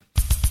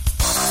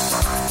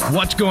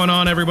What's going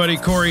on, everybody?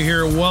 Corey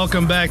here.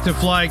 Welcome back to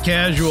Fly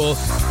Casual.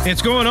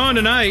 It's going on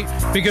tonight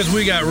because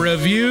we got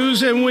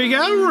reviews and we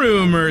got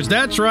rumors.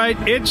 That's right.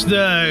 It's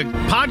the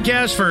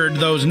podcast for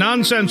those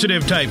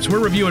non-sensitive types. We're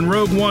reviewing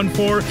Rogue One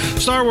 4,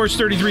 Star Wars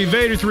 33,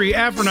 Vader 3,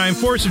 After 9,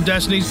 Force of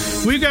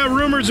Destinies. We've got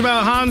rumors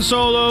about Han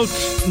Solo.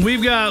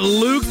 We've got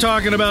Luke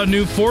talking about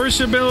new Force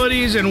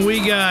abilities, and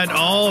we got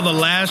all the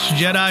Last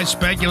Jedi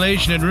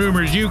speculation and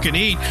rumors you can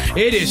eat.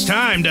 It is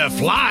time to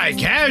Fly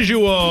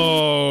Casual.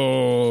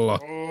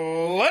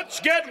 Let's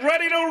get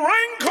ready to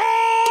wrinkle!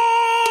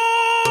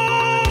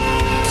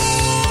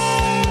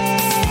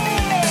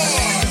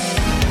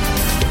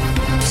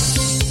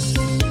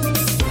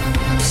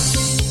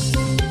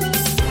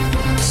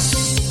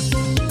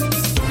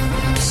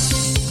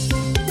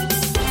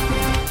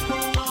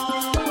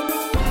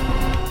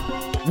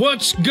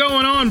 What's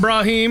going on,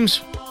 Brahims?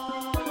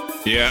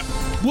 Yeah.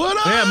 What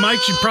up? Yeah, Mike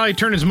should probably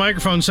turn his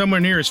microphone somewhere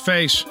near his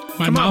face.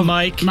 Come on,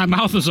 Mike. My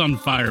mouth is on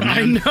fire,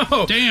 man. I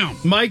know. Damn.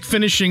 Mike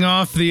finishing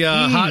off the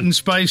hot and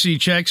spicy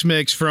Chex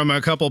Mix from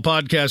a couple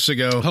podcasts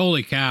ago.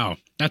 Holy cow.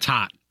 That's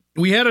hot.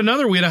 We had a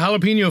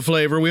jalapeno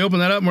flavor. We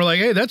opened that up and we're like,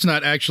 hey, that's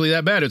not actually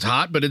that bad. It's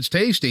hot, but it's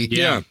tasty.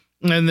 Yeah.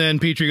 And then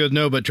Petrie goes,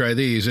 no, but try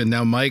these. And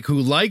now Mike, who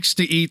likes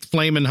to eat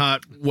flamin'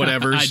 hot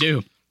whatevers. I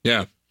do.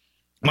 Yeah.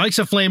 Mike's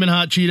a flamin'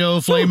 hot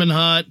Cheeto, flamin'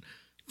 hot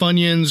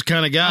Funyuns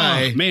kind of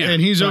guy. Oh, man.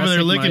 And he's over there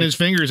Classic licking Mike. his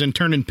fingers and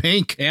turning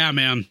pink. Yeah,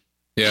 man.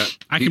 Yeah.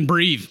 I can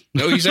breathe.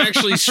 No, he's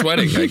actually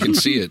sweating. I can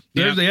see it.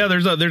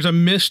 There's a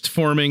mist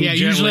forming. Yeah,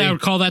 gently. usually I would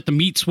call that the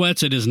meat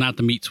sweats. It is not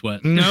the meat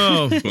sweat.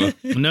 No,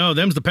 no,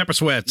 them's the pepper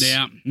sweats.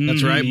 Yeah.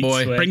 That's right, Meat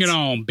boy. sweats. Bring it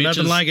on, bitches.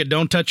 Nothing like it.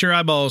 Don't touch your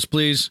eyeballs,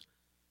 please.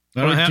 I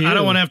Or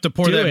don't want to have to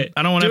pour do that. it.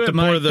 I don't want to Do have to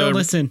it, pour Mike. Don't the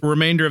listen.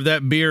 remainder of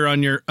that beer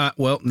on your.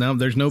 Well, no,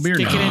 there's no beer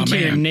Stick now. it into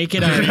your man.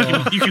 naked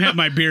eyeball. You can have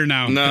my beer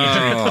now.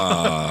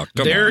 No.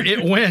 Come There on.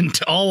 it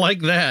went, all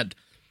like that.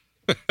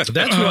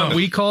 That's what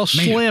we call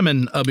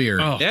slamming a beer.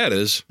 Oh. Yeah, it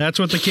is. That's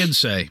what the kids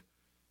say.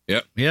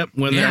 Yep. Yep.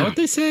 When Yeah. they're What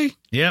they say?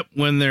 Yep.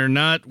 When they're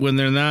not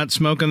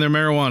smoking their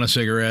marijuana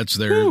cigarettes,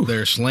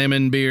 they're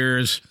slamming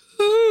beers.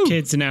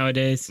 Kids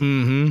nowadays.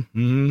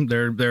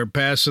 They're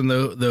passing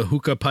the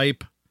hookah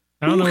pipe,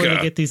 I don't know where Hookah.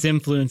 to get these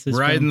influences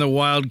riding from. the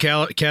wild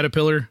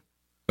caterpillar.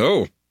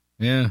 Oh.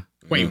 Yeah.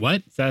 Wait,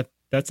 what?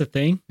 That's a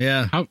thing?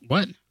 Yeah. How?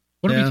 What?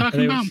 What are Yeah. we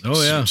talking about?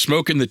 Oh yeah.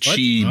 Smoking the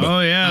cheeb. Oh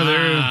yeah.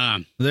 Ah,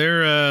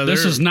 They're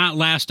this they're is not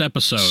last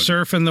episode.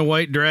 surfing the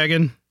white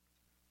dragon,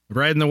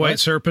 riding the white What?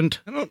 serpent.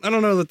 I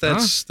don't know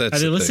that's Are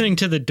they a listening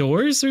to the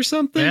Doors or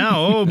something? Yeah.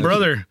 Oh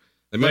brother.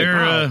 They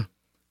might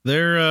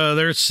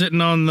They're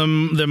sitting on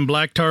them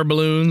black tar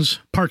balloons.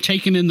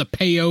 Partaking in the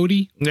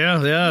peyote.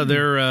 Yeah.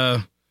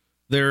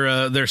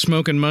 They're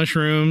smoking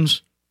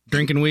mushrooms,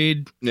 drinking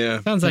weed.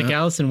 Yeah. Sounds like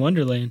Alice in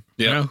Wonderland.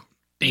 Yeah.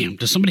 Damn,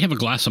 does somebody have a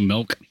glass of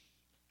milk?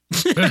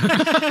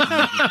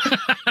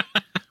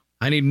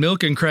 I need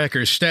milk and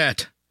crackers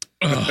stat.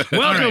 Welcome,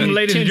 right.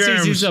 ladies and 10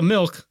 cc's germs, of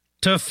milk.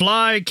 to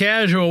Fly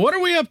Casual. What are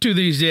we up to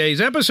these days?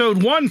 Episode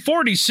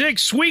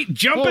 146, Sweet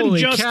Jumpin'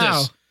 Holy Justice.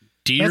 cow.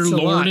 Dear That's a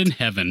Lord lot. in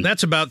heaven.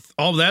 That's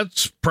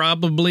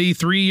probably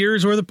 3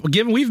 years worth of,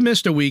 given we've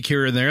missed a week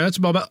here and there. That's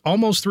about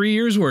almost 3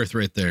 years worth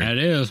right there. That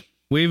is.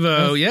 We've,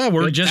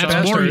 we're just That's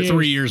past more our, than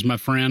 3 years, my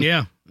friend.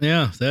 yeah,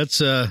 that's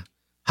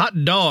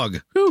hot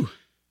dog. Whew.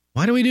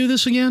 Why do we do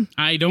this again?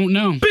 I don't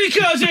know.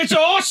 Because it's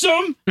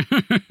awesome.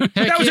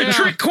 That was a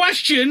trick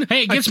question.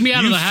 Hey, it gets me out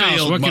of You the house.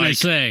 failed, What can I Mike.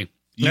 say?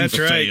 That's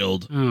right.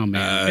 Failed. Oh,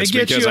 man. It's It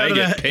gets because you I out of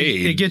get the,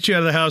 paid. It gets you out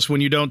of the house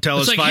when you don't tell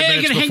It's us like, 5 hey, I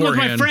minutes gotta hang with my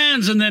beforehand.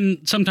 friends. And then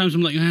sometimes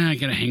I'm like, I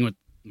gotta hang with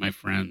my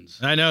friends.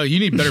 I know you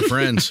need better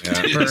friends.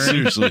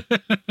 Seriously. Yeah,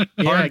 get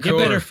Hardcore.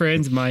 better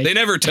friends, Mike. They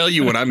never tell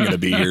you when I'm going to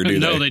be here, do they?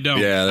 No, they don't.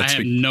 Yeah, I that's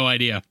have no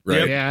idea.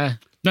 right. Yeah,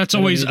 That's I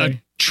don't always either.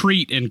 a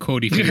treat in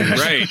Cody fingers.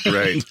 Right,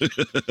 right.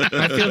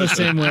 I feel the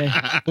same way.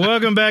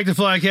 Welcome back to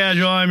Fly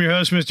Casual. I'm your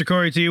host, Mr.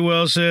 Corey T.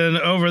 Wilson.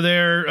 Over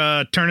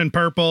there, turning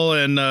purple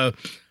and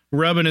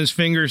rubbing his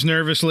fingers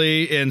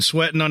nervously and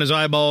sweating on his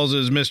eyeballs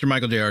is Mr.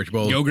 Michael J.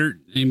 Archbold. Yogurt?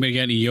 Anybody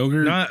got any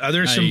yogurt?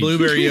 There's some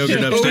blueberry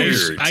yogurt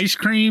upstairs. Yogurt. Ice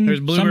cream? There's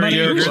blueberry Somebody?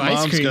 yogurt. Ooh, ice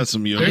Mom's cream. got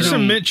some yogurt. There's I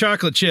some don't- mint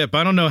chocolate chip.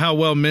 I don't know how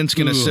well mint's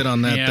going to sit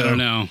on that, yeah, though. I don't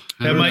know.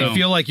 That might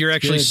feel like you're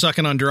actually Good.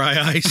 sucking on dry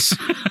ice.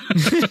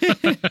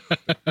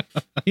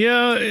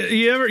 Yeah,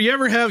 you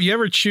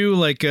ever chew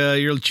like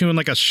you're chewing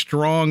like a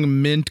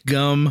strong mint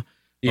gum or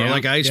Yeah.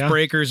 like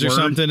icebreakers or Word.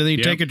 something, and then you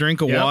Yep. take a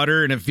drink of Yep.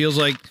 water and it feels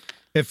like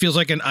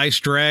an ice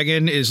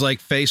dragon is like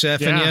face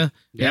effing Yeah. you.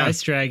 Yeah,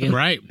 Ice Dragon.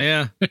 Right.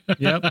 Yeah,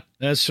 Yep.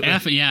 that's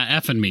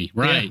Effing me.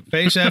 Right. yeah,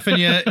 face effing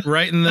you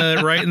right in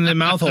the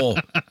mouth hole.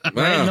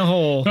 Right in the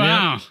hole.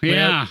 Wow.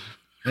 Yeah.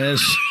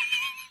 That's-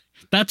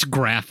 That's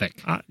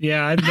graphic.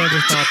 Yeah, I've never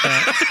thought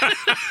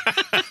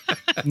that.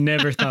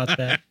 Never thought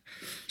that.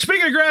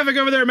 Speaking of graphic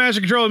over there, at Master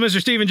Control, Mr.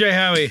 Stephen J.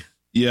 Howie.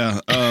 Yeah,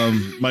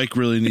 Mike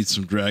really needs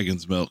some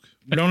dragon's milk.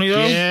 Don't you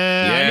know?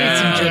 Yeah, I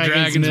need some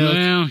dragon's milk.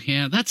 Well,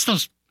 yeah, that's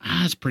those.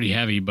 It's pretty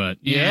heavy, but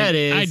Yeah, it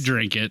is. I'd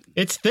drink it.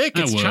 It's thick.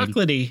 I It's would.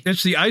 chocolatey.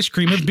 It's the ice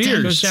cream of It goes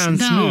beers. down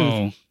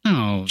smooth.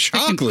 No.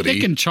 Chocolatey?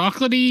 Thick and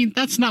chocolatey?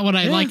 That's not what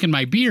I Yeah. like in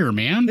my beer,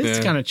 man. It's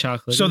Yeah. kind of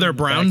chocolate. So they're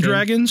brown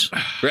dragons?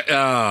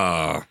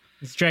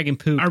 It's dragon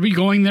poop. Are we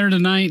going there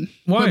tonight?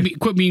 Why?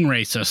 Quit being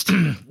racist.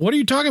 What are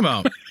you talking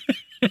about?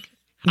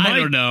 I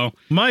don't know.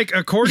 Mike,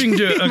 according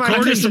to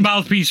I'm just a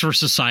mouthpiece for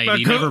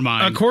society. Never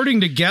mind.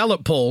 According to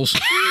Gallup polls,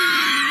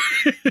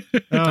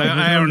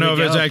 I don't know if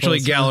it's actually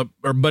Gallup,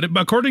 but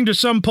according to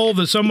some poll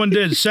that someone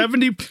did,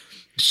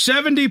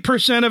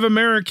 70% of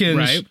Americans,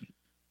 Right.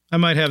 I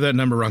might have that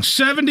number wrong.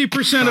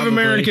 70% of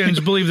Americans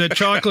believe that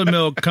chocolate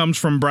milk comes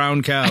from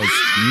brown cows.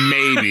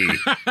 Maybe.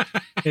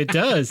 It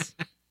does.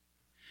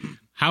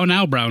 How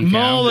now, brown cow?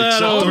 Mull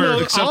that All over.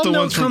 milk, Except all the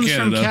milk ones from comes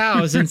from Canada.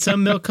 cows, and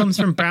some milk comes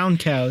from brown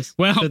cows.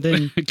 Well, so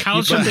then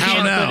cows you from put the how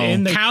chocolate now?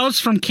 in the. Cows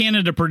from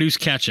Canada produce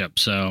ketchup,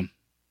 so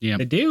yeah.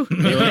 They do.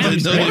 They They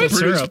produce No, they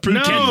ketchup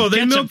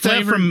milk that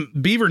flavored- from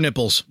beaver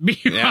nipples.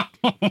 Yeah.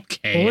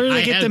 Okay. Where do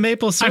they get the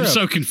maple syrup? I'm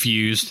so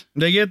confused.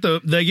 They get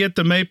the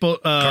maple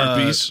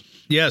Carpies.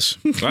 Yes,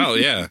 Wow,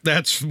 yeah.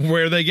 that's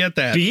where they get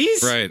that.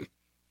 bees. Right.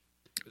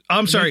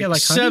 I'm sorry, get,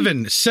 like,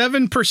 honey?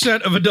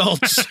 7% of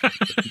adults.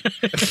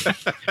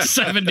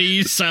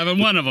 77,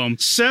 one of them.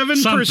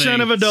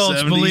 7% of adults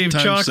 70 believe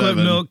times chocolate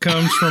 7. milk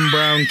comes from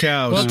brown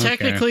cows. Well, Okay.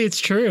 technically, it's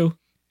true.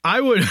 I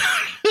would.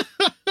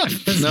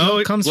 No,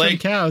 Milk comes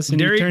like from cows, and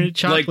dairy- you turn it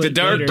chocolate. Like the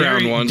dark later.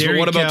 brown ones. But dairy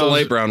what about the cows-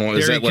 light brown one?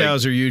 Is Dairy that like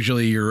cows are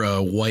usually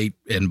your white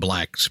and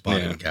black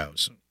spotted Yeah.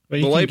 cows. But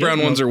you the can light get brown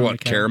milk ones are from what?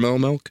 the cow. Caramel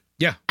milk?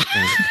 Yeah.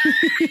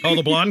 Oh,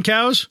 the blonde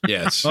cows?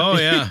 Yes. Oh,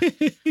 yeah.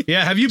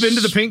 Yeah. Have you been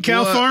to the pink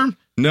cow What? farm?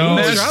 No,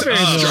 That's- strawberry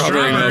milk.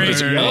 strawberry milk is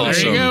There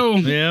awesome. you go.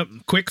 Yep.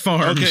 Quick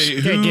farms. Okay,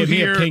 You can't who give me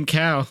a here, pink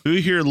cow. who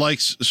here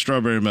likes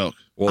strawberry milk?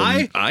 Well,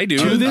 I do.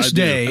 To this I do.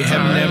 day,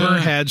 have never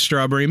had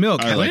strawberry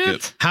milk. I like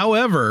it.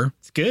 However,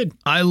 It's good.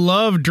 I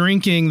love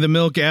drinking the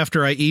milk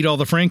after I eat all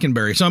the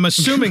Frankenberry. So I'm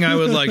assuming I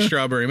would like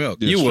strawberry milk.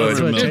 Yeah, You would.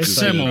 strawberry milk It's is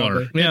similar.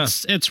 good. Yeah.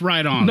 It's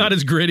right on. Not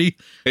as gritty.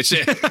 It's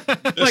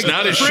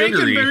not as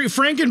sugary.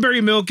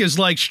 Frankenberry milk is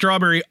like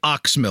strawberry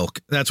ox milk.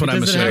 That's what It I'm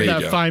doesn't assuming. have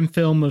you that go. fine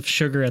film of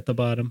sugar at the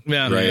bottom.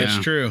 Yeah, Right. that's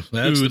Yeah. true.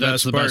 That's Ooh, the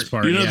best part. best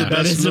part. You know yeah. the That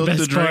best is the milk to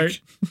best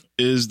drink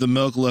is the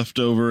milk left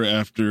over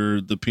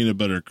after the peanut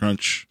butter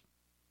crunch.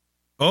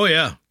 Oh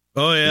yeah.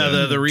 Oh yeah.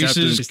 The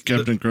Reese's.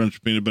 Captain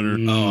Crunch peanut butter.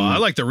 Oh, I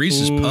like the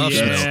Reese's Ooh, Puffs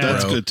yeah. milk.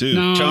 That's bro. good too.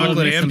 No, Chocolate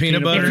Make and some peanut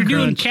peanut butter. If you're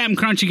doing crunch. Captain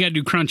Crunch, you got to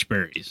do crunch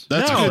berries.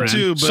 That's No. good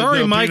too. But Sorry,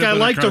 no, Mike. peanut I butter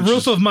like the crunch roof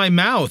is- of my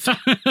mouth. Oh,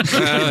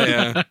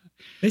 yeah.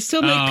 They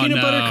still make Oh, peanut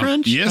no. butter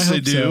crunch? Yes, I they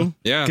hope do. so.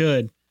 Yeah.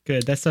 Good.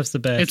 That stuff's the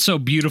best. It's so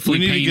beautifully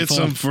We need painful.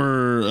 to get some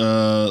for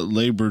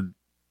Labor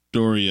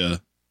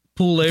Doria.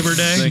 Pool Labor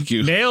Day. Thank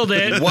you. Nailed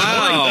it.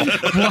 Wow.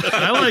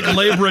 I like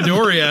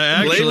Labradoria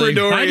actually. I did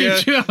Labradoria.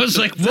 too. I was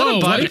like, Is that whoa, a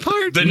body what?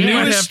 part? The You might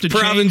have newest to change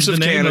province the of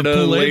name of Canada,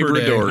 Pool Labor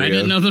Day. Labradoria. I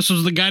didn't know this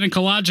was the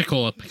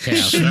gynecological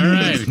cast. All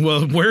right.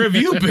 Well, where have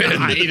you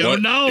been? I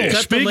don't know. Is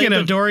that Speaking the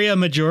of- Labradoria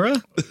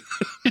Majora?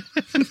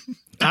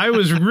 I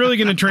was really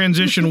going to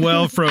transition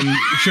well from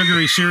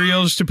sugary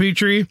cereals to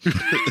Petrie,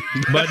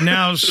 but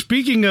now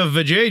speaking of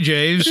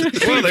vajayjays,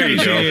 Well, there you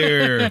Petrie's go.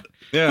 here.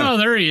 Yeah. Oh,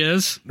 there he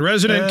is.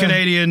 Resident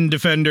Canadian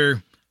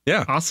defender.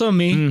 Yeah. Also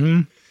me.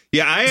 Mm-hmm.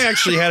 Yeah. I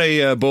actually had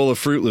a bowl of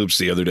Fruit Loops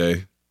the other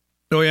day,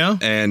 Oh yeah.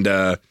 and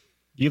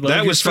You love that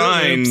your was Fruit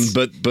fine. Loops.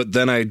 But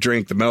then I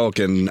drank the milk,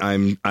 and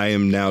I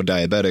am now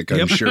diabetic. I'm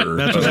Yep. sure.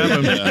 That's what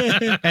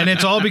happened. And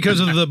it's all because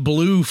of the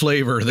blue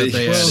flavor that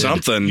they added.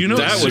 Something You know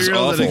that a was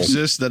cereal awful. that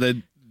exists that I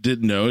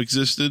didn't know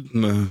existed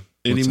What's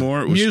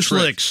anymore? It was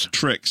Mueslicks.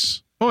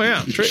 Tricks. Oh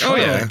yeah. Oh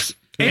yeah.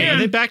 Are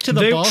they back to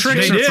the ball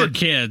Tricks They shape? are for did.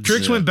 kids.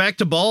 Tricks went back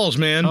to balls,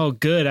 man. Oh,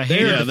 good. I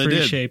hate Yeah, the they fruit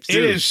did. shapes.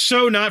 It is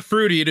so not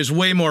fruity. It is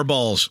way more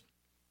balls.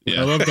 I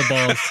Yeah, love the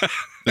balls.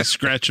 they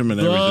scratch them and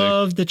everything.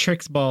 Love the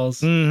Tricks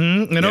balls.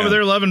 Mm-hmm. And Yeah. over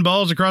there, loving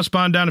balls across the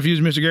pond down to Fuse,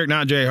 Mr. Garrick,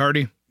 not Jay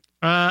Hardy.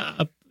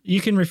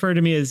 You can refer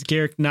to me as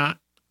Garrick, not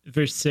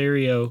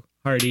Versario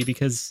Hardy,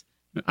 because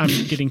I'm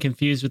getting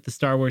confused with the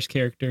Star Wars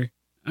character.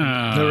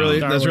 That's really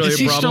Star that's Wars. really is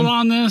a he problem. still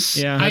on this?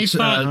 Yeah. I That's,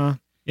 thought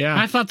Yeah.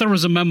 I thought there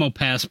was a memo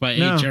passed by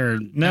No. HR.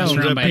 No. passed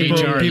around by people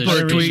HR people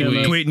are this tweeting,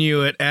 week. tweeting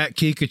you at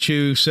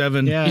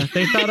Kikachu7. yeah.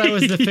 They thought I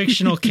was the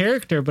fictional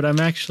character, but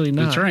I'm actually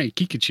not. That's right,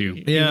 Pikachu.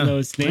 Even Yeah. though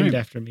it's named Right.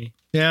 after me.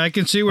 Yeah, I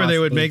can see where they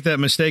would Possibly. make that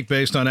mistake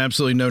based on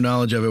absolutely no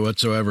knowledge of it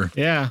whatsoever.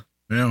 Yeah.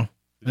 Yeah,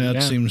 that Yeah.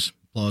 seems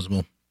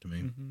plausible to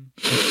me.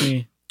 That's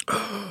me.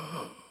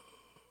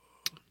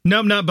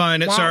 Nope, not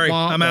buying it. Sorry,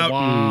 Wah, wah, I'm out.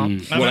 wah. I'm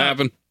What out.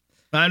 happened?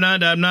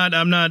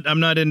 I'm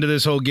not into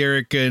this whole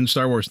Garrick and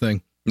Star Wars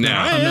thing. No,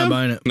 I'm not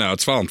buying it. no,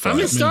 it's falling I'm in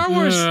flat. Star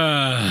Wars.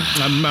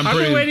 I'm I've been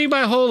pretty. waiting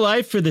my whole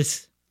life for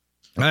this.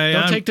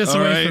 Don't take this All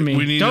away right, from me.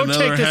 we need Don't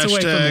another take this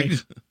away from me.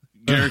 hashtag.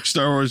 Garrick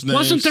Star Wars names.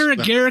 Wasn't there a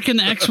Garrick in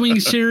the X-Wing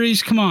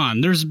series? Come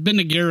on, there's been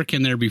a Garrick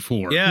in there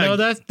before. Yeah, No,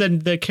 that's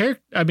the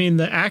character. I mean,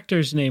 the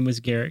actor's name was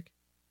Garrick.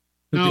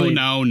 who No, played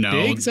no, no.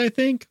 Biggs, I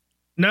think.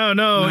 No,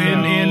 No.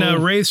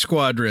 in Wraith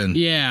Squadron.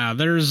 Yeah,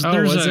 there's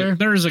there?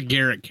 a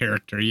Garrett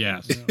character.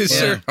 Yes, Is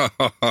there?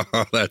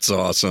 That's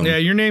awesome. Yeah,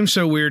 your name's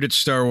so weird it's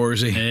Star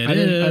Warsy. I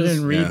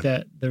didn't read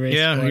that. The race.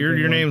 Yeah,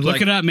 your name's Look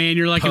like it up, man.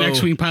 You're like an Poe.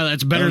 X-wing pilot.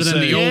 It's better I'll than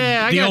say.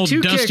 I the got old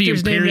two Dusty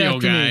characters named Imperial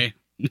after guy. me.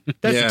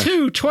 That's Yeah.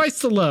 two, twice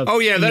the love. Oh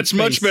yeah, in that's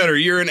your much face. better.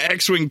 You're an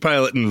X-wing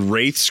pilot in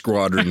Wraith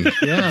Squadron.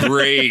 Yeah.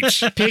 Great.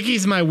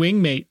 Piggy's my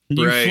wingmate.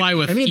 You Right. fly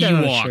with I made that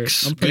on a Ewoks.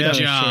 shirt. I'm putting Good that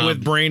on a job. shirt.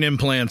 with brain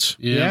implants.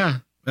 Yeah.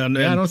 And,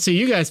 I don't see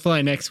you guys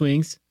flying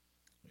X-wings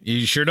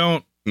you sure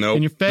don't. Nope.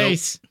 in your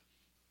face.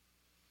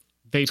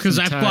 Vapes Because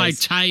and I fly ties.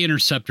 TIE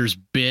interceptors,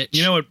 bitch.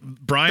 You know what?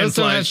 Brian Those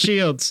don't have flies,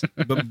 shields.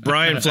 but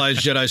Brian flies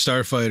Jedi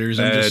Starfighters.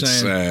 I'm just That's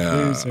saying.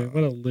 Loser.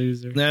 What a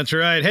loser. That's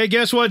right. Hey,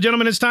 guess what,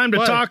 gentlemen? It's time to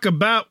What? talk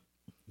about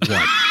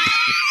what?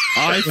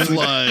 I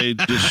fly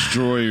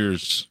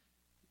destroyers.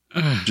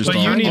 Just But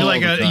you all- need all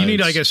like the you need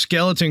kinds. like a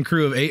skeleton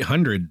crew of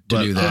 800 to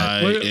But do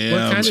that. What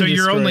am. kind So of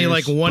you're only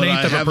like destroyers? But I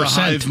 1/8 of a have a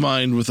hive percent.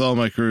 mind with all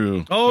my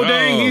crew. Oh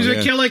dang, he's a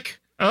yeah. Killick.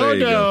 Oh There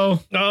you no.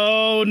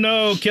 Oh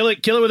no, kill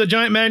it with a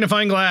giant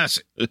magnifying glass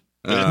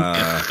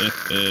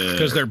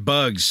because they're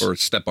bugs. or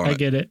step on I it.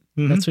 get it.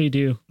 Mhm. That's what you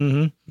do.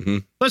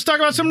 Let's talk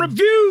about some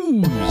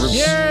reviews.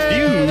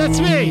 Yeah, that's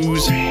me.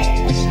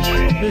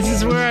 This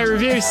is where I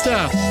review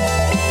stuff.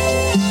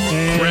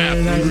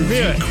 And I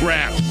review it.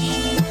 Crap.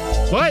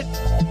 What?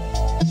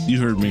 You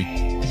heard me.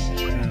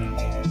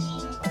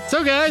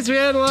 So guys, we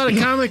had a lot of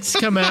comics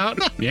come out,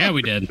 yeah,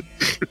 we did.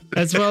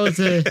 as well as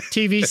a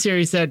TV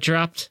series that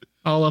dropped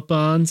all up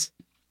ons.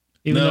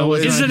 Even No, though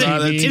it it's was on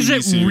not a TV. Is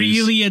it series.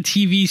 really a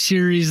TV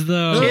series,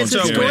 though? Yes, it's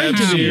It's a going web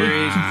to be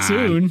series.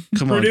 soon.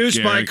 Come on,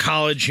 Produced by Garrick.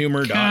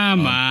 collegehumor.com.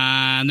 Come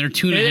on, they're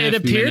 2.5 It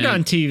appeared on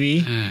minutes.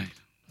 TV.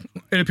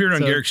 It appeared on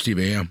So- Garrick's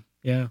TV. Yeah.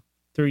 Yeah,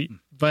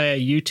 via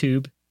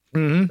YouTube.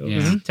 Mm-hmm. So it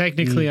was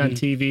technically on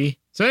TV.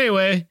 So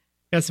anyway,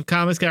 got some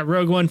comics. Got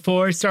Rogue One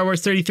 4, Star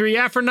Wars 33,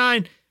 After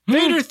 9,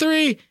 Vader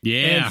 3,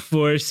 Yeah. and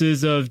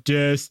Forces of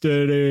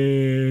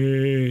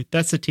Destiny.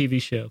 That's a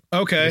TV show.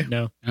 Okay.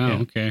 No. Oh, Yeah.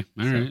 okay.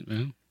 All right.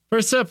 Well.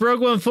 First up,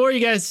 Rogue One 4. You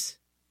guys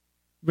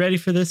ready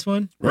for this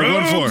one? Rogue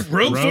One 4.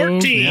 Rogue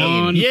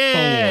 14. One,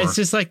 Yeah, 4. it's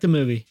just like the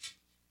movie.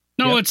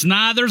 No, Yep. it's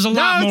not. There's a lot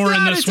No, it's more in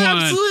not. this It's one.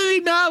 absolutely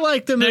not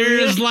like the movie.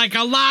 There's like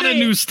a lot of They-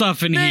 new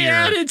stuff in they here.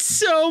 added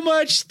so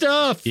much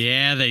stuff.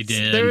 Yeah, they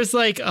did. There was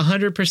like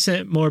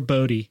 100% more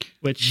Bodhi,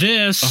 which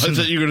this. I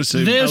thought you were going to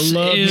say This I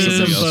love me something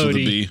some is else with a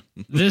Bodhi. B.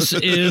 this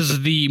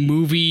is the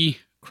movie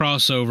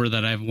crossover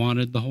that I've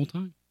wanted the whole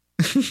time.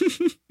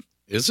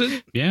 Is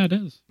it? Yeah, it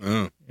is.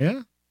 Oh.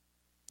 yeah.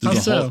 Did How the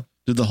so? Hulk,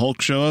 did the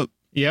Hulk show up?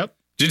 Yep.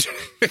 Did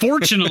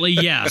Fortunately,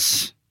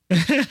 yes.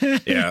 yeah.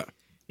 Yeah,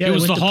 It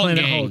was went the to Hulk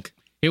Planet gang. Hulk.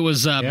 It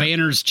was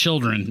Banner's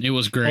children. It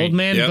was great. Old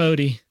man Yep.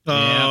 Bodhi.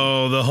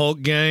 Oh, the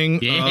Hulk gang.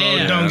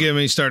 Yeah. Oh, don't get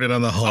me started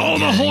on the Hulk. Oh, the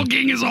gang. whole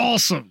gang is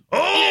awesome.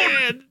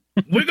 Oh,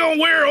 we're gonna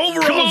wear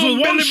overalls Come on, with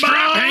one Billy strap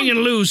Bob. hanging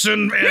loose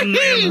and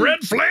red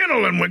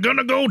flannel, and we're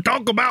gonna go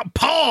talk about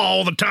Paul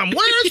all the time.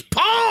 Where's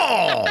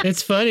Paul?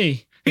 It's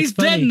funny. He's It's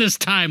funny. dead in this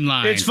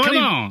timeline. It's funny.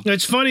 Come on.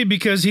 It's funny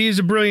because he's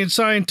a brilliant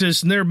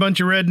scientist, and they're a bunch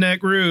of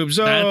redneck rubes.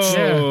 That's-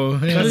 Oh,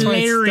 Yeah. yeah. That's why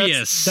it's-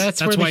 Hilarious. That's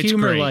That's where why the it's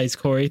humor great. lies,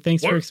 Corey.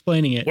 Thanks for Where-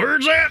 explaining it.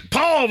 Where's that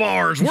Paul of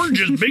ours? We're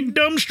just big,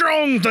 dumb,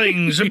 strong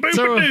things. A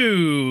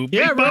boop-a-doo.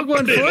 Yeah, Rogue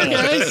One 4,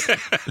 guys.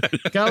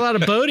 Got a lot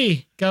of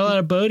Bodhi. Got a lot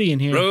of Bodhi in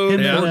here. Rogue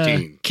Him and,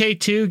 14.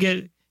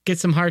 K2 get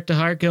some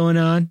heart-to-heart going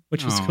on,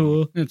 which was Aw,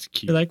 cool. It's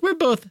cute. They're like, we're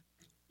both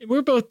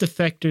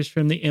defectors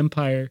from the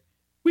Empire.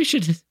 We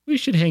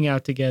should hang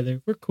out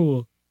together. We're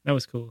cool. That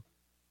was cool.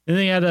 And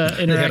they had an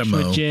interaction mow.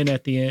 with Jin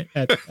at the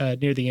end,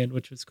 near the end,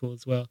 which was cool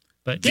as well.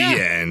 But The yeah,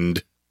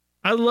 end.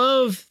 I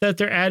love that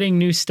they're adding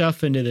new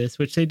stuff into this,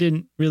 which they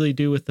didn't really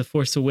do with the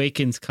Force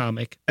Awakens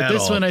comic. But At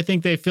this all. one, I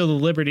think they feel the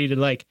liberty to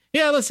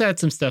let's add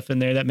some stuff in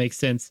there that makes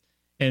sense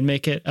and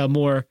make it a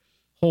more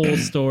whole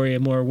story, a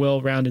more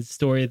well-rounded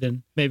story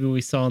than maybe we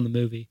saw in the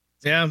movie.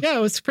 Yeah, Yeah,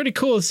 it was pretty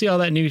cool to see all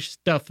that new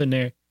stuff in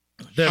there.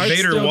 the Art's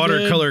Vader still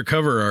watercolor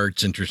cover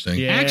art's interesting.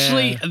 Yeah.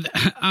 Actually,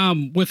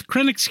 with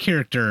Krennic's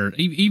character,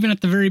 even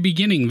at the very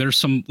beginning, there's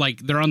some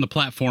they're on the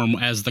platform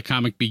as the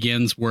comic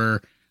begins,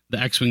 where the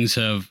X-wings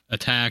have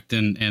attacked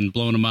and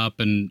blown them up,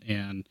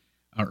 and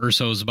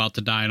Urso is about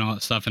to die and all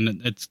that stuff,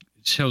 and it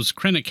shows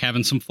Krennic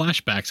having some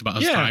flashbacks about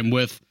his Yeah. time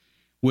with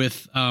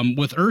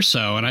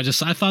Urso, and I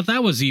thought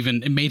that was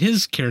it made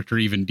his character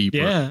even deeper.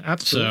 Yeah,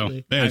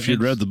 absolutely. Man, if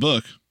you'd read the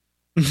book.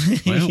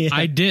 Well, Yeah.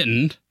 I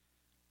didn't,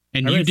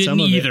 and I you read some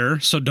didn't of it. either,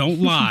 so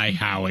don't lie,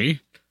 Howie.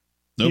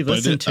 Nope, I,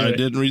 listened to I it.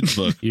 didn't read the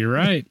book. You're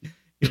right.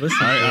 You listen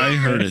to I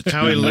heard it.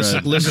 Howie, Read.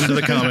 listen to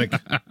the comic.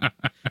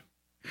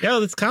 Yeah,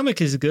 this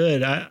comic is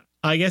good.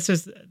 I guess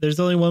there's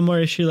only one more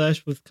issue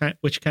left,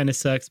 which kind of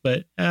sucks,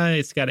 but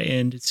it's got to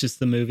end. It's just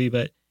the movie,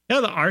 but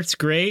yeah, the art's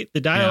great.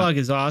 The dialogue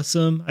is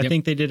awesome. I Yep.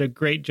 think they did a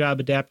great job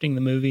adapting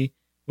the movie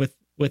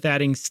with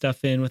adding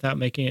stuff in without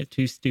making it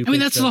too stupid. I mean,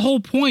 that's So the whole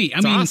point. I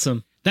it's mean,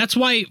 awesome. that's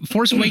why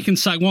Force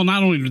Awakens sucked. Well,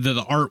 not only did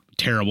the art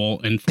terrible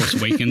in Force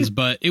Awakens,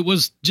 but it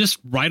was just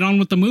right on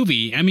with the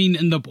movie. I mean,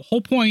 and the whole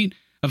point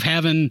of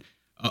having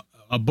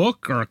a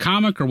book or a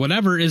comic or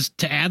whatever is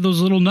to add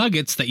those little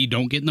nuggets that you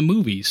don't get in the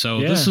movie. So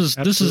Yeah, this is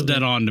absolutely.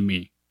 dead on to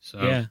me.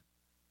 So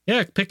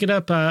Yeah, pick it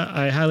up.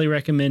 I highly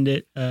recommend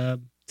it.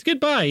 It's a good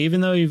buy,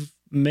 even though you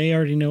may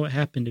already know what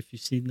happened if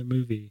you've seen the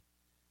movie.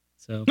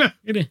 So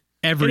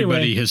everybody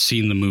Anyway. has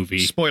seen the movie.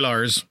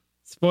 Spoilers.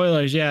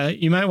 spoilers. Yeah,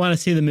 you might want to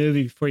see the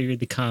movie before you read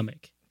the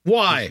comic.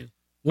 Why?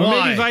 Or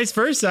Why? maybe vice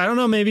versa. I don't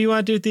know. Maybe you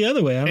want to do it the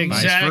other way. I don't know.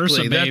 Exactly.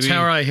 versa, That's baby.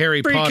 how I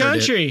Harry Free Potter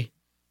country.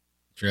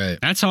 That's right.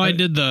 That's how I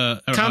did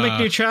the Comic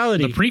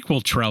neutrality. the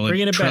prequel trilogy.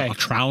 Bringing it back.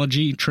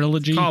 Trilogy.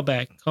 Call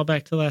back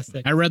to last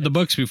day. I read the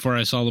books before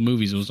I saw the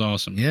movies. It was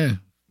awesome. Yeah.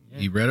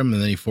 He read them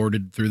and then he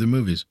forwarded through the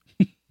movies.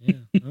 Yeah.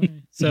 All right.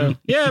 So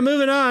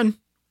moving on.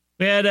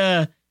 We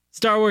had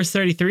Star Wars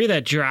 33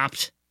 that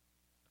dropped.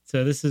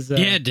 So this is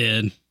Yeah, it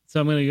did. So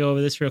I'm going to go over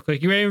this real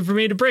quick. You ready for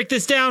me to break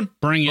this down?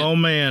 Bring it. Oh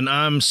man,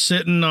 I'm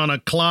sitting on a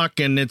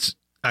clock and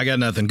I got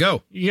nothing.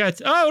 Go. You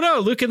got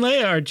Luke and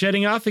Leia are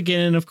jetting off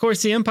again, and of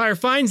course the Empire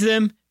finds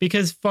them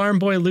because farm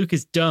boy Luke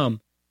is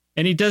dumb,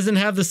 and he doesn't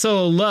have the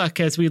solo luck,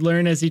 as we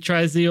learn as he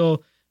tries the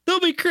old "they'll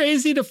be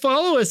crazy to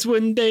follow us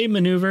one day"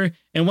 maneuver,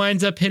 and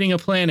winds up hitting a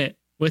planet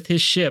with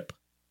his ship.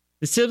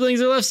 The siblings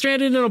are left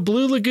stranded in a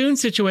Blue Lagoon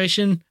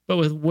situation, but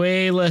with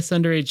way less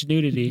underage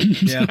nudity.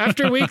 Yeah.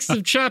 After weeks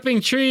of chopping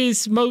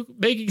trees,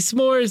 making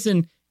s'mores,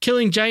 and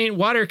killing giant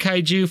water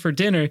kaiju for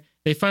dinner,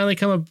 they finally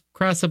come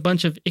across a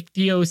bunch of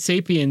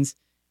Ichthyos-sapiens,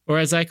 or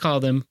as I call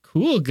them,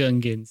 cool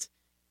Gungans.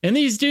 And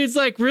these dudes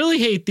really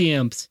hate the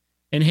imps,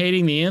 and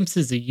hating the imps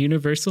is a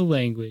universal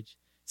language.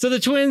 So the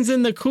twins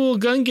and the cool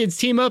Gungans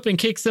team up and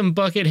kick some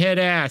buckethead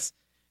ass.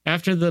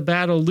 After the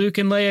battle, Luke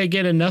and Leia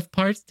get enough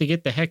parts to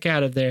get the heck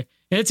out of there.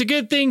 And it's a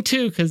good thing,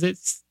 too, because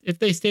if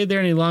they stayed there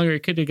any longer,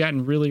 it could have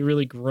gotten really,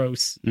 really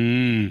gross.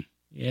 Mm,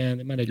 Yeah,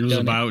 they might have it was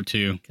done about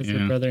to. because Yeah.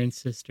 they're brother and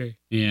sister.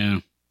 Yeah.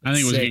 I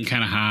think it was Sick. getting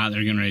kind of hot.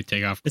 They're getting ready to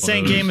take off This clothes.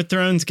 ain't Game of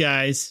Thrones,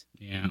 guys.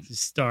 Yeah. This is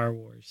Star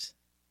Wars.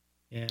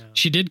 Yeah.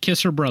 She did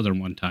kiss her brother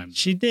one time.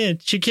 She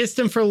did. She kissed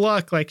him for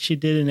luck like she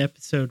did in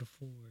episode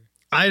 4.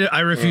 I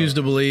refuse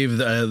to believe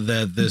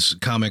that this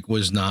comic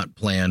was not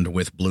planned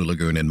with Blue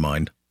Lagoon in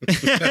mind.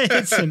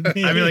 It's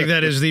amazing. I feel like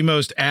that is the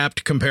most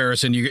apt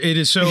comparison. It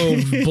is so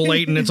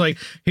blatant. It's like,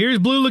 here's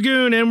Blue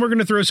Lagoon, and we're going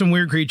to throw some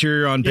weird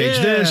creature on page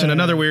this, and Yeah.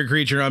 another weird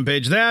creature on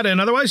page that, and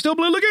otherwise still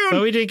Blue Lagoon.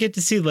 But we didn't get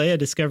to see Leia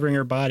discovering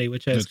her body,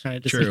 which I was That's kind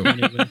of true.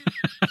 disappointed with.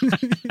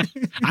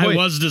 I Wait.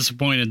 was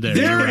disappointed there.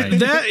 You're right.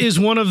 That is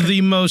one of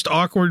the most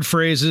awkward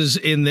phrases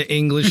in the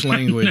English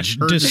language.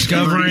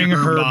 Discovering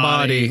her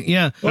body.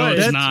 Yeah. No, What? it's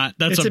That's- not.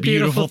 That's it's a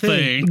beautiful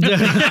thing. We're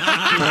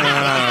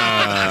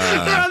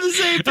on the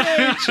same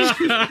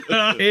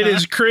page. It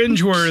is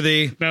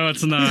cringeworthy. No,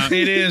 it's not.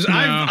 It is. No.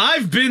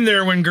 I've been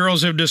there when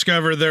girls have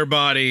discovered their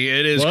body.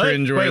 It is What?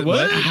 cringeworthy. Wait,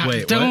 what?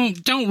 Wait,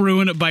 what? Don't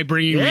ruin it by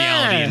bringing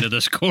reality Yeah. into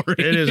this, Corey.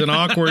 It is an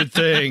awkward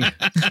thing.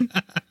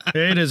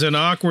 It is an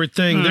awkward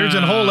thing. There's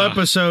a whole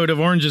episode of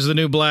Orange is the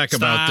New Black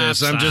about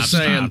this. I'm just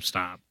saying.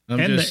 Stop. I'm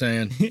And just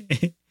saying.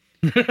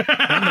 On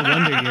the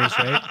Wonder Years,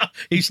 right?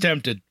 He's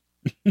tempted.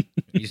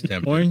 He's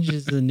tempted. Orange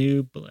is the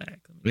new black.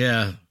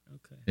 Yeah.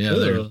 Okay. Yeah,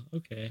 they're- Ooh,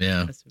 okay.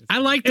 yeah. That's what it's- I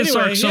like this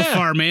Anyway, arc so yeah.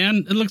 far,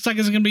 man. It looks like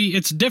it's gonna be.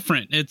 It's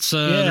different. It's Yeah.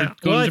 they're going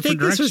Well, I different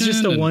think this was just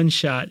a direction, and one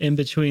shot in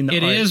between the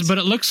It is, arcs. but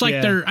it looks like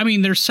Yeah.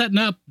 they're setting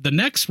up the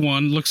next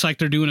one. Looks like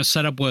they're doing a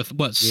setup with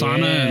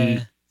Sana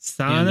and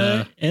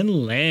Sana and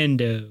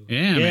Lando.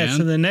 Yeah, man.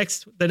 So the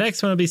next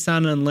one will be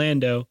Sana and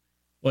Lando,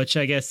 which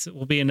I guess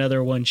will be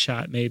another one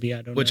shot. Maybe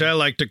I don't Which know. I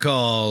like to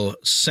call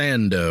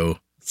Sando.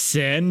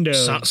 Sando.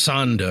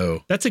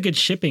 Sando. That's a good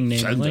shipping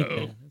name. I like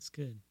Sando. that. That's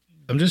good.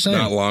 I'm just saying.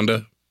 Not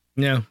Londa.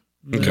 Yeah.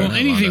 Okay. well,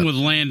 anything with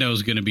Lando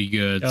is going to be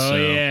good. Oh so.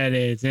 yeah, it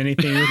is.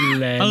 Anything with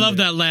Lando. I love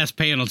that last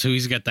panel too.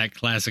 He's got that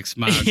classic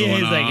smile He's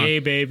going on. like, "Hey,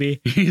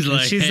 baby." He's And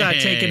like, she's not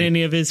 "Hey." taking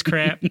any of his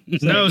crap.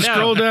 He's No, like,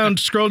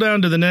 scroll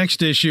down to the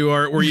next issue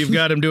art where you've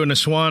got him doing a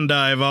swan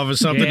dive off of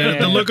something. Yeah.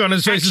 And the look on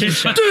his face Action is,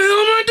 shot. what the hell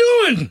am I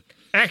doing?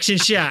 Action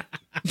shot.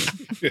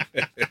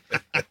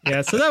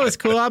 Yeah, so that was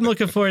cool. I'm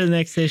looking forward to the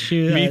next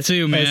issue. Me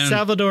too, man.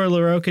 Salvador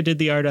Larroca did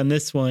the art on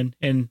this one,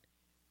 and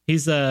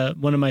he's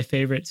one of my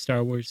favorite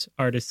Star Wars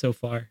artists so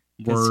far.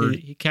 'Cause Word.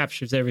 He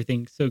captures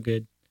everything so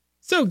good.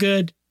 So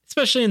good,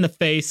 especially in the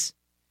face.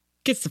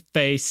 Gets the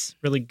face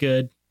really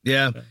good.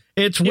 Yeah.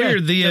 It's Yeah,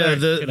 weird. The good art,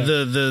 good art.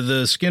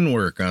 the skin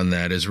work on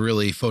that is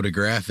really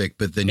photographic,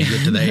 but then you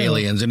get to the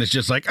aliens and it's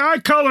just like, I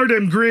colored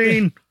him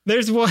green.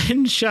 There's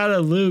one shot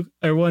of Luke,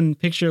 or one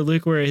picture of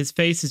Luke where his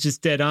face is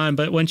just dead on,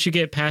 but once you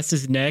get past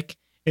his neck,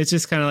 it's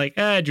just kind of like,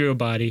 I drew a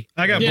body.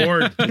 I got Yeah.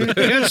 bored. I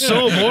got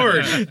so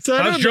bored. So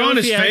I was don't know drawing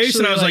if his he face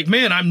and I was actually, like,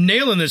 man, I'm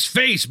nailing this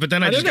face. But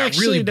then I I just don't got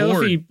actually really know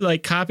bored. if he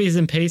copies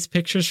and pastes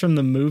pictures from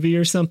the movie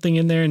or something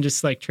in there and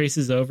just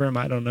traces over them.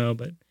 I don't know,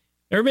 but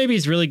or maybe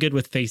he's really good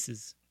with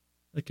faces.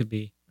 That could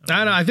be.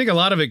 I think a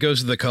lot of it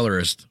goes to the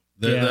colorist.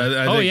 Yeah.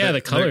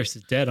 The colorist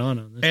is dead on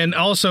this. And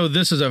also,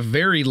 this is a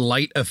very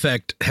light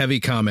effect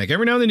heavy comic.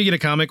 Every now and then you get a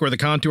comic where the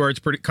contour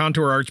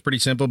art's pretty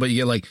simple, but you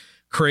get like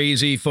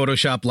crazy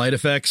Photoshop light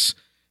effects.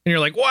 And you're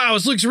like, wow,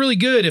 this looks really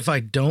good if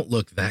I don't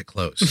look that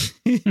close.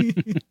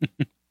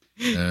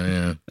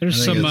 Yeah.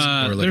 There's I think some that's what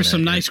we're looking there's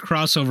some at nice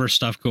crossover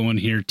stuff going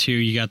here too.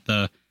 You got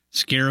the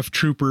Scarif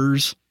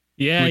Troopers,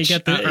 Yeah, which you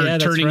got the are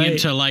that's turning right.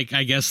 into like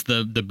I guess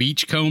the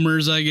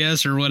beachcombers, I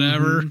guess, or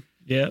whatever.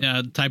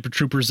 Yeah, Type of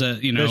troopers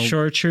that the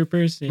shore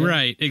troopers. Yeah.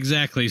 Right,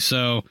 exactly.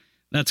 So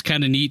that's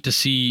kind of neat to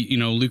see,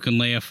 Luke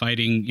and Leia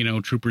fighting,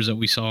 troopers that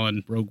we saw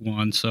in Rogue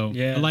One. So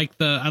Yeah. I like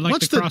the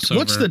What's the crossover.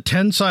 what's the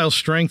tensile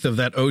strength of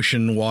that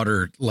ocean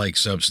water like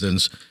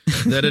substance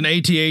that an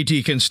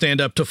AT-AT can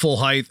stand up to full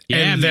height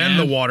Yeah, and then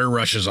man. the water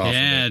rushes off?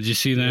 Yeah, of did you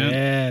see that?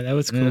 Yeah, that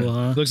was cool,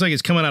 huh? Looks like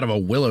it's coming out of a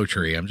willow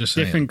tree. I'm just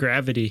saying. Different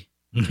gravity.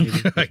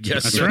 I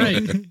guess That's so.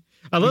 right.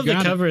 I love the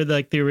got it. cover,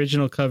 like the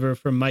original cover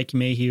from Mike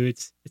Mayhew.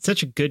 It's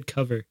such a good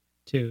cover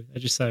too. I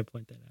just thought I'd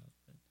point that out.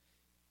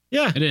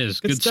 Yeah, It is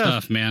Good good stuff.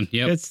 stuff, man.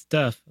 Yep. good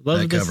stuff. Love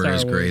That the cover Star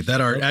is Wars. great.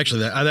 That art, Love- actually,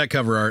 that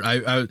cover art,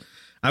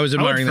 I was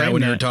admiring that frame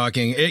when you were that.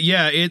 talking.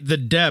 The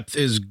depth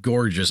is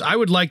gorgeous. I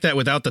would like that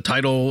without the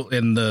title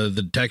and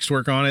the text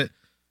work on it.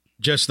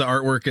 Just the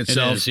artwork It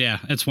itself. is, yeah.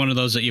 It's one of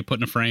those that you put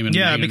in a frame and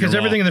Yeah, hang on because your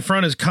everything in wall. the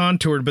front is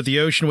contoured, but the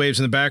ocean waves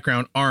in the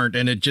background aren't,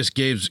 and it just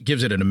gives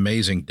it an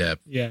amazing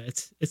depth. Yeah,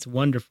 it's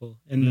wonderful.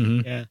 And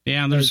Mhm. yeah,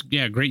 Yeah, and there's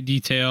great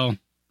detail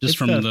just Good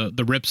from stuff.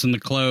 the rips in the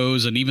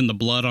clothes and even the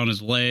blood on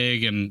his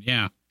leg, and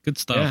good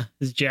stuff. yeah,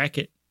 his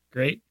jacket,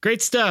 great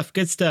stuff.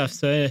 Good stuff.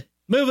 So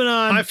moving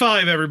on. High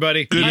five,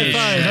 everybody! High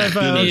five.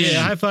 Good.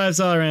 Yeah, high fives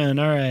all around.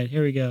 All right,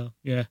 here we go.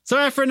 Yeah. So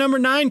after number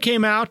 9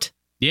 came out.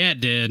 Yeah,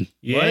 it did.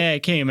 Yeah, What?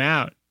 it came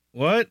out.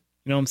 What?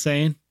 You know what I'm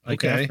saying?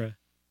 Like Okay. Afra.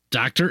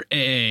 Dr.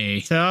 A.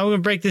 So I'm gonna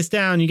break this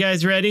down. You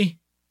guys ready?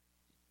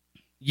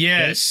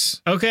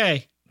 Yes.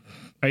 Okay.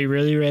 Are you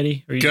really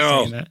ready? Or are you just Go.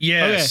 saying that?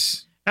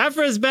 Yes. Okay.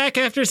 Afra is back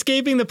after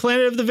escaping the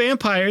planet of the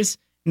vampires.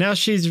 Now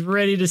she's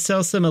ready to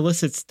sell some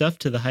illicit stuff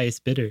to the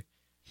highest bidder.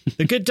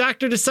 The good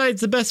doctor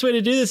decides the best way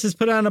to do this is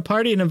put on a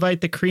party and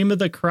invite the cream of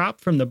the crop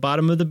from the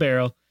bottom of the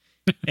barrel,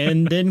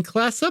 and then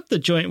class up the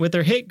joint with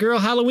her hit girl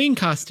Halloween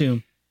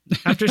costume.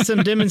 After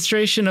some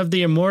demonstration of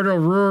the immortal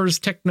Roar's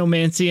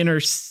technomancy and her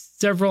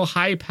several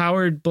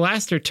high-powered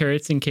blaster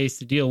turrets in case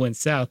the deal went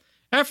south,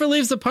 Afra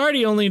leaves the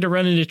party only to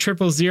run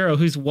into 000,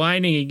 who's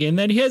whining again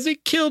that he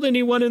hasn't killed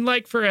anyone in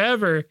like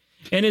forever,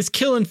 and his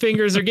killing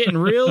fingers are getting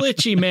real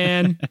itchy,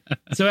 man.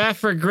 So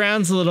Afra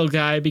grounds the little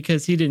guy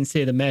because he didn't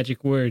say the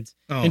magic words.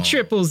 And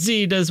Oh.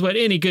 Z does what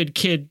any good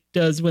kid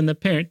does when the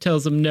parent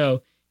tells him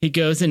no. He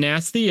goes and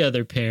asks the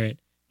other parent.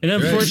 And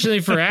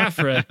unfortunately for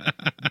Afra,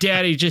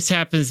 Daddy just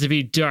happens to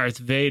be Darth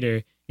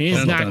Vader. And he's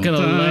Dun, not dun,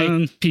 going to dun.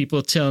 like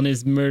people telling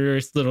his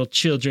murderous little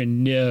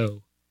children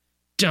no.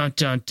 Dun,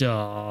 dun,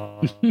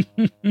 dun.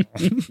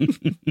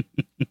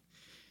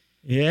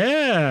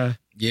 Yeah.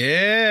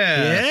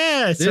 Yeah.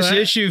 Yeah. So This I-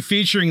 issue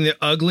featuring the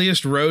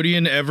ugliest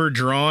Rodian ever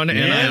drawn, and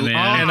Yeah, I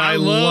man. and I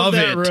love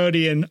that it.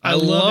 Rodian. I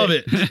love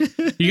it.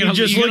 You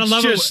gotta, He you gotta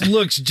love just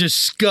looks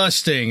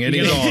disgusting, and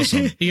You he's gotta-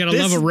 awesome. You gotta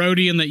This- love a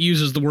Rhodian that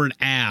uses the word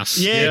ass.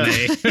 Yeah.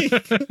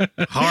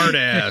 Hard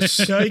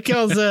ass. No, he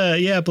calls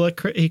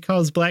he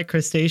calls black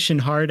crustacean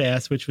hard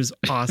ass, which was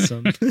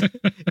awesome.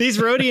 These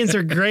Rhodians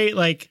are great.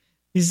 Like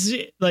he's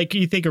like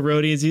you think of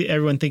Rhodians,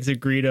 everyone thinks of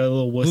Greedo, a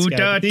little wuss guy. Buddha,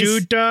 But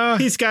These, Duda.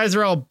 these guys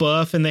are all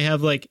buff and they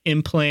have like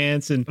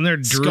implants and And they're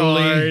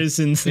drooling. scars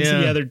and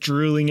Yeah. they're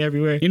drooling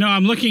everywhere. You know,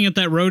 I'm looking at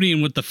that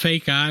Rhodian with the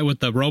fake eye, with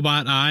the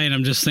robot eye, and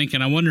I'm just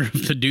thinking, I wonder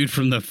if the dude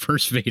from the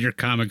first Vader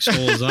comic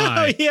stole his Oh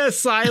eye. yeah,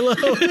 Silo.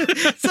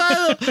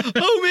 Silo.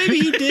 Oh, maybe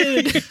he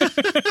did.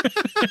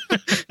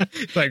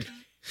 Like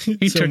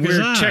He some took his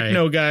weird eye.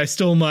 techno guy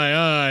stole my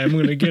eye. I'm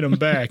gonna get him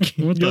back.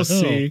 What the You'll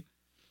hell? see.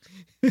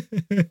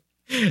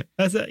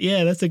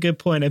 That's a good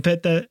point. I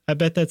bet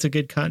that's a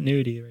good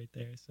continuity right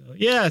there. So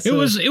yeah, so,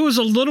 It was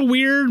a little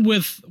weird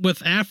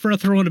with Afra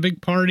throwing a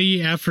big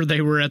party after they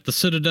were at the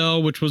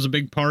Citadel, which was a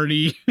big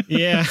party.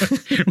 yeah.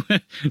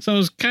 So it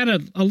was kind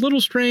of a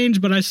little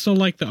strange, but I still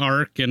like the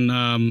arc, and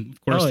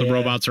of course Oh, the yeah.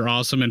 robots are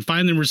awesome. And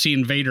finally, we're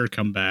seeing Vader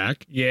come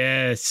back.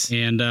 Yes.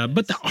 And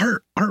but the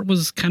art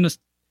was kind of.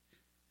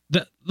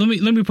 Let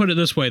me put it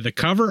this way: the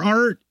cover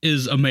art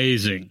is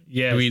amazing.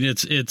 Yes. I mean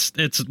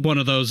it's one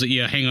of those that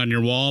you hang on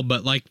your wall,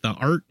 but like the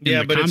art, in Yeah,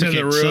 the but it's in comic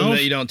the room itself,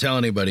 that you don't tell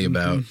anybody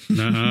about.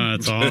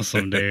 it's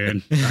awesome,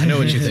 dude. I know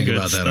what you think Good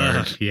about that stuff.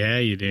 art. Yeah,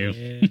 you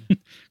do. Yeah.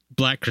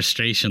 Black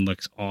crustacean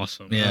looks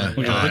awesome. Yeah.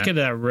 Look Yeah, at look at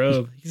that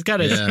robe. He's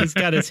got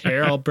his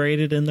hair all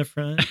braided in the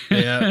front.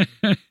 Yeah,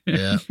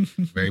 yeah,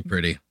 very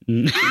pretty.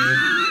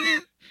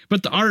 that.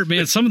 But the art,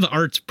 man, some of the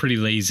art's pretty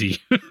lazy.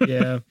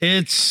 Yeah.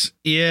 It's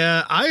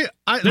the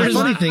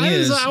funny thing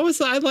is,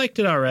 I liked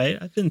it all right.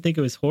 I didn't think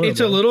it was horrible. it's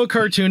a little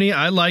cartoony.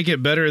 I like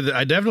it better.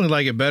 I definitely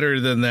like it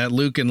better than that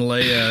Luke and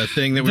Leia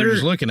thing that we were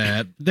just looking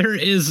at. There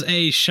is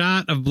a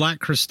shot of black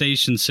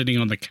crustacean sitting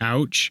on the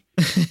couch.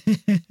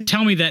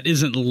 Tell me that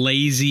isn't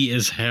lazy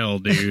as hell,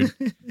 dude.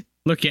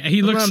 Look at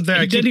he looks.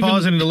 I he keep didn't even-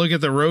 pausing to look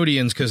at the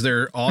Rhodians because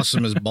they're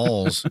awesome as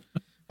balls.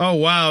 Oh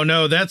wow,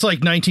 no, that's like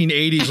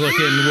 1980s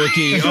looking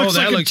Wookiee. Oh, looks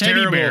that like a looks teddy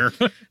terrible. bear.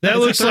 That It's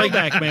looks a like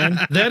throwback, man.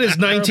 that is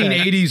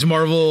 1980s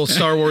Marvel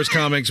Star Wars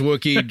comics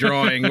Wookiee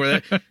drawing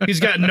where he's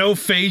got no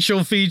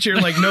facial feature,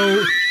 like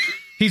no.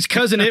 He's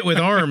cousin it with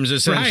arms,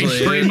 essentially.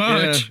 Right, pretty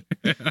much.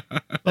 Yeah.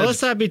 Well,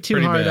 let's not be too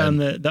Pretty hard bad. on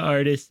the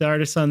artist. The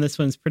artist on this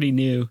one's pretty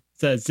new.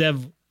 It's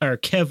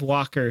Kev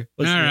Walker.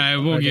 All right,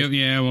 we'll give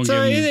him.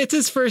 It's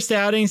his first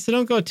outing, so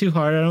don't go too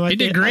hard on him. He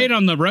did great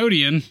on the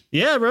Rodian.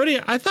 Yeah,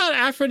 Rodian. I thought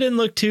Afra didn't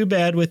look too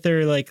bad with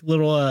their like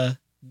little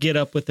get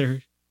up with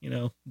their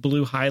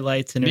blue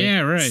highlights and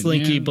her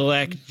slinky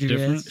black dress.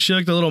 Different. She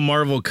looked a little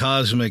Marvel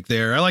Cosmic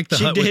there. I like the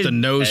She hut with did. the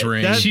nose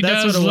ring. She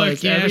That's does what it look.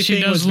 was. Yeah, she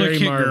Everything does was look very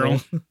hit Marvel.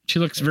 girl. She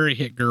looks very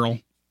hit girl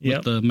Yep.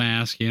 with the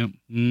mask. Yep.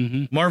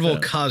 Mm-hmm. Marvel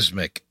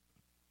Cosmic.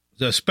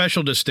 It's a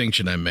special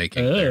distinction I'm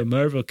making. Oh, there.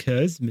 Marvel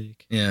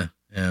Cosmic. Yeah.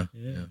 Yeah.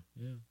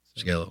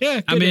 She got a little-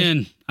 Yeah, I'm good.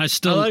 in. I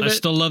still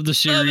love the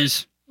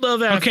series.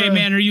 Love Afra. Okay,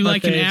 man, are you Love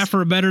liking Faze.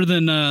 Afra better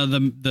than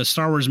the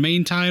Star Wars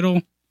main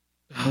title,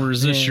 or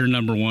is this man. your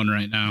number one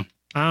right now?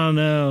 I don't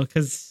know,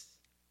 because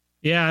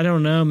I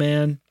don't know,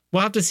 man.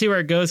 We'll have to see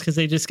where it goes because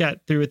they just got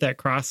through with that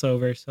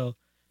crossover. So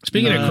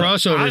Speaking of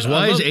crossovers,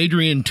 why is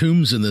Adrian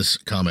Toomes in this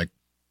comic?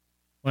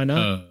 why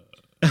not?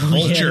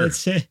 Vulture.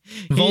 Yeah,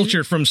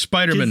 Vulture from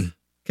Spider-Man.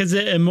 Because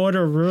the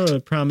immortal ruler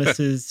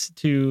promises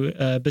to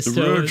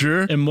bestow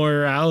Roger.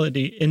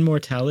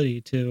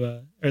 immortality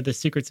to, or the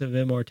secrets of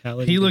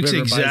immortality. He The looks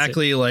river buys it.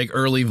 exactly like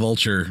early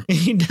Vulture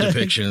He does.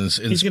 depictions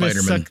in He's gonna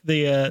Spider-Man. suck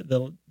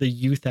the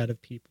youth out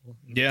of people.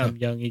 And Yeah. become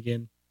young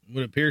again.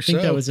 Would appear I think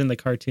so. that was in the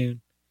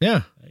cartoon.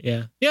 Yeah.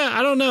 Yeah.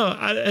 I don't know.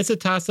 It's a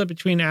toss up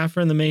between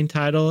Afra and the main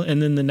title, and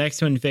then the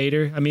next one,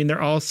 Vader. I mean,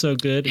 they're all so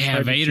good. It's Yeah,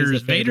 hard to choose a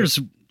favorite. Vader's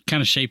kind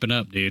of shaping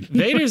up, dude.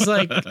 Vader's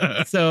like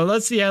so.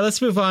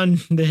 Let's move on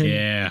then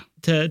Yeah.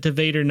 to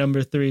Vader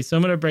number 3. So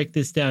I'm gonna break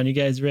this down. You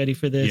guys ready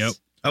for this? Yep.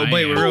 Oh, I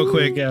wait, am. real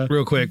quick Go.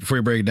 before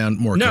you break it down,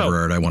 more No. cover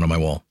art I want on my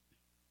wall.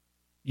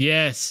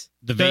 Yes.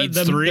 The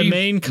Vades 3? The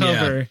main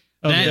cover.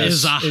 Of That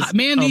this is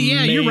man.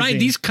 Yeah, you're right. amazing.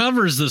 These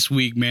covers this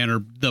week, man,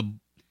 are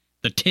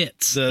the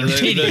tits, The, the the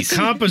titties.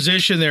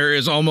 composition there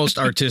is almost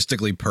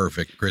artistically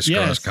perfect.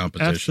 Crisscross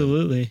composition.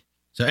 Absolutely.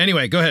 So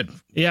anyway, go ahead.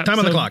 Yeah. Time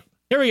on the so clock.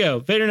 Here we go.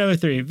 Vader number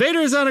 3. Vader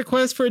is on a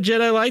quest for a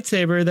Jedi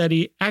lightsaber that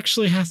he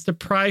actually has to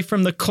pry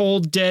from the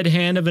cold, dead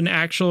hand of an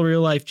actual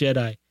real life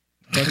Jedi.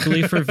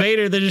 Luckily for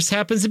Vader, there just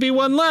happens to be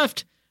one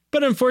left.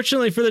 But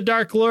unfortunately for the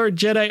Dark Lord,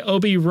 Jedi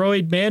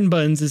Obi-Royd Man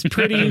Buns is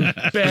pretty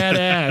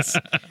badass.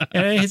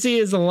 And he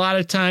has a lot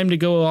of time to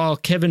go all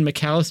Kevin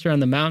McAllister on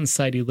the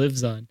mountainside he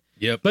lives on.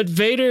 Yep. But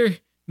Vader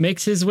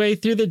makes his way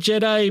through the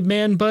Jedi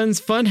Man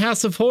Buns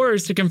funhouse of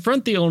horrors to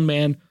confront the old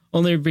man,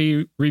 only to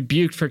be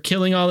rebuked for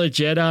killing all the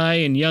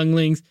Jedi and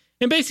younglings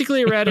and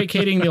basically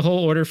eradicating the whole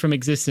order from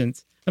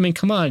existence. I mean,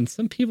 come on.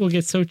 Some people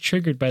get so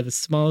triggered by the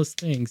smallest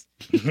things.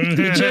 The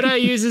Jedi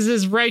uses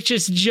his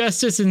righteous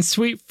justice and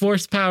sweet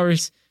force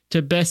powers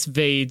to best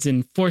Vades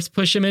and force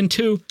push him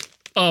into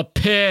a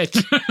pit.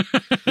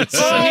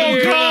 So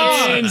here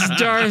ends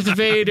Darth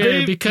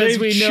Vader because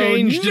we know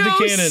changed the no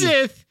canon.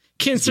 Sith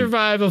can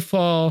survive a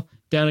fall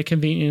down a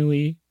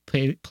conveniently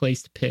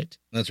placed pit.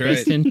 That's right.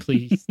 Rest in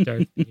peace,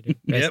 Darth Vader.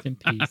 Rest Yep. in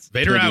peace.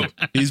 Vader out.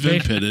 He's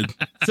been pitted.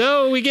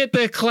 So we get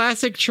the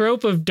classic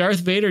trope of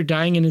Darth Vader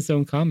dying in his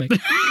own comic.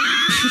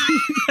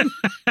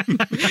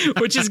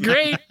 Which is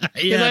great,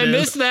 because Yeah, I it is.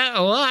 miss that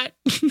a lot.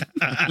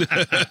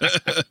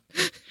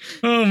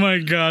 Oh my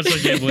gosh, I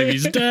can't believe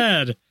he's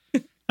dead.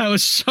 That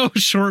was so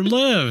short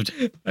lived.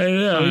 I don't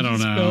know. I He don't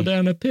just know. fell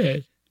down a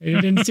pit. I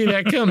didn't see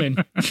that coming.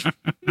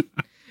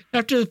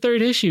 After the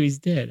 3rd issue, he's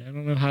dead. I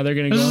don't know how they're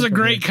going to go. This is on a from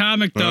great here.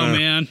 comic though,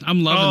 man. I'm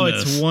Oh, loving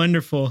this. it's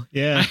wonderful.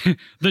 Yeah.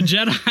 The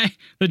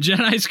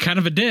Jedi's kind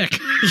of a dick.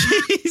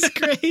 He's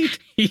great.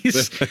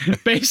 He's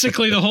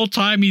basically the whole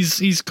time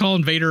he's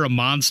calling Vader a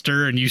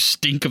monster and you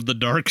stink of the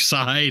dark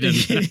side, and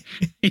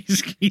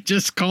he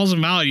just calls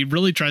him out. He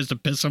really tries to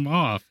piss him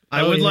off.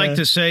 I would like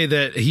to say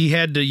that he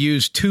had to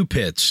use 2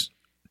 pits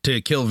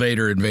to kill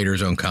Vader in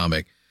Vader's own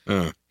comic.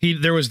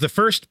 There was the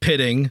first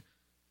pitting,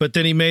 but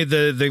then he made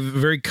the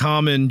very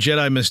common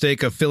Jedi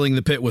mistake of filling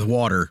the pit with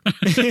water.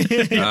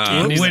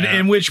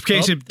 In which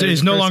case it there's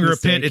is your no first longer a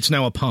mistake. pit, it's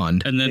now a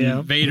pond. And then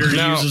Yeah. Vader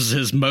Now- uses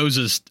his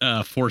Moses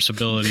force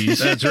abilities.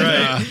 That's right.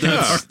 I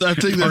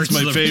think that's Parts my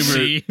of the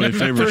sea. favorite. My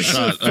favorite First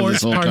shot of this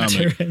force whole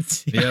comic.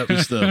 parts. Yep.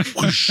 Just the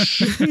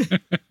whoosh.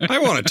 I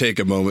want to take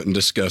a moment and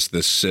discuss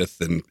this Sith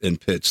and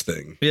pits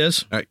thing.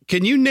 Yes. All right,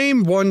 can you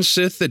name one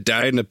Sith that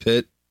died in a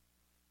pit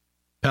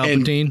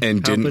and Palpatine.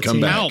 didn't come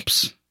Palpatine. back?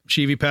 Helps.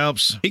 Sheevy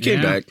Palps. He came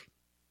Yeah. back.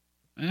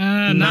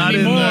 Not Not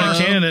in anymore.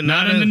 the canon,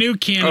 Not in the new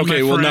canon.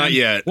 Okay, my well, friend. not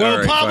yet. Well, All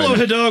right, Pablo fine.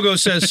 Hidalgo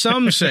says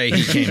some say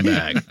he came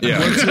back. Yeah.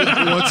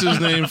 What's his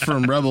name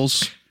from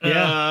Rebels?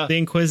 Yeah. The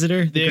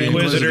Inquisitor. The Grand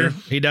Inquisitor.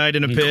 He died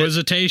in a pit.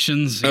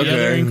 Inquisitations. Okay. The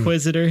other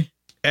Inquisitor.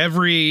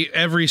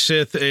 Every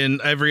Sith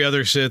and every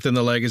other Sith in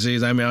the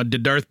Legacies. I mean,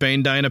 did Darth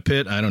Bane die in a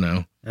pit? I don't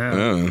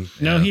know.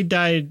 No, he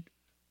died.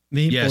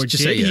 Maybe, Yes, or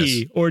just did say he?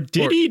 yes. Or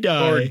did he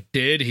die? Or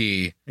did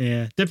he?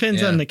 Yeah,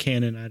 depends Yeah. on the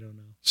canon. I don't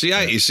know.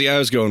 I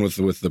was going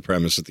with the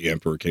premise that the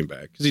Emperor came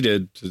back because he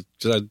did.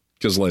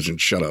 Because Legend,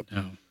 shut up.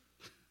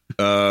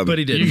 Oh. But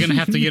he didn't. You're gonna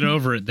have to get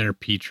over it, there,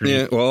 Petrie.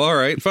 Yeah. Well, all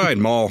right,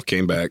 fine. Maul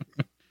came back.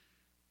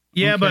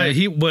 Yeah,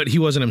 Okay. but he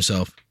wasn't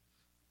himself.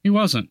 He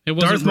wasn't. It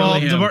wasn't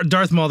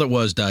Darth Maul that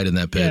was died in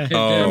that pit.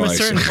 Yeah, from a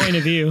certain point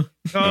of view.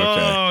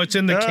 Oh, it's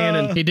in the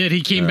canon. He did.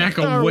 He came back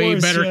a way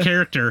better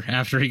character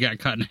after he got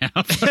cut in half.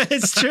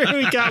 It's true.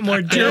 He got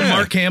more dead. Did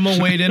Mark Hamill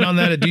weighed in on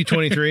that at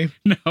D23?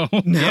 No.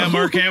 Yeah,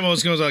 Mark Hamill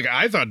goes like,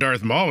 I thought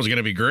Darth Maul was going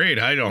to be great.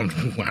 I don't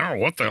know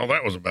what the hell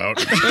that was about.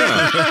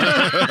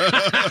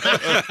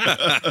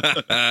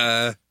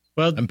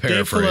 Well, I'm Dave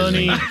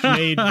paraphrasing.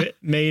 Filoni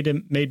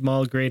made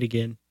Maul great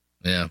again.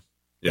 Yeah.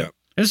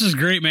 This is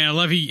great, man. I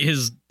love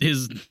his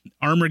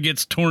armor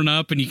gets torn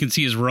up and you can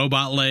see his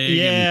robot leg.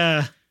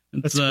 Yeah.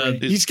 It's,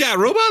 great. He's got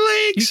robot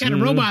legs. He's got a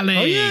robot leg.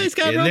 Oh, yeah, he's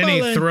got And robot then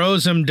he leg.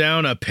 throws him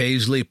down a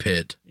Paisley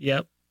pit.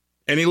 Yep.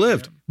 And he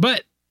lived.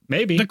 But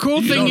Maybe. the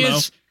cool thing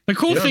is, the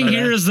cool thing know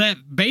here that. is that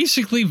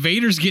basically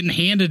Vader's getting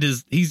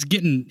he's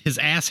getting his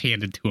ass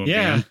handed to him.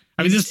 Yeah. Man.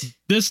 I mean,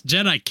 this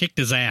Jedi kicked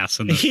his ass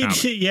in this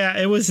comic. Yeah,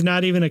 it was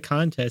not even a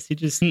contest. He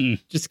just And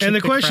kicked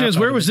the question crap is, out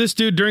where of was him. this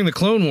dude during the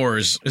Clone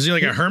Wars? Is he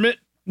like a hermit?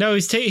 No,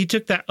 he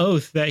took that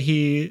oath that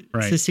he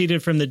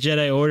seceded from the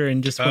Jedi Order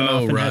and just went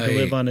off and had to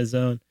live on his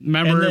own.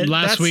 Remember And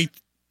last week?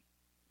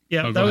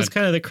 Yeah, Oh, that go was ahead.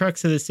 kind of the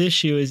crux of this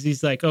issue is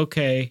he's like,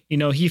 okay,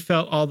 he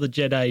felt all the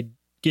Jedi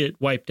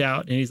get wiped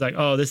out. And he's like,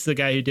 oh, this is the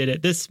guy who did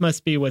it. This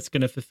must be what's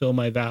going to fulfill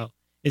my vow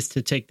is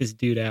to take this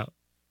dude out.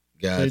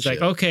 Gotcha. So he's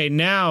like, okay,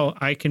 now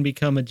I can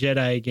become a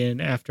Jedi again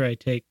after I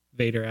take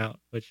Vader out,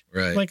 which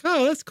I'm like,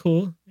 oh, that's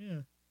cool. Yeah,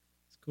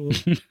 it's cool.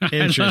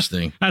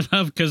 Interesting. I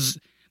love because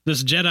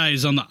this Jedi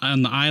is on the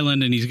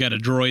island and he's got a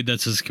droid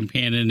that's his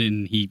companion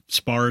and he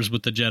spars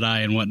with the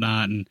Jedi and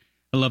whatnot. And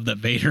I love that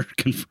Vader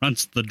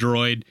confronts the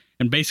droid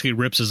and basically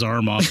rips his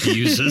arm off. He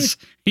uses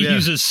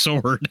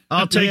sword.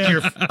 I'll take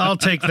I'll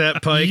take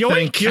that pike.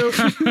 Thank you.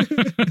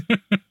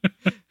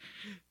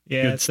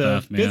 Yeah, Good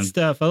stuff, man. Good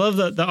stuff. I love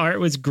the art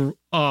was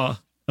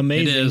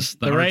amazing. It is.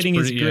 The The art's writing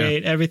is pretty,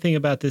 great. Everything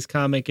about this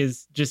comic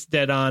is just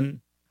dead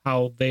on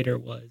how Vader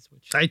was.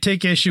 Which I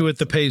take issue with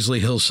the Paisley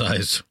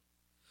hillsides.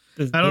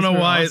 I don't those know were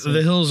why awesome.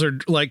 the hills are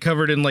like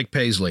covered in like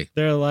Paisley.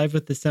 They're alive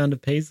with the sound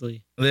of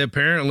Paisley. They're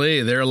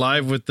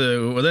alive with this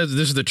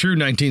is the true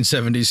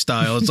 1970s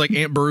style. It's like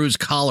Aunt Beru's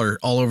collar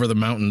all over the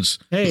mountains.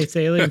 Hey, it's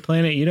Alien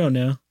Planet. You don't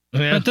know.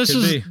 Yeah, But this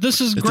could is be. this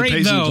is It's a great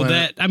Paisley though.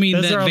 planet. That I mean,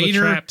 Those that are all the Vader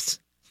traps.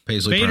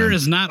 Paisley Vader Prime.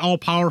 is not all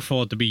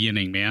powerful at the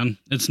beginning, man.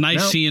 It's nice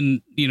No.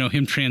 seeing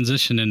him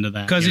transition into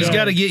that Because he's Yeah.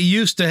 got to get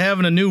used to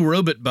having a new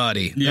robot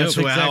body. Yep. That's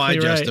how I Exactly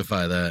right.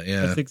 justify that.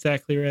 Yeah, That's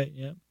exactly right.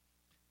 Yeah.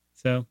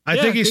 So I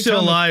think he's good still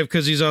comic. alive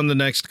because he's on the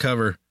next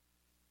cover.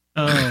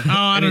 Oh, Oh,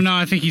 I don't know.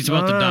 I think he's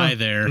about to die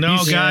there. No,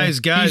 He's-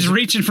 guys, He's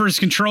reaching for his He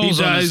controls.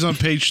 dies on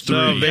page 3.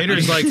 No,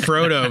 Vader's like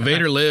Frodo.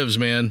 Vader lives,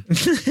 man.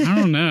 I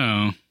don't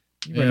know.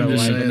 you were Yeah, I'm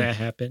just alive saying. when that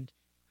happened.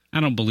 I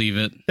don't believe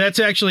it. That's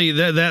actually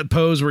that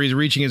pose where he's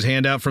reaching his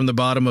hand out from the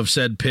bottom of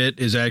said pit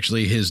is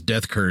actually his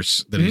death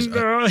curse. That he's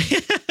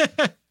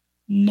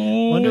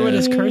No. Wonder what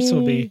his curse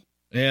will be.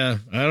 yeah.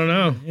 I don't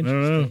know. I don't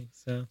know. Interesting.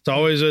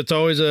 So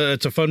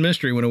It's a fun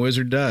mystery when a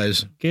wizard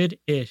dies.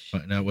 good-ish.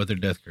 Find out what their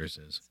death curse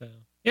is. So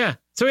yeah.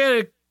 So we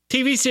had a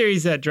TV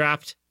series that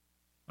dropped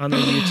on the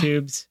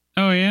YouTubes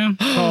Oh yeah.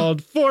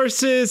 called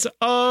Forces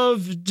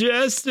of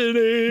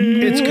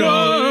Destiny. It's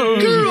called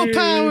Girl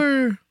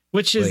Power.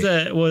 Which is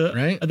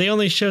right? they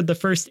only showed the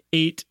first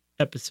 8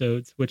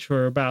 episodes, which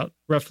were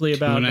roughly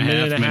about a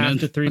minute and a half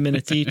to 3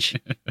 minutes each.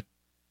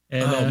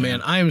 And, Oh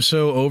man, I am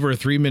so over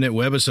 3-minute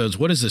webisodes.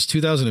 What is this?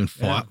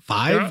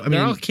 2005?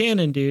 They're all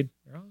canon, dude.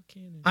 They're all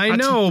canon. I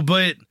know,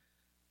 but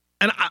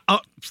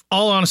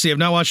all honesty, I've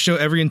not watched the show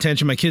Every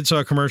Intention. My kid saw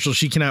a commercial.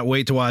 She cannot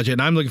wait to watch it,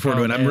 and I'm looking forward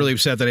to it. I'm man. really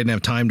upset that I didn't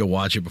have time to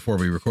watch it before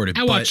we recorded.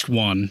 I watched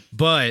one.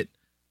 But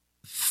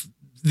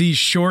these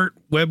short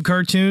web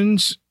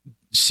cartoons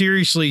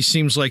seriously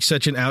seems like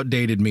such an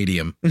outdated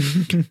medium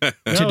to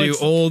do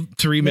old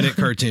 3-minute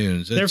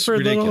cartoons. They're It's for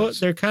ridiculous.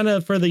 they're kind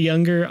of for the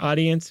younger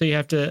audience, so you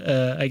have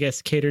to, I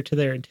guess, cater to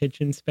their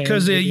attention span.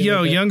 Because the maybe a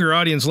little bit. younger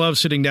audience loves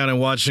sitting down and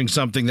watching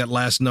something that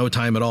lasts no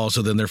time at all,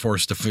 so then they're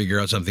forced to figure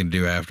out something to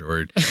do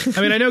afterward.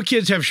 I mean, I know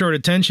kids have short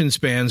attention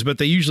spans, but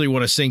they usually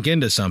want to sink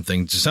into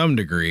something to some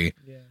degree.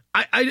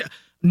 Yeah.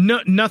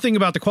 Nothing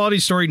about the quality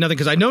story, nothing,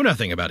 because I know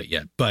nothing about it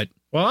yet. But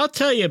Well, I'll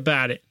tell you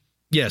about it.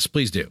 yes,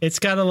 please do. It's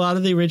got a lot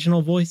of the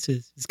original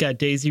voices. It's got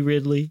Daisy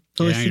Ridley,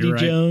 Felicity you're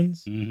right.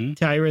 Jones, Mm-hmm.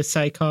 Tyra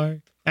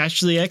Sykar,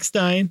 Ashley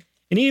Eckstein,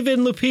 and even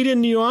Lupita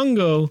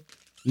Nyong'o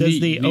does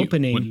the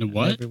opening. of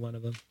What? Every one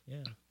of them. Yeah.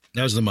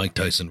 That was the Mike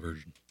Tyson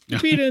version.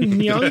 Lupita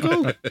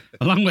Nyong'o,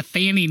 Along with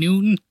Fanny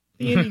Newton.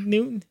 Andy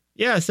Newton.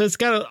 Yeah, so it's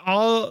got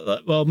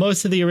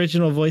most of the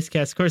original voice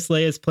cast. Of course,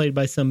 Leia's played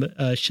by some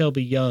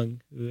Shelby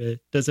Young, who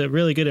does a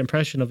really good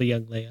impression of a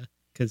young Leia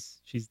because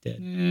she's dead.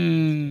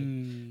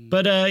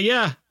 But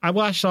yeah, I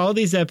watched all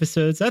these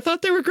episodes. I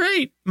thought they were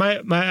great.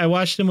 I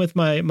watched them with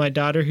my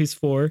daughter who's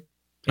 4.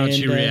 How'd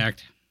she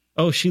react?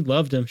 Oh, she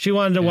loved them. She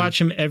wanted to watch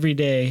them every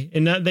day.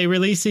 And they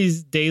release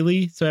these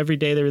daily, so every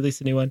day they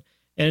release a new one.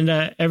 And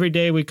every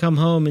day we come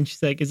home and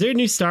she's like, "Is there a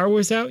new Star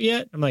Wars out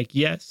yet?" I'm like,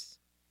 "Yes."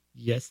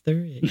 Yes,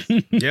 there is.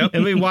 Yep.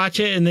 And we watch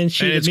it, and then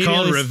And it's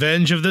called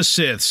Revenge of the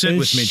Sith. Sit And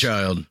with me, sh-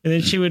 child. And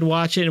then she would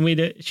watch it,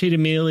 and she'd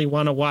immediately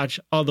want to watch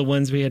all the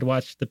ones we had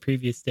watched the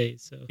previous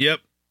days. So Yep.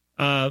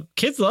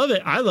 kids love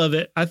it. I love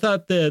it. I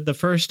thought the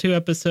first 2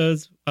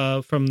 episodes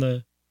from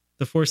the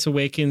Force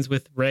Awakens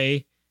with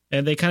Rey,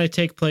 and they kind of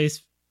take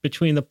place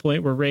between the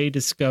point where Rey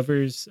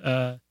discovers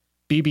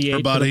BB-8.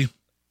 Her body.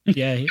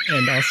 Yeah,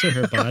 and also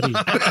her body.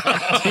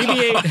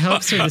 BB-8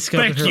 helps her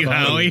discover Thank her you,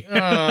 body.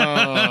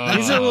 Howie.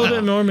 He's a little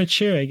bit more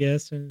mature, I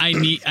guess. I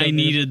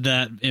needed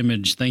that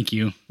image. Thank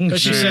you. But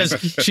She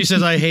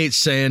says, I hate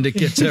sand. It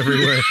gets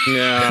everywhere.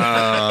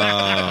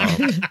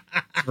 Yeah.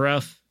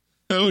 rough.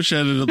 I wish I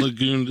had a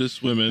lagoon to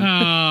swim in. Oh,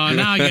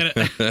 now I get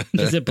it.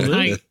 Is it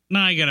blue?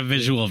 Now I got a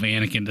visual of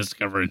Anakin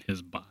discovering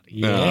his body.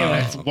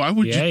 Yeah. Why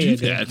would Yeah, you you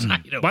do did. that? I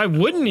don't Why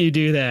wouldn't you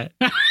do that?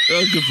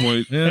 Oh, good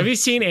point. Yeah. Have you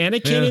seen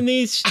Anakin Yeah. in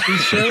these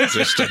shows?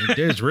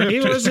 It's ripped. He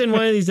was in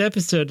one of these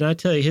episodes, and I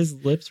tell you, his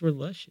lips were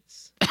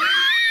luscious.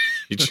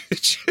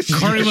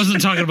 Corey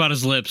wasn't talking about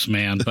his lips,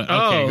 man. But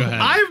okay, go ahead.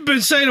 I've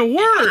been saying a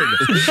word.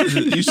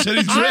 You said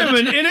he's I am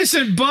ripped. an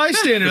innocent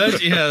bystander.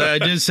 I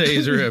did say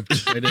he's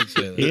ripped. I did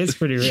say that. He is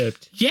pretty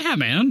ripped. Yeah,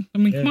 man. I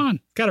mean, Yeah. come on.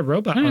 Got a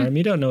robot Yeah. arm.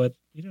 You don't know what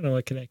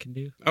Kinect can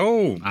do.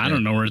 Oh, I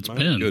don't know where it's my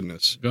been.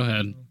 Goodness. Go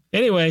ahead.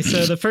 Anyway,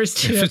 so the first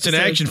 2 If it's an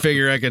episodes action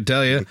figure, I can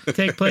tell you.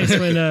 take place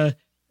when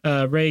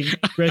Rey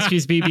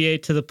rescues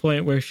BB-8 to the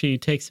point where she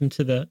takes him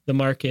to the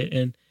market,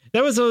 and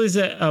that was always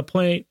a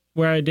point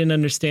where I didn't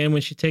understand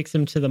when she takes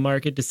him to the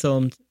market to sell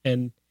him,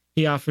 and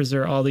he offers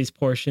her all these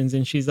portions,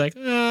 and she's like,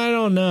 I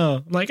don't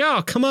know. I'm like,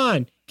 oh, come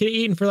on. Could have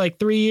eaten for like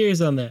 3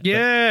 years on that.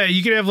 Yeah,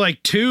 you could have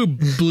like 2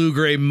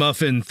 blue-gray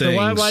muffin So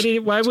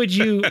things. why would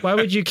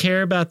you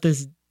care about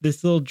this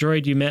little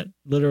droid you met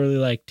literally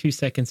like 2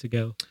 seconds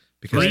ago?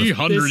 because,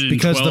 312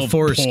 because the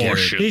Force did it.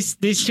 portions.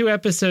 These 2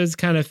 episodes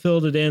kind of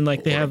filled it in.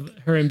 Like they have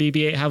her and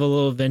BB-8 have a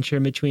little adventure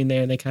in between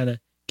there, and they kind of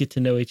get to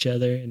know each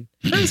other, and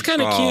that was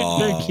kind of cute,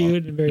 very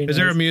cute, and very. Is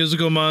there a nice.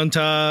 musical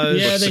montage?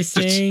 Yeah, they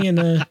sing,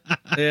 and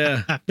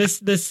Yeah.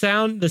 the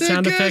sound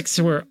effects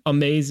were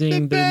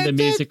amazing. The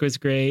music was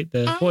great.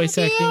 The voice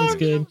acting was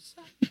good.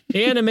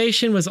 The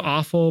animation was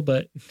awful,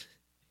 but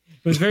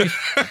it was very.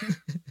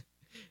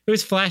 It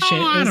was flashing.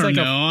 Oh, it I was don't like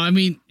know. I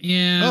mean,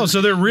 yeah. Oh,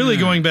 so they're really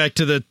going back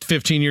to the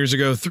 15 years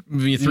ago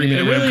 3-minute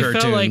It web really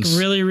cartoons. felt like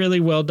really, really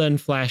well done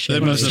flashing. They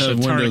must have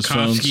the Windows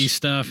Tartakovsky phones.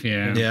 stuff.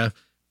 Yeah. Yeah.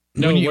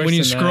 No, when you worse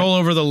than scroll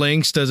over the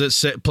links, does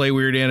it play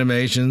weird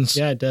animations?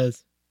 Yeah, it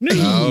does.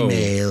 Oh.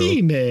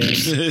 Email.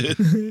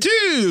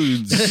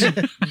 Dudes.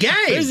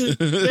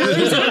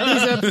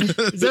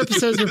 These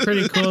episodes were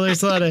pretty cool.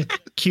 There's a lot of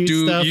cute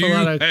Do stuff. you A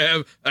lot of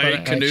have a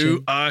of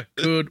canoe action. I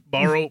could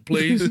borrow,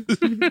 please?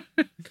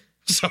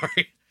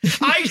 Sorry.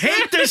 I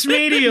hate this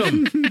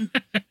medium.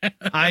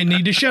 I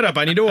need to shut up.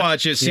 I need to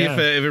watch it, see Yeah.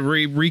 if it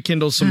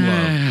rekindles some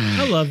love.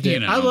 I loved it. You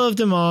know. I loved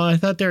them all. I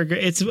thought they were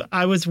great.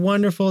 I was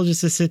wonderful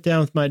just to sit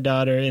down with my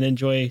daughter and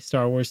enjoy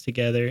Star Wars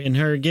together, and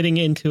her getting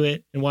into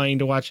it and wanting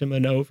to watch them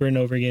over and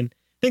over again. I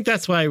think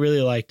that's why I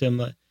really liked them.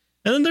 And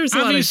then there's a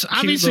lot of cute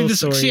Obviously, little this.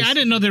 stories. See, I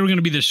didn't know they were going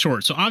to be this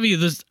short. So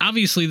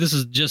obviously, this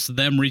is just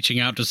them reaching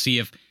out to see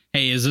if,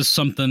 hey, is this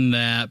something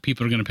that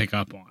people are going to pick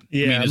up on?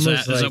 Yeah, I mean, is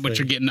most that what likely.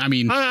 you're getting? I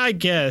mean, I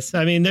guess.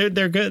 I mean,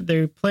 they're good.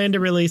 They plan to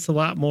release a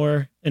lot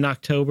more in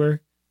October.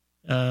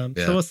 So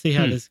we'll see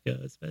how this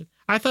goes. But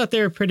I thought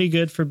they were pretty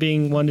good for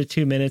being 1 to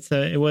 2 minutes.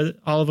 It was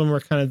all of them were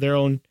kind of their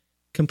own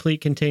complete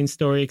contained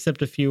story,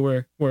 except a few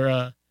were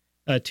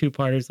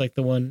 2-parters. Like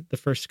the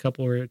first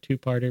couple were a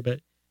 2-parter.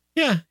 But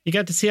yeah, you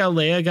got to see how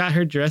Leia got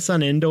her dress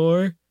on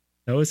Endor.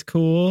 That was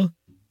cool.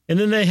 And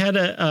then they had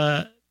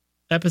a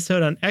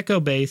episode on Echo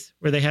Base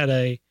where they had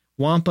a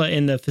Wampa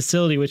in the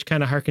facility, which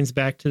kind of harkens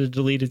back to the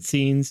deleted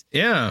scenes.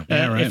 Yeah.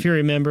 right. If you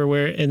remember,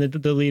 where in the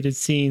deleted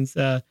scenes,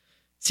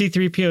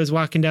 C-3PO is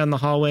walking down the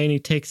hallway and he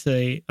takes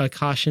a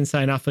caution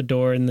sign off a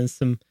door, and then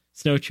some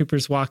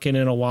snowtroopers walk in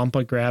and a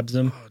Wampa grabs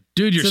him.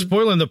 Dude, you're So-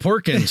 spoiling the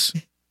Porkins.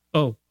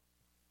 Oh,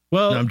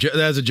 well, No,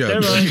 that's a joke.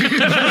 never mind.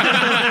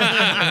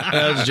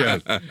 That was a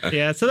joke.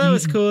 Yeah, so that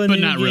was cool. And but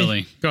then, not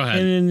really. Go ahead.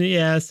 And then,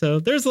 yeah, so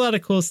there's a lot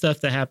of cool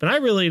stuff that happened. I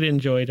really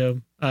enjoyed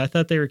them. I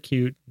thought they were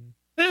cute.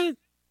 I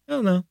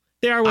don't know.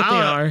 They are what they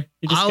are.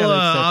 You just gotta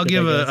accept I'll it,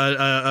 give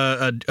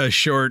I guess. a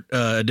short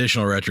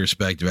additional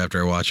retrospective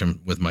after I watch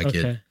them with my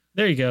kid. Okay.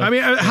 There you go. I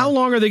mean, how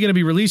long are they going to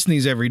be releasing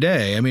these every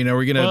day? I mean, are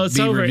we going Well, to it's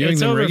be over. reviewing It's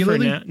them over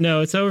regularly? for now.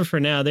 No, it's over for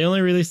now. They only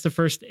released the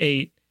first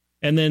 8,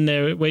 and then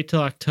they wait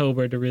till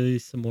October to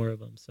release some more of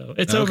them. So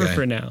it's over Okay.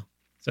 for now.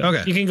 So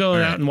Okay. you can go All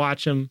out right. and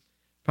watch them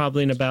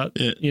probably in about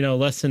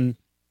less than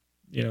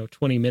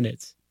 20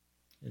 minutes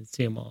and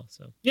see them all.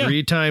 So yeah,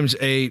 3 times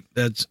 8.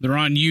 That's They're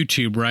on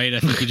YouTube, right? I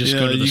think you just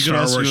go to the you can Star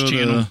also Wars go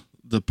channel. to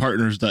the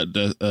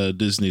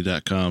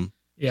partners.disney.com.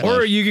 yeah.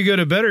 or you could go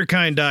to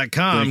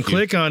betterkind.com, Thank you.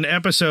 click on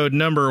episode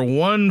number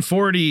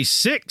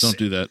 146, Don't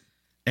do that.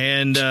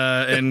 and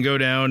go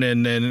down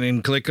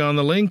and click on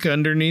the link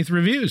underneath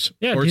reviews.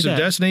 Yeah, Ports do of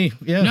that. Destiny.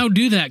 Yeah. No,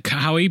 do that,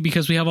 Howie,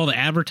 because we have all the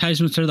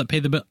advertisements there that pay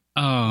the bill.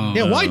 Oh,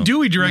 Yeah, why do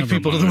we direct Never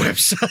people to the mind.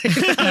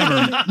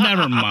 website?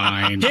 never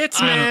mind. Hits,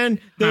 I don't- man.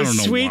 I don't Those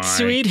know sweet, why.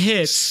 sweet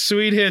hits.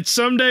 Sweet hits.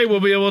 Someday we'll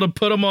be able to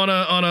put them on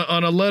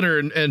a letter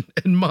and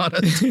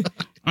monetize.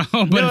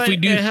 Oh, but No, if we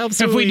do, it helps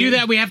if when we do we-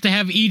 that, we have to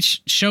have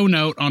each show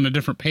note on a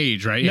different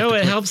page, right? You No, have to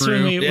it click helps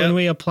through. when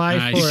we apply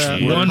I for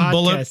see. the One podcast.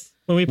 bullet-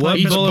 When we apply one for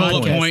Each the bullet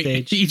bullet podcast point.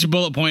 stage. Each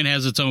bullet point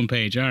has its own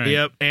page. All right.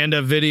 Yep, and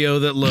a video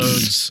that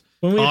loads.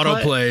 When we Auto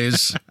apply-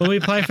 plays. When we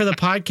apply for the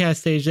podcast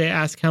stage, they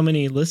ask how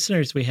many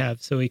listeners we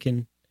have, so we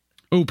can.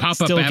 Oh, pop up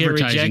Still get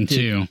advertising rejected.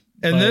 too.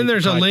 And by then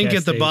there's a link podcast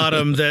at the stage.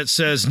 bottom that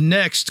says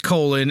next :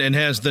 and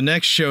has the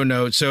next show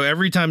note. So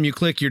every time you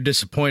click, you're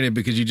disappointed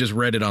because you just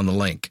read it on the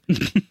link.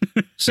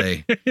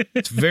 Say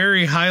it's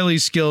very highly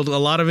skilled. A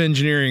lot of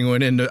engineering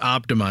went into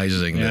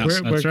optimizing Yeah.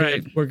 this. We're That's good.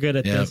 right. We're good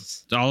at Yeah.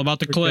 this. It's all about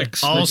the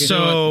clicks.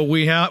 Also,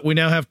 we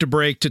now have to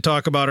break to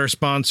talk about our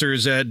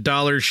sponsors at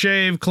Dollar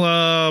Shave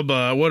Club.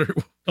 What are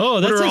Oh,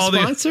 that's are a all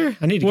the- sponsor.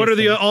 I need to. what get are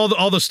the some.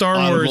 all the Star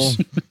Wars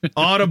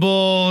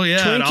Audible? Yeah,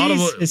 Twinkies?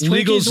 Audible. Is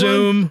Twinkies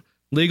LegalZoom,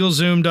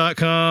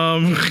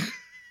 LegalZoom.com.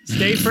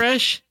 Stay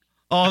fresh?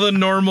 All the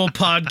normal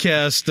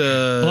podcast.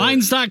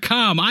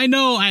 Blinds.com. I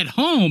know at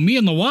home, me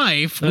and the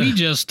wife, we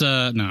just,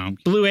 no.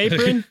 Blue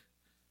Apron?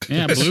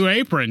 Yeah, Blue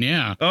Apron.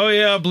 Yeah. Oh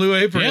yeah, Blue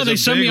Apron. Yeah, is they a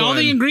send me big all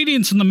the one.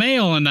 ingredients in the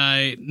mail and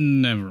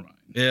never mind.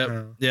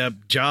 Yep.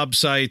 Job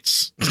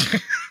sites.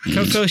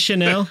 Coco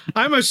Chanel?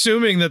 I'm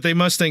assuming that they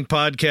must think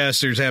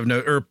podcasters have no,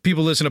 or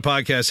people listen to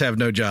podcasts have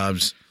no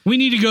jobs. We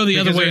need to go the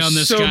other Because way there's on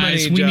this, so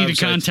guys. many We need job to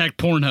sites. contact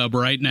Pornhub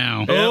right now.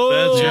 Yep, Oh,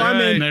 that's I'm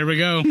right. in. There we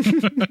go.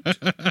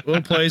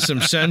 We'll play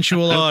some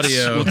sensual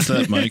audio. What's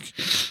that, Mike?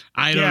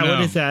 I don't Yeah, know.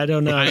 what is that? I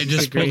don't know. I It's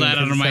just a green pulled that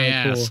out of my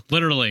sound ass. cool.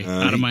 Literally,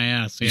 out of my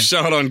ass. You Yeah.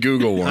 saw it on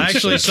Google once. I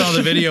actually saw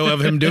the video of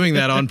him doing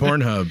that on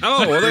Pornhub.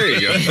 Oh, well, there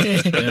you go.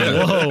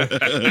 Whoa.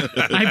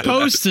 I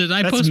post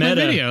my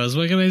meta. videos.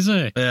 What can I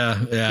say? Yeah.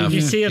 Did you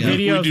see a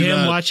video We of do him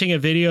not- watching a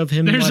video of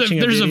him There's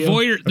watching a video?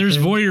 voyeur. There's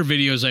of him? voyeur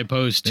videos I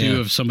post too Yeah.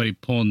 of somebody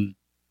pulling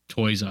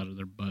toys out of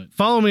their butt.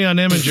 Follow me on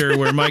Imager,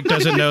 where Mike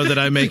doesn't know that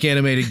I make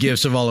animated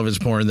GIFs of all of his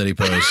porn that he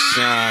posts.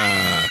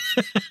 Ah,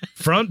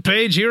 Front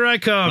page, here I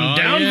come. Oh,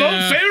 Downvote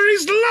yeah.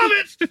 fairies love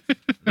it.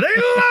 They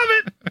love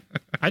it.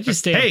 I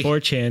just stay Hey. on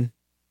 4chan.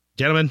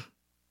 Gentlemen,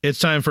 it's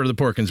time for the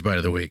Porkins Bite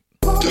of the Week.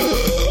 I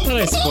thought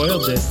I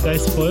spoiled this. Did I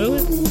spoil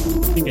it?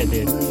 I think I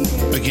did.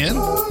 Again?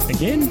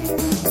 Again?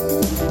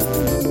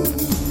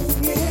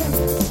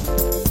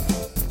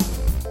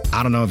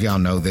 I don't know if y'all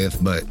know this,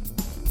 but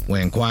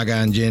when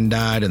Qui-Gon Jinn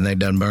died and they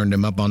done burned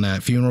him up on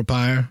that funeral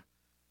pyre,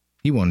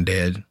 he wasn't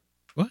dead.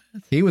 What?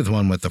 He was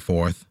one with the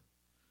Fourth.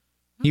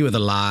 He was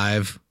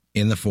alive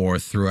in the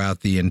Fourth throughout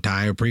the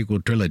entire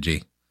prequel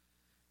trilogy.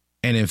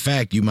 And in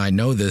fact, you might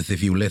know this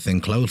if you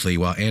listen closely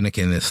while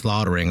Anakin is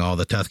slaughtering all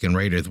the Tusken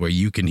Raiders, where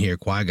you can hear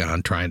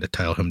Qui-Gon trying to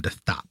tell him to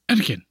stop.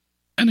 Anakin.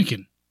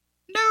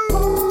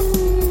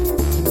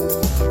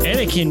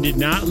 Anakin did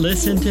not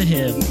listen to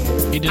him.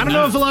 He did I don't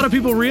know not. if a lot of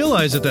people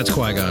realize that that's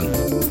Qui-Gon.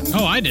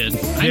 Oh, I did.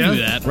 I knew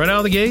that Right out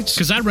of the gates.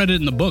 because I read it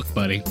in the book,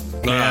 buddy.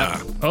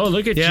 ah. Oh,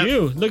 look at Yeah.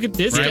 you. Look at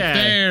this Right guy.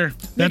 there.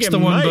 That's at the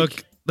one Mike.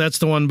 book. That's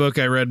the one book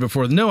I read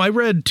before. No, I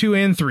read 2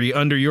 and 3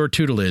 under your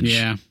tutelage.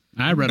 Yeah,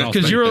 I read all.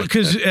 Because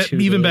Tutelage.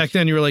 even back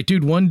then you were like,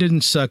 dude, 1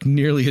 didn't suck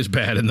nearly as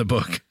bad in the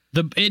book.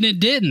 And it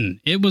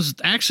didn't. It was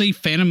actually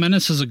Phantom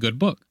Menace is a good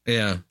book.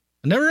 Yeah.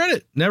 Never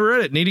read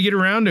it. Need to get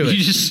around to You it.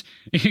 just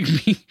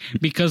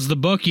because the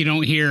book you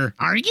don't hear.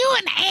 Are you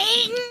an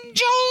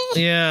angel?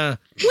 Yeah.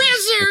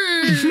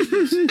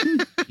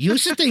 Wizard.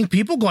 Used to think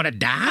people gonna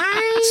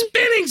die?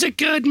 Spinning's a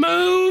good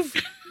move.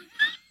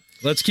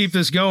 Let's keep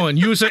this going.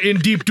 Use it in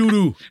deep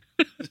doo-doo.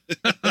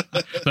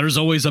 There's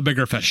always a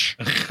bigger fish.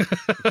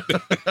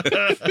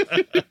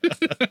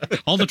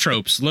 All the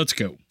tropes. Let's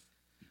go.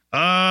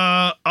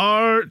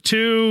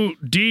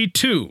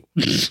 R2D2.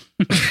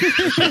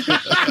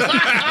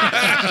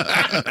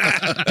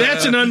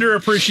 That's an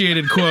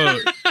underappreciated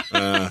quote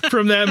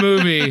from that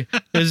movie.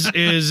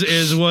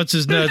 Is what's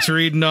his nuts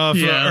reading off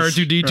Yes,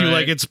 R2D2 right.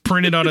 like it's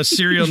printed on a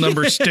serial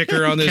number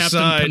sticker on this Captain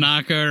side.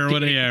 Panaka or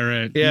what? Yeah,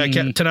 right. Yeah,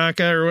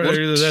 Tanaka or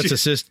whatever. That's a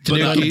sister.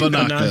 Tanuki.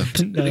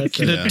 Banaka. No, that's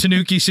The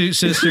Tanuki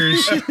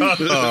sisters.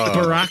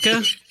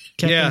 Baraka?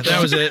 Yeah,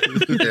 that was it.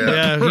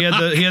 Yeah,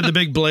 he had the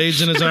big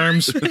blades in his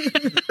arms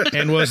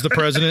and was the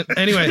president.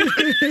 Anyway,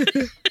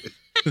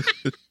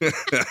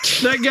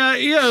 that guy,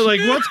 yeah,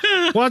 like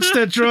what's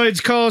that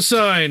droid's call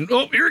sign?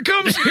 Oh, here it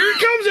comes!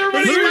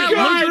 Everybody! Here it comes!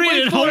 Let's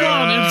read it. Hold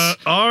on.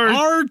 It's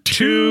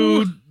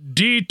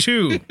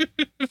R2D2.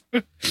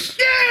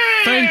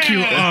 Thank you,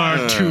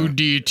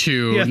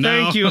 R2D2. Yeah,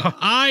 Now, thank you.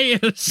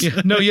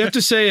 No, you have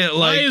to say it I,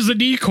 like as a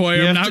decoy,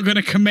 you am have now to- going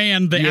to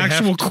command the you have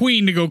actual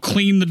queen to go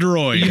clean the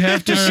droid. You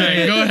have to All say right,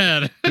 it. go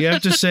ahead. you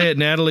have to say it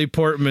Natalie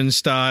Portman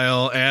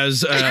style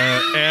as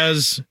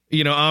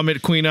you know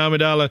Queen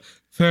Amidala.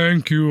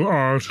 Thank you,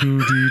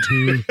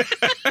 R2D2.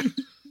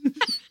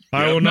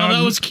 I will No, not.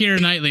 that was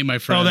Keira Knightley, my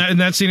friend. in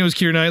that scene it was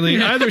Keira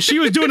Knightley. Either she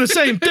was doing the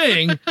same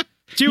thing.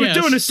 She was Yes.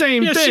 doing the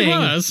same Yes, thing. she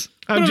was.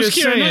 I'm just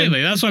Keira saying.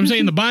 Knightley. That's what I'm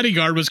saying. The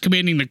bodyguard was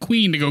commanding the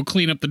queen to go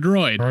clean up the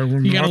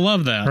droid. You gotta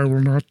love that. I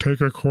will not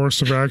take a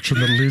course of action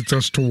that leads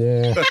us to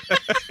war.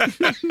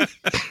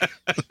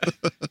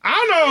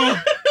 I know.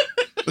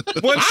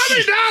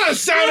 Amidala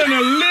sounding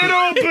a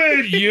little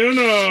bit,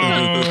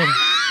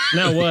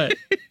 Now what?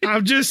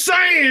 I'm just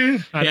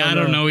saying. I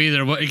don't know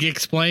either. What?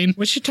 Explain.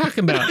 What's she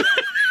talking about?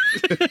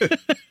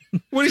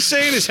 What he's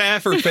saying is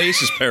half her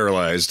face is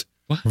paralyzed.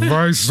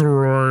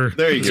 Viceroy.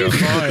 There you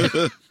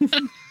go.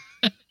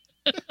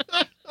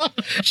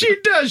 She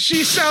does.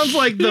 She sounds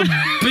like the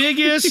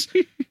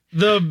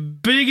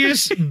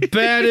biggest,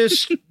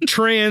 baddest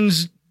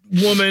trans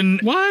woman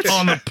What?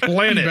 on the You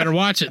planet. better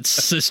watch it,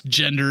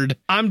 cisgendered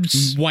I'm,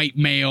 white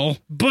male.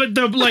 but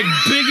the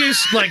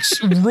biggest,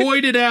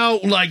 roided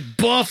out,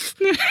 buff,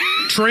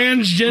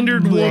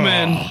 transgendered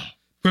woman.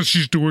 But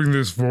she's doing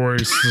this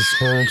voice this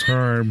whole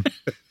time.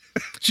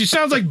 She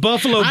sounds like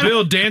Buffalo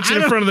Bill dancing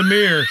in front of the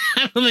mirror.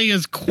 I don't think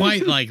it's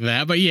quite like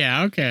that, but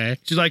yeah, okay.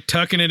 She's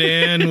tucking it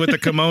in with the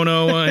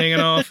kimono hanging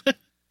off.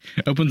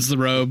 Opens the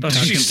robe.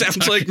 She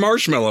sounds like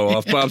Marshmallow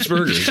off Bob's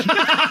Burgers.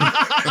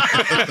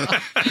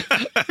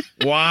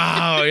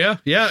 Wow.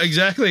 Yeah,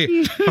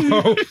 exactly.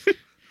 Oh,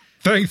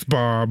 thanks,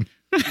 Bob.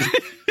 I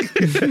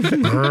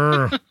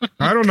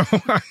don't know.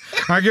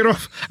 I get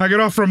off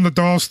from the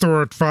doll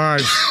store at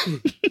 5.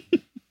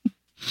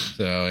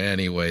 So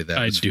anyway, that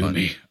I was do funny.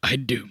 me. I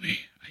do me.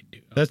 I do.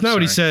 That's not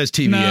what he says,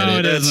 TV No,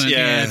 edit. it isn't. yeah,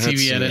 Yeah, TV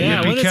that's- edit.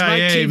 Yeah, what is my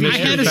Yippee-ki-yay, TV Mr. I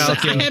had, to,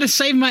 Falcon. I had to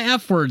save my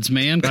F words,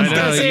 man. Come I know,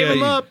 Gotta save yeah, him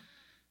you- up.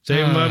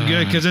 Save him up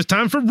good, because it's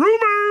time for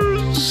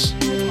rumors.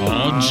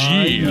 Oh,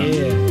 gee.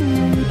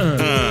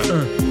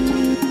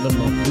 The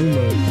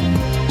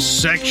Mahouma.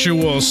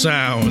 Sexual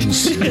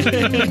sounds.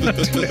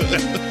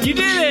 You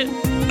did it.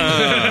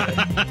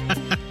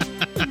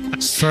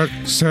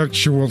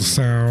 Sexual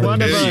sound.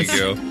 One of There us. you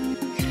go.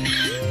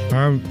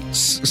 I'm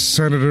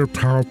Senator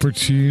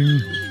Palpatine.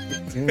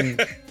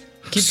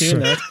 Keep doing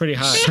that. That's pretty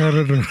hot.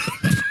 Senator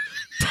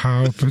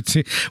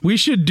Palpatine. We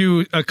should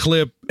do a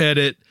clip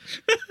edit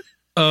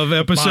of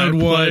episode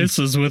My 1. place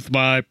is with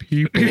my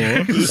people.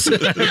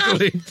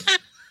 Exactly.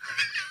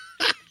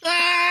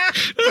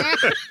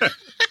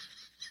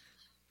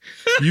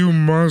 You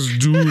must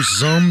do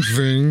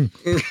something.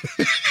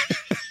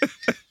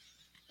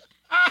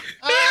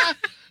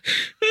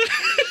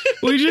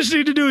 We just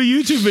need to do a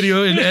YouTube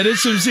video and edit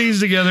some scenes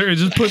together and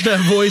just put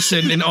that voice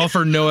in and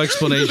offer no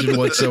explanation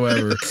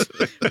whatsoever.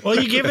 Well,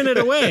 you're giving it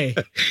away.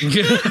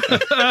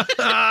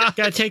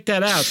 Gotta take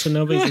that out so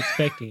nobody's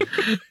expecting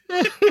it.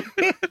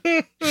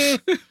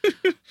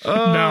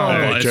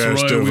 Now,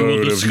 cast a we will vote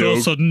of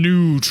discuss a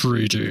new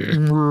treaty.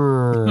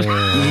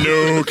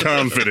 No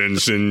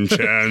confidence in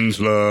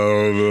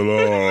Chancellor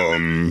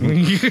Villom.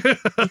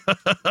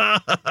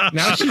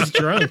 Now she's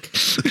drunk.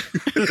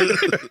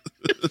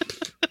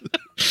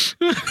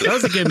 That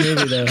was a good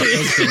movie, though. That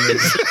was a good movie.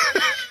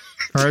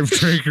 I've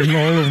taken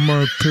all of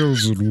my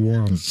pills at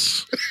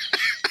once.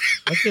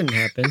 That didn't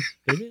happen,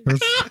 did it?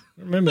 That's, I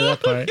remember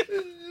that part.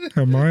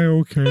 am I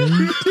okay?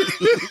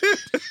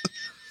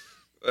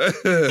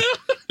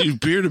 You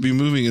appear to be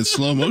moving in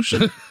slow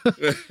motion.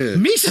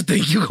 Misa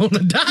think you're gonna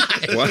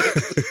die.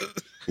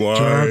 Why?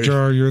 Jar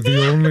Jar, you're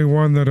the only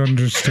one that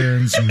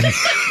understands me.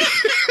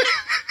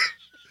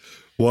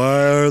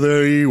 Why are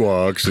there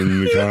Ewoks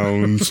in the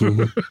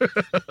council?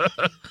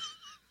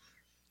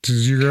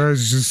 Did you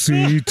guys just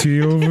see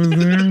E.T. over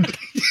there?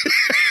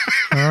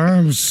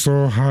 I'm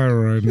so high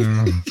right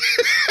now.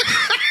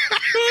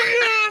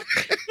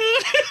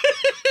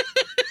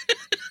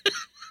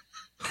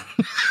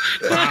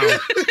 I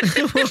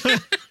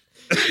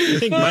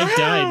think Mike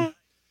died.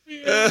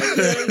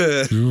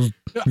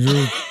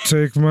 You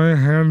take my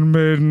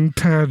handmaiden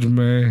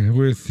Padme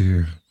with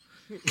you.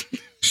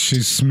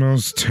 She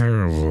smells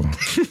terrible.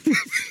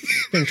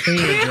 Been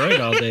cleaning the droid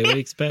all day. What do you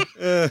expect?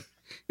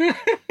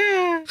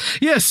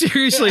 Yeah,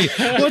 seriously.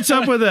 What's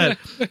up with that?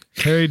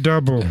 Hey,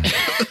 Double.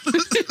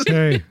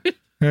 Hey,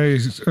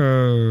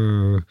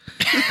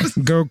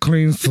 go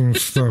clean some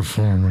stuff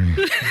for me.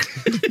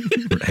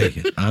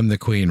 Hey, I'm the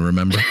queen,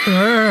 remember?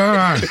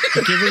 Ah,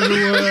 Give it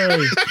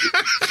away.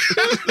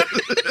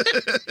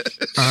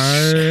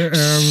 I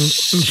am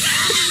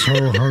so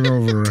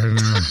hungover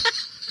right now.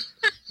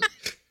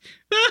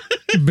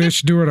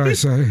 Bitch, do what I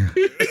say.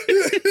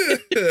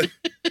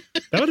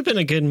 That would have been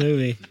a good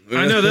movie.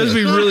 I know, that would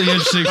be a really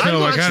interesting film. I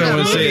watch kind of that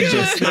want to see movie.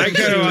 it. I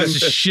kind of want to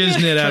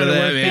shiznit out of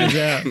that,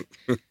 man.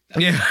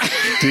 Yeah.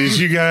 Did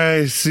you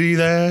guys see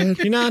that?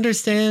 You not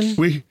understand?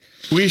 We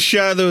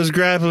shot those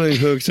grappling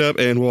hooks up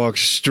and walked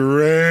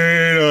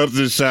straight up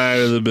the side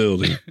of the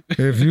building.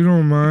 If you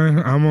don't mind,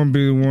 I'm gonna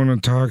be the one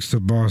that talks to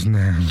Boss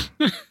Nam.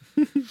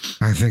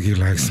 I think he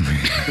likes me.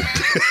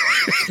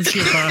 It's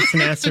your boss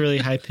and that's a really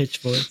high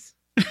pitched voice.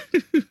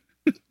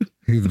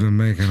 He's been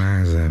making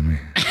eyes at me.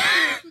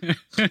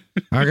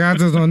 I got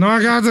this one. No,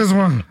 I got this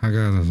one. I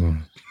got this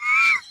one.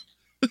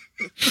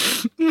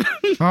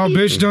 Oh,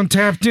 bitch, done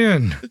tapped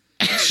in.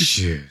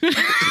 Shit.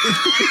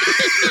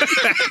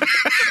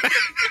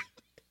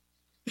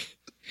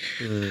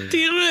 Damn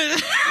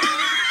it.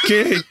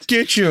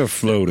 Get your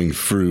floating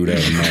fruit out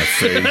of my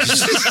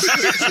face.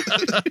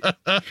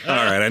 All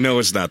right, I know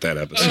it's not that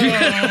episode.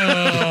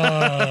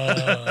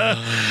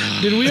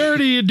 Did we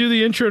already do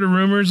the intro to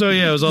rumors? Oh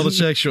yeah, it was all the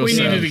sexual We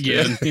stuff. need it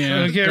again. Yeah.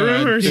 Okay, Go ahead.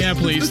 rumors. Yeah,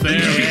 please. There we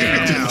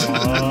go.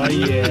 Oh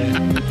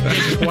yeah.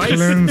 Twice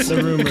Cleanse,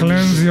 the rumor.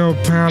 cleanse your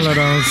palate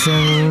on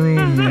some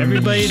rumors.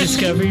 Everybody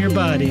discover your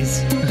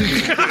bodies.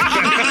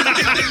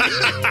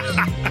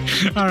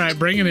 All right,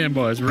 bring it in,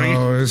 boys. Bring it.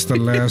 Oh, it's the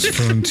last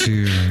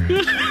frontier.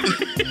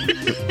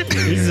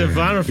 This is a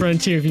final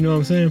frontier, if you know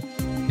what I'm saying.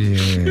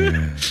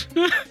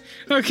 Yeah,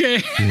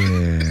 Okay.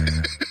 yeah.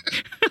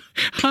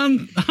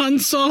 Han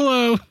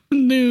Solo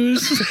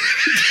news.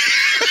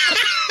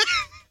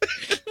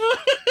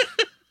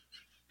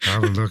 I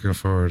was looking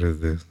forward to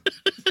this.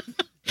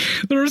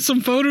 There were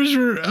some photos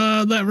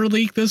that were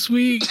leaked this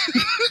week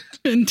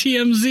in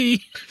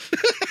TMZ.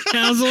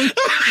 Has them.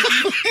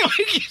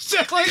 Mike, you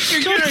sound like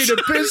you're getting ready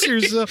to piss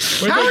yourself.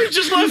 Howie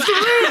just left the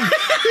room.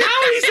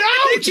 Howie's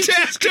out.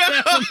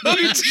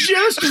 He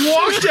just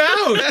walked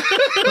out.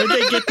 Where'd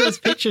they get those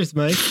pictures,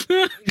 Mike?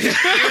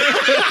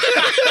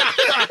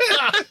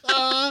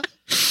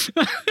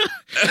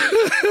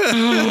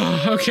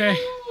 Okay.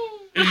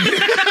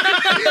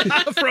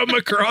 From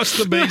across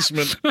the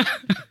basement.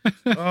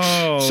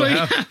 Oh, So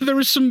yeah, there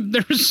was some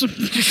leaked set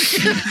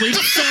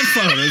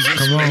photos.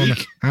 this Come on,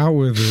 week. out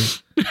with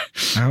it.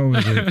 Out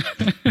with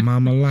it.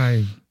 Mama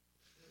life.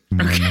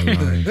 Mama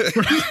life.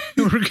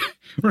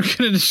 We're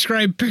gonna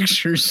describe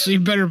pictures, so you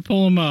better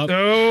pull them up.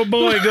 oh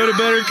boy, go to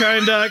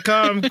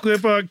betterkind.com,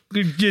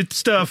 get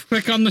stuff.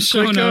 Click on the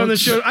show Click notes. on the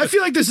show. I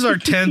feel like this is our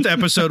 10th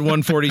episode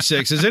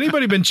 146. Has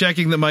anybody been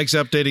checking that Mike's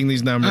updating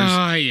these numbers?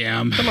 I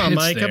am. Come on, It's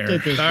Mike, there.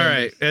 update this. All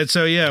right. And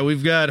so, yeah,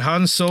 we've got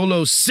Han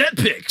Solo set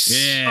pics.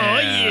 Yeah. Oh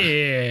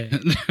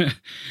yeah.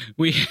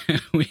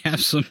 we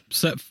have some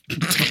set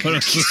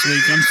photos this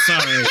week. I'm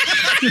sorry.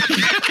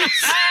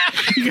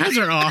 You guys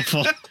are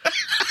awful.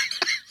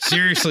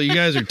 Seriously, you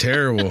guys are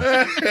terrible.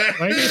 Why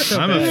are you so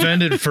I'm bad?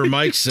 offended for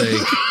Mike's sake.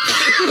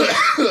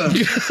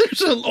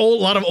 There's a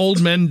lot of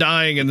old men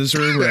dying in this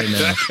room right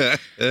now.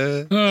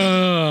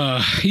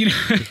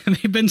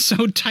 They've been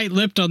so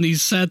tight-lipped on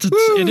these sets.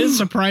 It is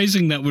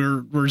surprising that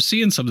we're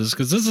seeing some of this,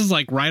 because this is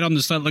like right on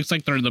the set. It looks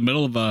like they're in the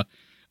middle of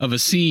a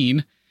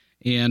scene,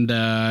 and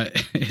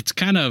it's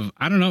kind of,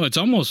 I don't know, it's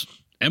almost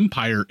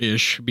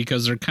Empire-ish,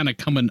 because they're kind of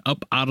coming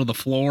up out of the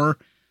floor,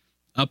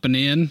 up and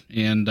in,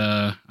 and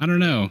I don't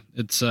know.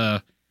 It's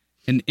an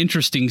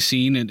interesting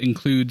scene. It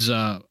includes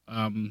Aaron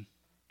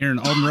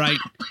Aldenreich,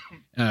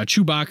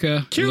 Chewbacca.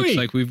 It looks Chewie.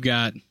 like we've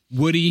got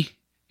Woody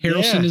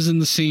Harrelson Yeah. is in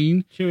the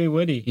scene, Chewy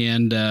Woody.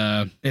 and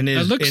In it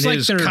his, looks like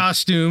they're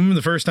costume,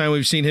 the first time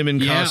we've seen him in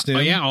costume. Oh,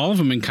 yeah, all of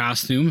them in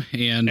costume,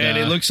 and And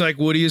it looks like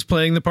Woody is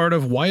playing the part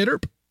of Wyatt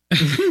Earp.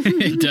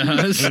 it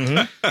does.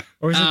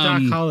 Or is it Doc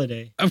Um,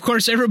 Holliday? Of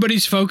course,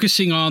 everybody's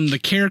focusing on the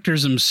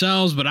characters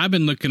themselves, but I've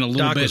been looking a little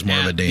Doc bit was more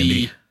of a at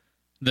dandy.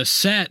 the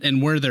set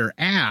and where they're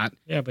at,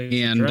 Yeah, but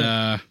he was and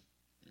drunk.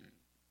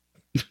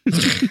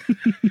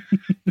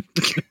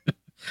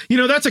 You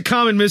know, that's a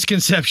common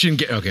misconception.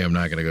 Okay, I'm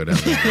not going to go down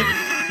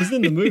that He's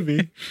in the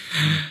movie.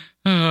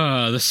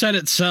 the set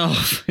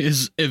itself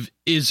is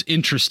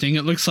interesting.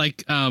 It looks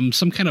like some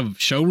kind of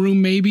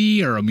showroom,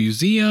 maybe, or a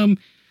museum,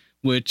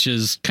 which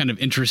is kind of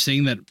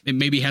interesting. That it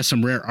maybe has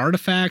some rare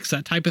artifacts,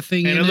 that type of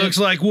thing. and in it looks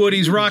like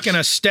Woody's rocking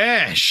a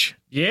stash.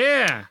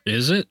 Yeah.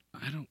 Is it?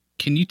 I don't.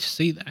 Can you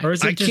see that? Or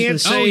is it I just can't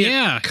this- say Oh, it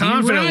yeah, you're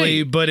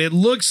confidently, right. but it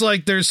looks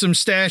like there's some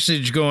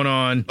stashage going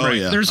on. Oh,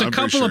 yeah. There's a I'm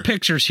pretty couple sure. of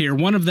pictures here.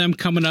 One of them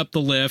coming up the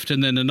lift,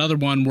 and then another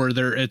one where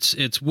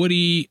it's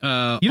Woody.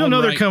 You don't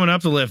know they're coming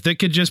up the lift. They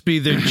could just be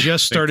they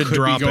just started could be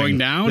dropping. going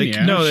down?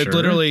 Yeah, no, it sure.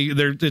 literally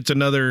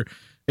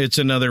it's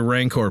another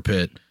Rancor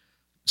pit.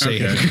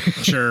 See, Okay,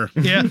 sure.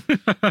 yeah,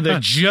 they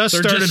just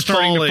They're started just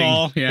starting falling. to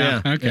fall.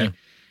 Yeah. Okay. yeah.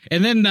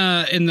 And then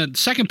in the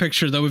second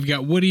picture, though, we've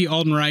got Woody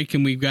Aldenreich,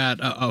 and we've got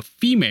a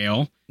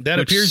female. That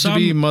which appears to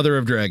be Mother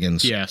of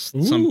Dragons. Yes.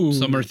 Ooh.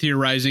 Some are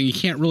theorizing. You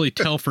can't really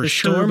tell for The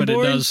sure, but it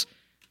Stormborn? does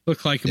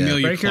look like Yeah.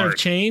 Amelia Breaker Clark. of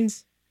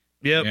Chains.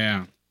 Yep.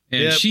 Yeah.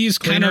 And Yep. she's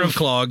kind Cleaner of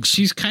clogs.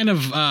 She's kind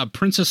of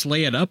Princess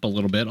Leia up a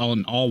little bit,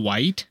 all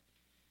white.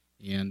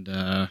 And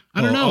I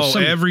don't know. Oh,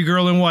 every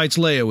girl in white's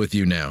Leia with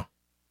you now.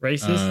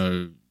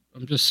 Racist.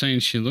 I'm just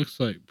saying she looks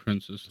like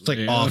Princess It's like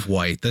Leia. off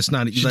white. That's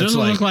not. She that's doesn't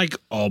like. look like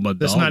Alma.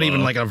 That's not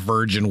even like a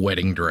virgin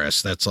wedding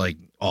dress. That's like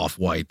off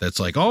white. That's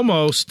like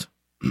almost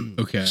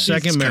okay.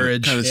 second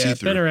marriage. Kind of Yeah,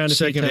 see-through. been around a few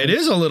Second, times. it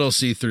is a little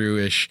see-through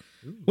ish.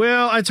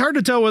 Well, it's hard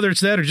to tell whether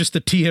it's that or just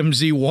the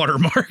TMZ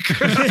watermark.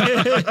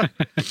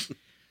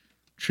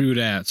 True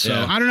that. So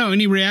Yeah. I don't know.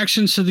 Any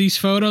reactions to these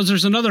photos?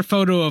 There's another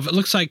photo of it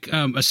looks like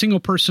a single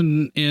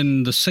person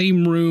in the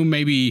same room,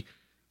 maybe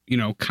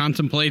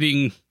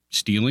contemplating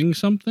stealing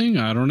something.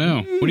 I don't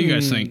know. What do you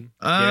guys think?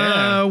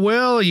 Yeah.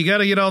 Well, you got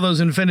to get all those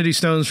Infinity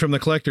Stones from the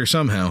collector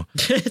somehow.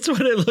 That's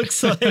what it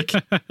looks like.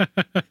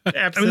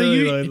 Absolutely,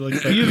 you- what it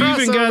looks like. You've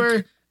even got.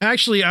 Crossover.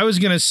 Actually, I was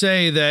going to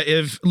say that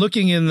if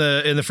looking in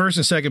the first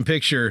and second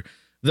picture,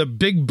 the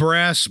big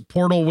brass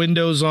portal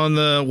windows on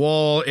the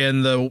wall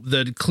and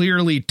the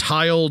clearly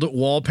tiled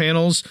wall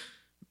panels,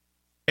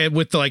 and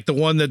with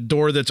the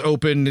door that's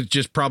open,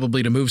 just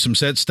probably to move some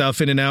set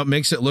stuff in and out,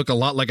 makes it look a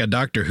lot like a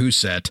Doctor Who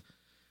set.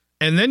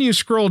 And then you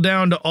scroll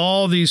down to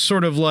all these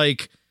sort of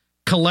like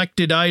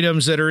collected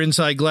items that are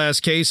inside glass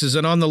cases.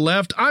 And on the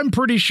left, I'm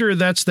pretty sure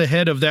that's the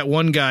head of that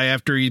one guy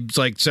after he's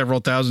like several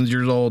thousand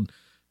years old,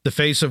 the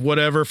face of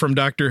whatever from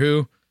Doctor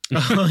Who.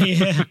 Oh,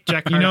 yeah.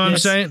 Jack Harkness. You know what I'm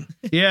saying?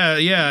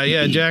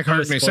 Yeah. Jack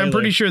Harkness. I'm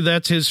pretty sure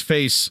that's his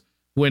face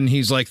when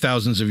he's like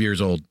thousands of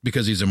years old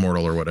because he's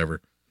immortal or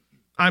whatever.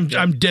 I'm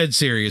dead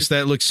serious.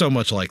 That looks so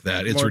much like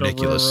that. It's Mortal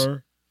ridiculous.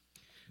 Roar.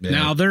 Yeah.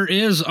 Now there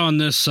is on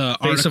this Face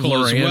of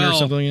article as Lorraine well. or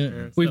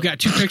something. We've got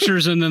 2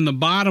 pictures, and then the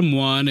bottom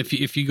one, if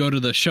you go to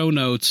the show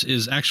notes,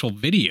 is actual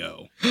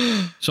video.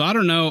 So I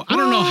don't know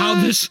how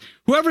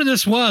whoever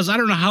this was, I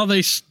don't know how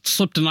they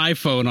slipped an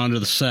iPhone onto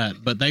the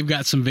set, but they've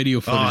got some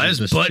video footage. Oh, of that's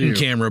this button too.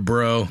 camera,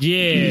 bro.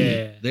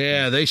 Yeah.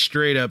 Yeah, they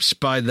straight up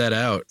spied that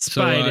out.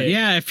 So Spied it.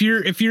 yeah, if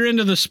you're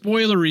into the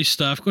spoilery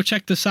stuff, go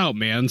check this out,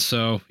 man.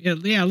 So yeah,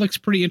 it looks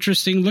pretty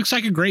interesting. Looks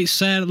like a great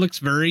set.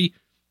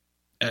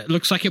 It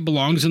looks like it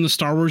belongs in the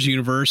Star Wars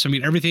universe. I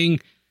mean, everything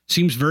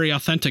seems very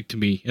authentic to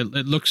me. It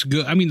looks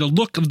good. I mean, the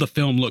look of the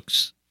film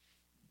looks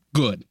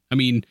good. I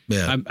mean,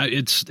 Yeah.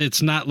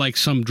 it's not like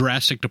some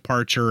drastic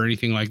departure or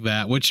anything like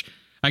that, which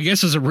I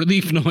guess is a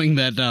relief knowing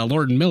that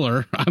Lord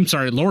Miller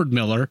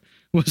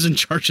was in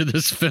charge of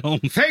this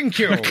film Thank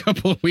you. a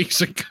couple of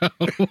weeks ago.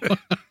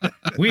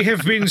 We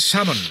have been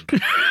summoned.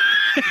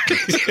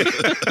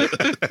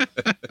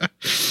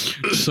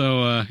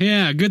 So,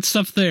 yeah, good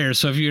stuff there.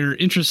 So if you're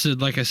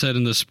interested, like I said,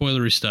 in the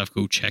spoilery stuff,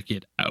 go check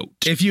it out.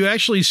 If you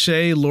actually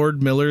say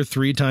Lord Miller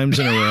 3 times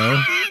in a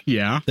row,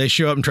 Yeah. they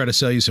show up and try to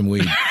sell you some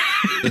weed.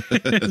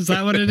 Is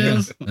that what it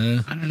is? I don't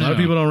A lot know. of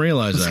people don't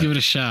realize Let's that. give it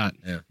a shot.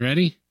 Yeah.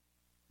 Ready?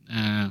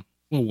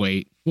 We'll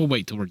wait. We'll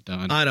wait till we're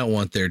done. I don't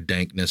want their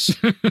dankness.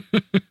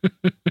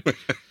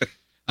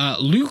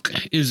 Luke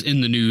is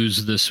in the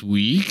news this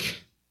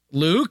week.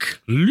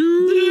 Luke?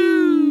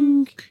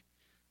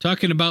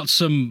 Talking about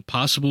some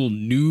possible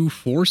new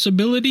Force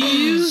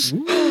abilities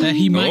that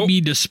he might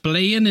be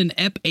displaying in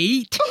Ep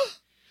 8.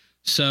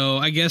 So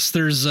I guess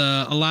there's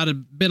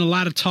been a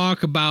lot of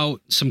talk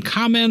about some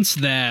comments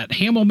that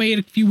Hamill made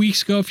a few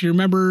weeks ago. If you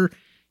remember,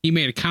 he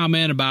made a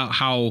comment about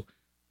how,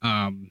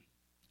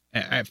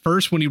 at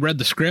first when he read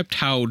the script,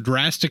 how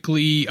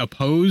drastically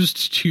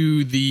opposed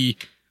to the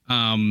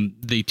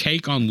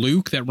take on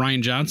Luke that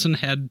Rian Johnson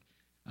had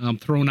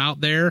thrown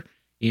out there,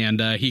 and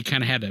he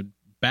kind of had to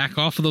back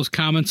off of those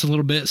comments a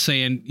little bit,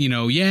 saying,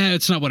 yeah,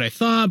 it's not what I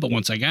thought, but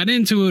once I got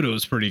into it, it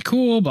was pretty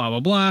cool, blah, blah,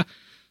 blah.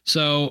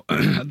 So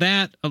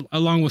that,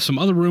 along with some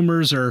other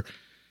rumors, are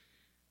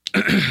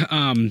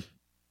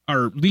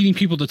leading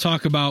people to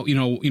talk about,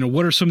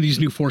 what are some of these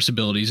new Force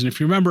abilities? And if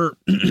you remember,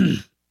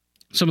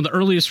 some of the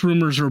earliest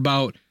rumors were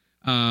about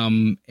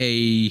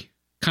a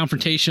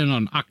confrontation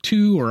on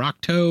Ahch-To or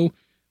Ahch-To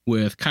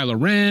with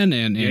Kylo Ren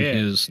and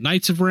his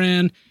Knights of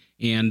Ren.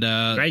 And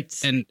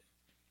and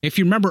if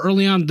you remember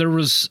early on, there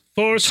was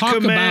Force talk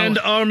Command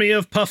about, Army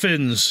of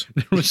Puffins.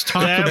 there was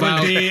talk That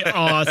about would be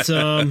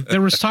awesome.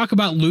 there was talk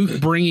about Luke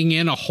bringing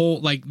in a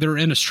whole, like they're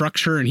in a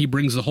structure and he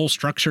brings the whole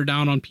structure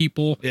down on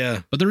people.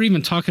 Yeah. But they're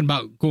even talking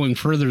about going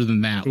further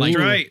than that. Like,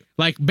 Right.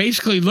 like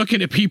basically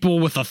looking at people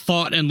with a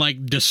thought and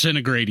like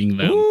disintegrating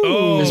them.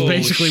 Oh, is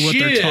basically what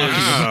they're shit. talking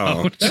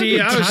Wow. about. See,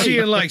 I was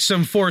seeing like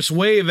some Force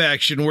wave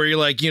action where you're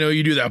like,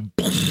 you do that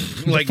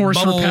like Force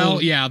bubble,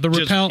 repel. Yeah, the just-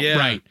 repel. yeah.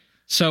 Right.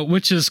 So,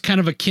 which is kind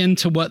of akin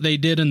to what they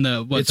did in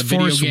the It's the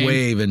video Force game.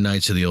 wave in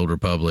Knights of the Old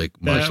Republic,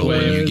 Marshall.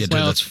 was- When you get to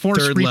Well, the it's Force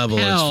third level,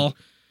 repel.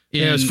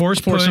 it's in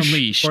Force push,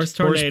 Unleashed. Force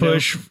Force tornado.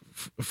 push,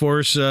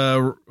 Force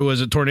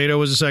was it Tornado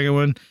was the second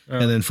one,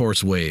 and then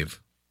Force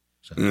wave.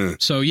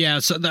 So yeah,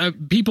 so the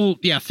people,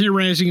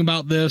 theorizing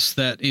about this,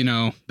 that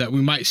that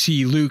we might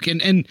see Luke,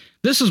 and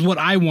this is what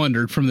I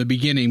wondered from the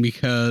beginning,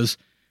 because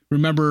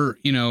remember,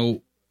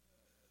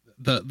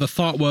 the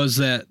thought was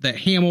that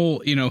Hamill,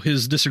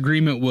 his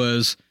disagreement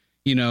was,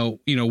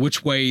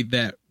 which way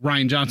that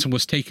Rian Johnson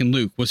was taking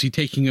Luke. Was he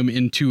taking him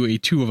into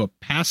too of a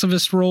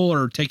pacifist role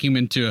or taking him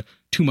into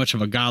too much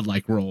of a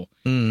godlike role?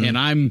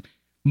 And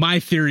my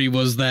theory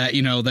was that,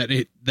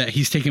 that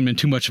he's taking him in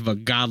too much of a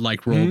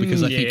godlike role,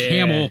 because I think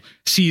Hamill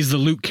sees the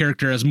Luke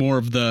character as more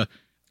of the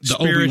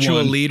Spiritual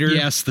Obi-Wan. leader.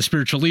 Yes, the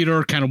spiritual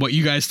leader, kind of what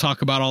you guys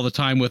talk about all the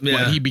time with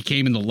what he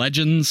became in the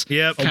Legends.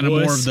 Yep. Kind of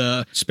wuss. more of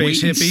the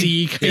Space wait and hippie.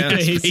 see, Yeah.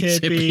 Space space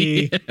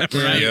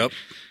hippie. Right. Yep.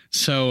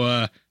 So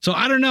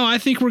I don't know. I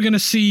think we're going to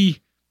see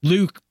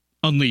Luke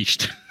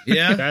unleashed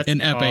Yeah. That's in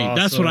Ep 8.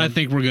 That's what I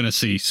think we're going to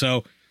see.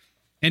 So,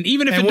 and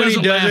even if And it when he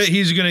doesn't does last, it,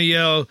 he's gonna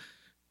yell,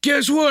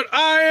 "Guess what?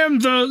 I am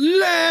the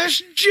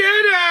last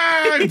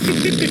Jedi!"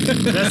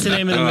 That's the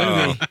name of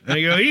the movie. And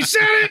you go, "He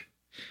said it."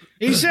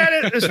 He said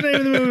it. That's the name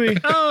of the movie.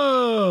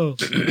 Oh,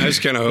 I was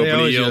kind of They hoping he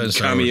always yelled use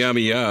Star Wars.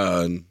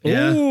 Kamiyamiya. And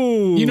Yeah.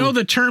 Ooh. You know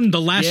the term "The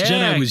Last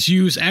Yeah.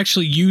 Jedi" was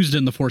actually used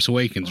in The Force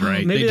Awakens, Oh,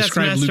 right? maybe they that's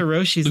described Master Luke,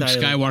 Roshi's Luke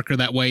island. Skywalker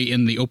that way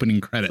in the opening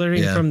credit.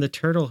 Learning Yeah. from the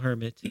turtle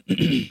hermit.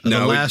 The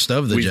No, last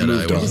of the we've Jedi,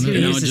 moved on. wasn't it?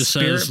 Use No, it the just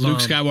spirit says Luke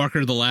bomb.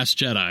 Skywalker, the Last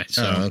Jedi.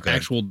 So Oh, okay.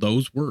 actual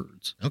those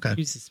words. Okay.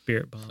 Use the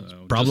spirit bomb.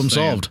 So Problem just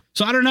saying. solved.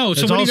 So I don't know.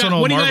 So It's what also an do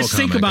old you Marvel guys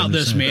think comic, about I'm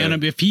this, just saying.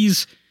 man? If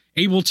he's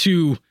able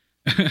to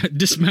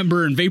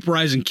dismember and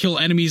vaporize and kill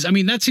enemies, I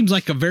mean, that seems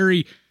like a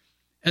very.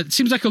 It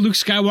seems like a Luke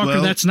Skywalker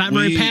Well, that's not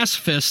very we-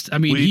 pacifist. I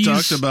mean, We he's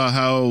talked about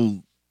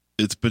how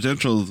it's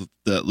potential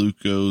that Luke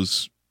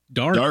goes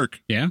dark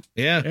Yeah.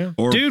 Yeah.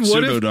 or Dude, what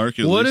pseudo if dark.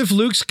 what if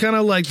Luke's kind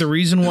of like the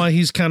reason why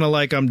he's kind of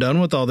like I'm done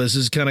with all this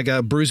is kind of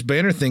got Bruce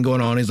Banner thing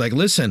going on. He's like,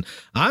 listen,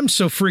 I'm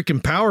so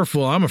freaking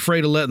powerful. I'm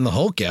afraid of letting the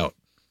Hulk out.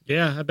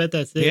 Yeah, I bet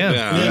that's it.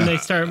 Yeah. And then they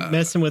start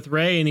messing with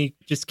Rey, and he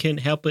just can't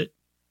help it.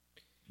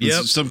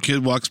 Yep. some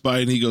kid walks by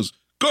and he goes,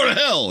 "Go to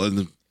hell,"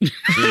 and you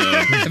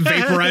know,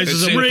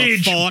 Vaporizes him with a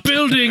Rage thought.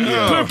 building,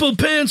 purple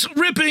pants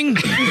ripping.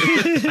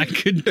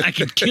 I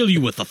could kill you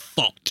with a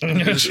thought.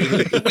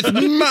 with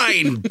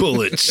mind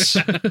bullets.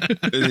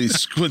 and he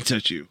squints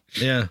at you.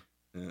 Yeah.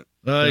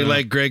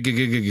 Like Greg,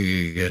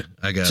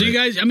 I got So it. you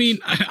guys, I mean,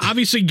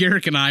 obviously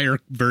Garrick and I are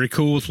very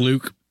cool with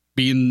Luke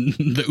being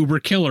the Uber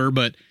killer,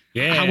 but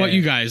Yeah. how about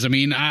you guys? I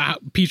mean,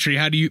 Petrie,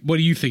 what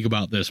do you think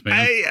about this,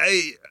 man?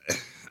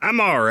 I'm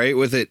all right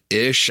with it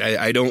ish.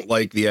 I don't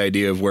like the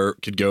idea of where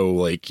it could go.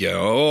 Like, you know,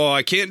 oh,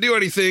 I can't do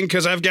anything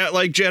because I've got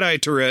like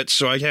Jedi Tourette's,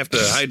 so I have to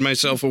hide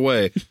myself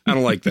away. I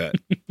don't like that.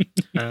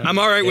 I'm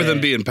all right with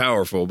him being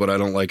powerful, but I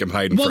don't like him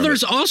hiding. Well, from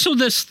there's it. also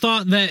this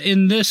thought that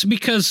in this,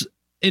 because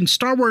in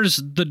Star Wars,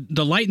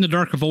 the light and the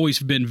dark have always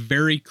been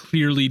very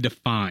clearly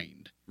defined.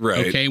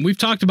 Right. Okay, and we've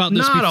talked about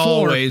this Not before.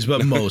 always,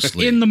 but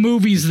mostly. In the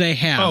movies, they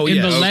have. Oh, in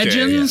yes. the Okay,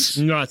 Legends,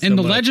 Not so in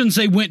the much. Legends,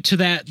 they went to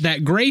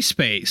that gray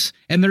space,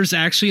 and there's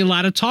actually a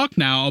lot of talk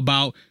now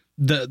about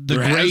the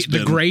There has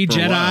been gray for a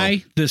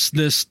Jedi,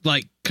 this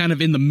like kind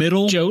of in the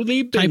middle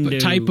Jolie Bindu.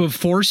 type of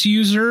Force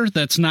user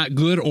that's not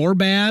good or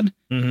bad.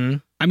 Mm-hmm.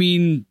 I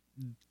mean,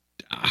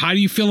 how do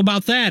you feel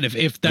about that?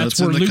 If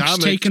that's in where the Luke's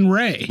comic. taking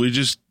Rey, We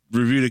just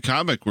reviewed a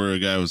comic where a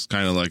guy was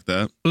kind of like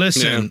that.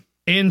 Listen,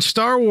 in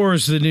Star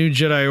Wars: The New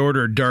Jedi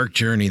Order, Dark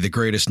Journey, the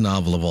greatest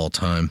novel of all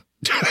time.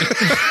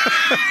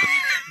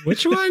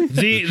 Which one?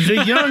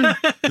 The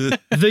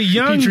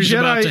young Petrie's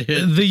about to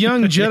hit- the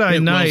young Jedi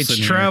hit Knights Wilson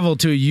here. travel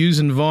to a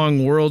Yuuzhan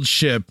Vong world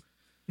ship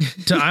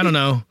to I don't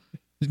know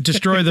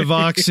destroy the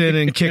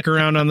Voxen and kick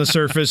around on the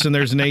surface, and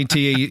there's an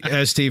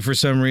AT-ST for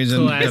some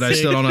reason that I Classic.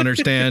 still don't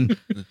understand.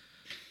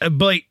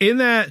 But in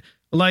that,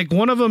 like,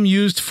 one of them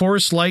used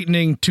Force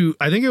lightning to,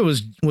 I think it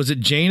was it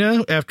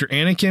Jaina after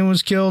Anakin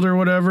was killed or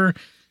whatever,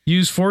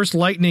 used Force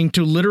lightning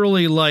to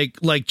literally like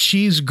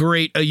cheese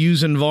grate a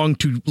Yuuzhan Vong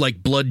to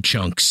like blood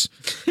chunks.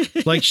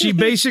 Like she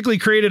basically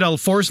created a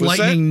Force Was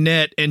lightning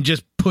net and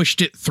just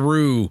pushed it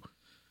through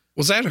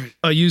Was that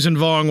a Yuuzhan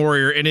Vong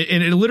warrior, and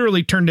it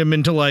literally turned him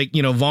into like,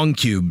 you know, Vong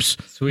cubes.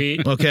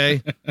 Sweet.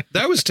 Okay.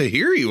 that was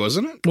Tahiri,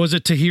 wasn't it? Was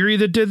it Tahiri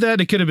that did that?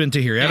 It could have been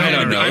Tahiri. I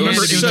don't know. I remember It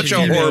was it was such a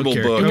female horrible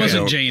character. book. It I wasn't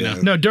don't- Jaina.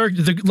 yeah.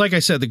 No, like I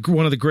said,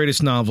 one of the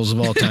greatest novels of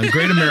all time.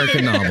 Great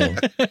American novel.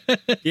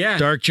 Yeah.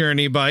 Dark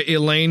Journey by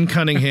Elaine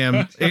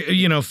Cunningham.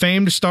 You know,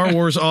 famed Star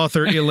Wars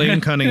author Elaine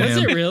Was Cunningham.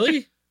 it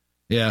really?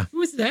 Yeah. Who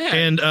was that?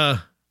 And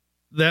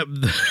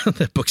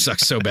that book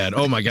sucks so bad.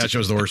 Oh my gosh, it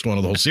was the worst one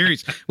of the whole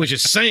series, which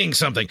is saying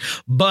something.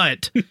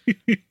 But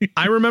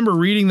I remember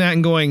reading that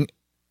and going,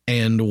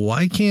 and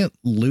why can't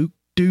Luke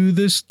do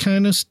this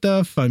kind of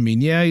stuff? I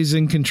mean, yeah, he's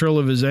in control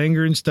of his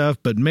anger and stuff,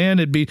 but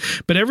man,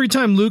 but every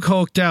time Luke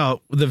hulked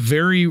out,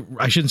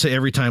 I shouldn't say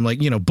every time,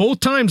 like, you know, both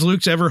times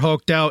Luke's ever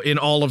hulked out in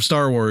all of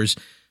Star Wars,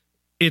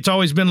 it's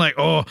always been like,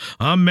 oh,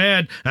 I'm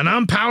mad and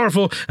I'm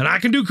powerful and I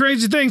can do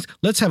crazy things.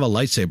 Let's have a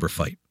lightsaber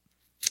fight.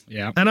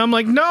 yeah. And I'm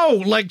like,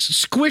 no, like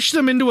squish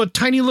them into a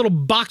tiny little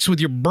box with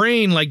your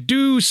brain, like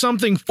do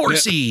something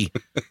forcey,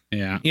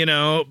 Yeah. you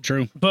know.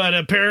 True. But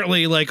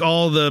apparently, like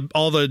all the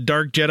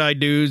Dark Jedi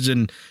dudes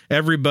and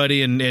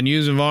everybody and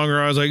Yuuzhan Vong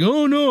are, I was like,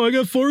 oh no, I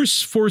got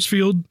force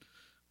field,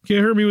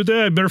 can't hurt me with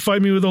that. Better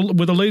fight me with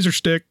a laser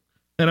stick.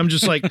 And I'm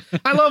just like,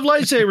 I love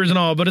lightsabers and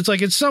all, but it's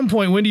like at some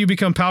point, when do you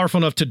become powerful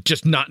enough to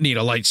just not need a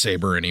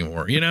lightsaber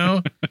anymore, you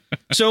know?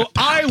 So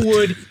I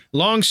would,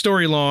 long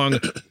story long,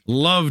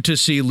 love to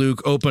see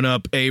Luke open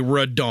up a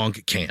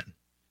Radonk can.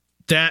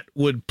 That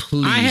would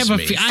please I have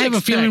me. I have a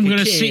feeling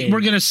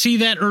we're gonna see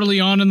that early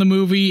on in the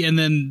movie, and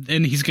then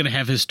he's gonna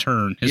have his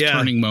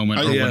turning moment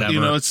or whatever. You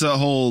know, it's that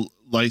whole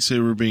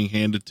lightsaber being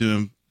handed to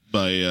him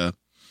by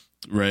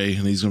Rey,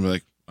 and he's gonna be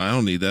like, I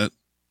don't need that.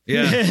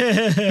 Yeah.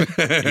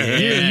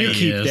 you he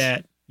keep is.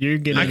 that. You're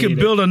gonna. I could need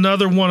build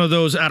another one of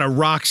those out of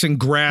rocks and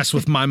grass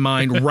with my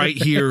mind right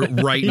here,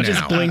 right it. He now.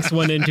 just blinks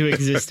one into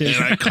existence.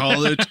 And I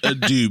call it a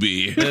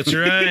doobie. That's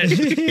right.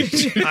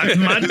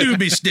 My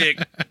doobie stick.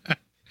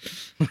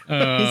 He's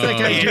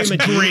like, I dream a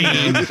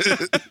dream.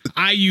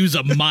 I use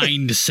a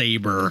mind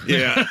saber.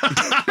 Yeah.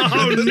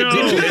 Oh no!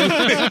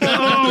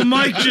 Oh,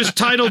 Mike just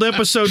titled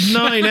episode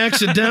 9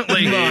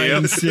 accidentally.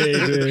 Mind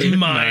saber.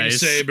 Mind Nice.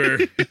 saber.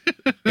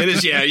 It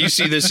is, yeah. You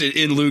see this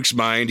in Luke's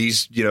mind.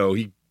 He's,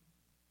 he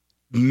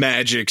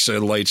magics a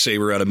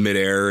lightsaber out of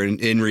midair, and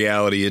in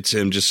reality, it's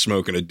him just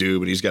smoking a doob,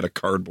 and he's got a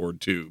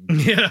cardboard tube.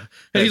 Yeah,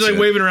 and he's That's like it.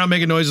 waving around,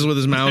 making noises with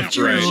his mouth. That's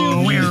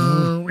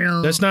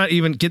right. That's not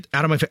even get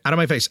out of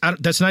my face.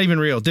 That's not even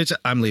real.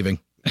 I'm leaving.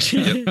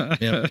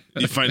 Yep.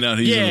 You find out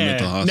he's in the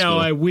mental Yeah, hospital. now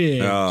I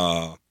win.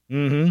 Oh,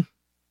 Mm-hmm.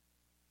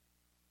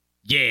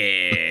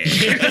 Yeah.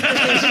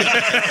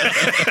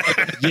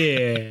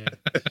 Yeah.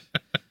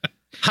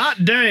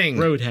 Hot dang.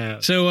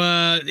 Roadhouse. So,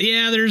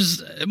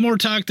 there's more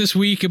talk this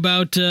week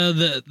about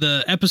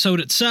the episode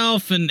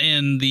itself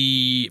and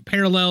the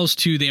parallels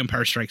to The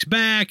Empire Strikes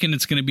Back, and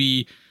it's going to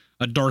be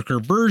a darker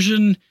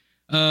version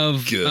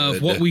of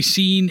what we've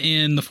seen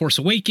in The Force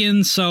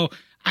Awakens. So,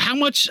 how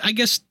much, I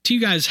guess, to you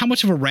guys, how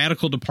much of a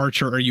radical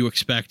departure are you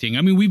expecting?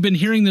 I mean, we've been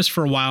hearing this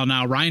for a while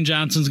now. Rian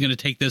Johnson's going to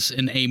take this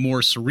in a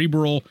more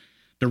cerebral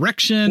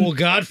direction. Well,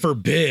 God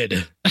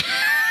forbid.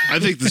 I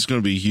think this is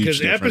going to be a huge Because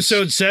difference.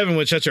 episode 7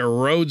 was such a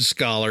Rhodes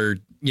Scholar,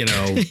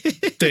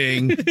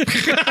 thing.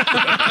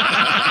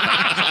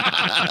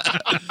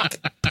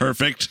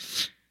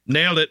 Perfect.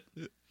 Nailed it.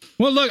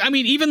 Well, look, I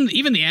mean, even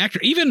the actor,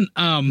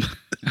 Kylo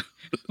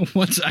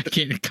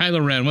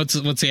Ren, what's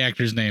the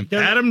actor's name?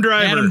 Adam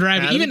Driver. Adam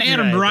Driver. Even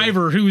Adam Driver.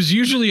 Driver, who's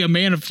usually a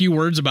man of few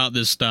words about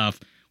this stuff,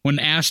 when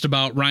asked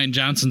about Rian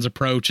Johnson's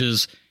approach,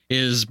 is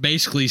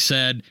basically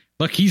said,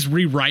 look, he's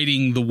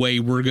rewriting the way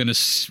we're going to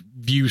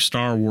view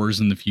Star Wars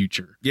in the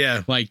future.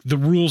 Yeah. Like the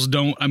rules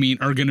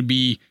are going to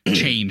be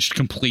changed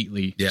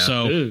completely. Yeah.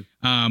 So, Ooh.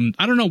 I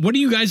don't know. What are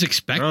you guys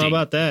expecting I don't know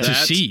about that. to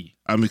see?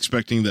 I'm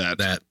expecting that.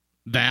 That?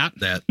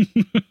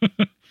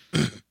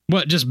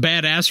 What, just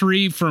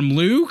badassery from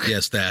Luke?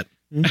 Yes, that.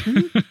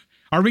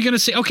 Are we going to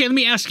see? Okay, let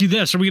me ask you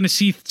this: are we going to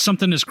see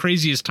something as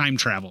crazy as time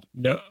travel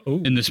No.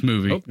 Ooh. in this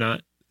movie? Hope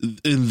not.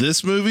 In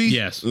this movie?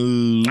 Yes.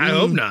 I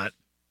hope not.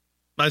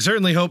 I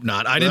certainly hope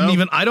not. I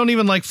don't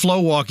even like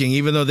flow walking,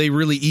 even though they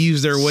really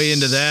ease their way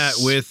into that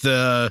with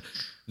the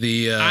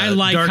I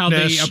like how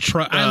they darkness,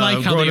 I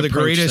like how one they of the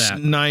approach greatest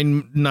that.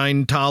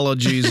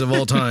 nine-tologies of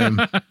all time.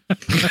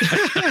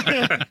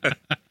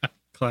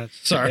 Class.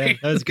 Sorry, Yeah,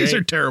 that was these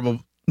great. are terrible.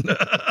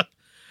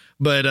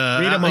 But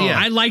Read 'em all. yeah,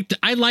 I liked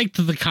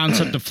the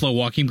concept of flow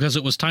walking because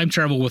it was time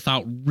travel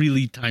without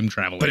really time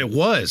traveling. but it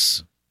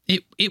was.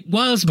 It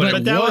was, But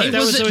but it that was, was. that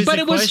was always but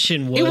the it was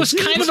question. it was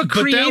kind of a But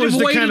that creative was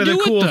the way kind to of the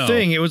do cool it, though.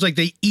 thing. It was like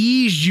they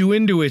eased you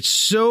into it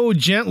so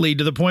gently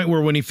to the point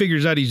where when he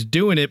figures out he's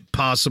doing it,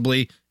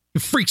 possibly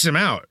it freaks him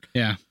out.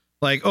 Yeah.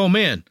 Like, oh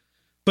man.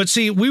 But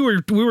see, we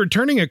were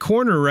turning a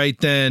corner right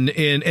then,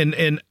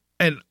 and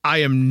I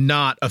am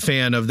not a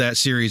fan of that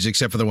series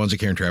except for the ones that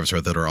Karen Travis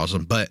wrote that are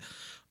awesome. But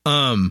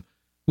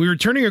we were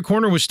turning a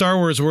corner with Star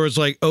Wars where it's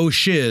like, oh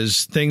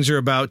shiz, things are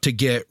about to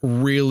get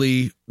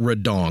really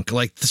redonk.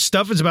 Like the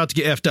stuff is about to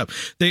get effed up.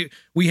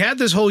 We had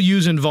this whole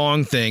Yuuzhan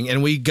Vong thing,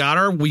 and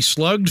we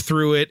slugged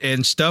through it,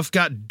 and stuff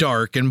got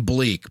dark and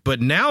bleak. But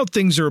now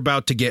things are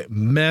about to get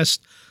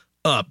messed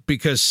up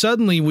because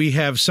suddenly we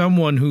have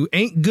someone who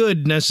ain't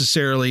good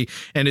necessarily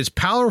and is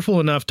powerful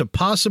enough to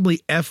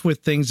possibly F with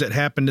things that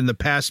happened in the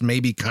past,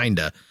 maybe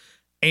kinda.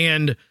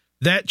 And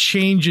that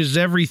changes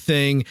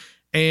everything.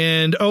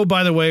 And, oh,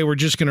 by the way, we're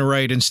just going to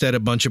write instead a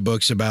bunch of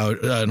books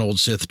about an old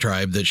Sith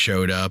tribe that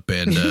showed up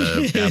and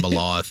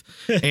Abeloth.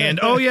 And,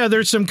 oh, yeah,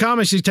 there's some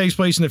comics that takes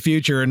place in the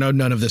future. And no,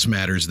 none of this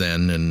matters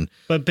then. And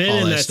But Ben all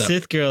and that that stuff.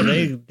 Sith girl,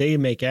 they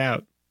make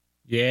out.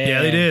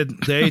 Yeah. they did.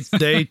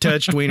 They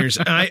touched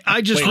wieners.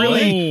 I just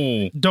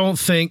really don't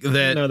think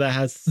that No, that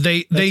has.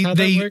 they that's how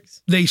that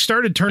works? they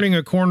started turning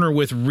a corner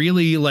with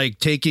really like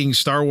taking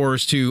Star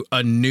Wars to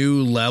a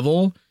new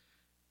level,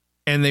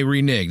 and they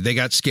reneged. They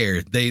got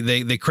scared. They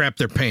crapped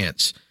their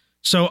pants.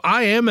 So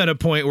I am at a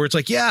point where it's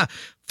like, yeah,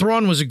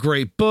 Thrawn was a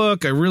great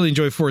book. I really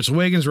enjoy Force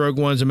Awakens. Rogue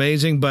One's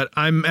amazing, but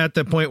I'm at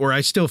the point where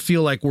I still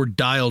feel like we're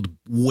dialed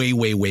way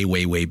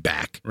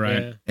back.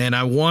 Right. Yeah. And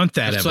I want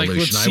that It's like,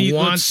 evolution.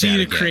 let's see that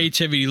the again.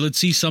 creativity. Let's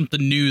see something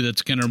new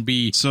that's going to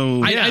be.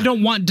 So I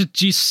don't want to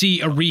just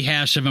see a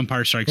rehash of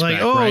Empire Strikes Like,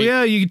 Back. oh right?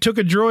 yeah, you took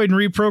a droid and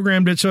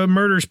reprogrammed it so it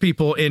murders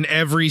people in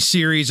every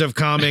series of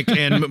comic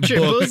and book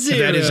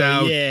that is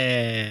out.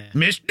 Yeah.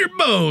 Mr.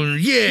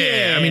 Bones,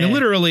 yeah. I mean,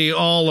 literally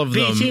all of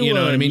them. BT1, You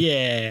know what I mean?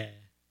 Yeah.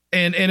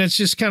 And it's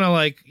just kind of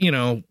like,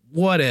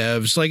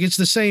 whatevs. Like it's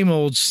the same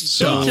old Don't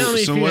stuff. tell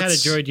me if so you had a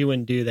what's- droid, you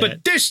wouldn't do that.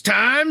 But this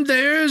time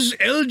there's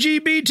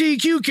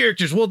LGBTQ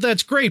characters. Well,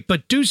 that's great,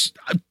 but do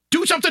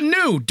something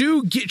new.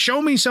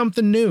 Show me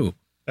something new.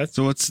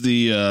 So what's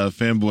the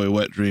fanboy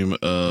wet dream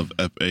of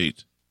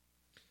F8?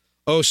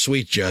 Oh,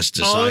 sweet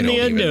justice! All I in don't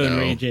the even unknown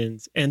know.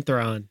 regions and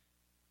Thrawn.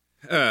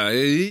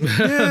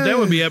 That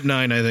would be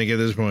F9, I think, at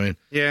this point.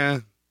 yeah.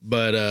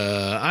 But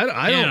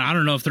I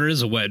don't know if there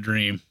is a wet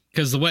dream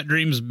because the wet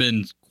dream's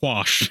been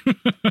quashed.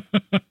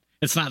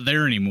 It's not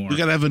there anymore. We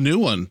got to have a new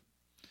one.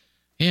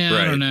 Yeah, I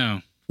Right. don't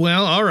know.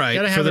 Well, all right.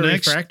 Gotta have a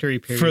refractory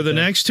period. For the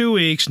though. next 2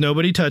 weeks,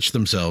 nobody touch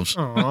themselves.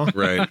 Aw.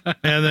 Right.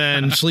 And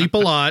then sleep a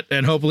lot,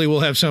 and hopefully we'll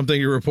have something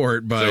to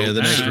report by So-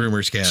 the next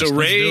Rumors cast. So do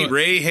it.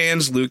 Ray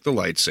hands Luke the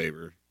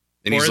lightsaber.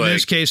 And or he's in like,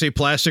 this case, a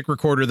plastic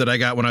recorder that I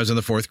got when I was in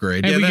the 4th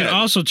grade. And Yeah, we that- could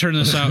also turn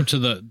this out to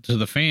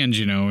the fans.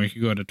 You know, we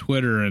could go to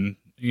Twitter and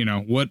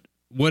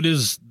what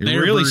is You're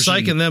their really version,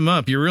 psyching them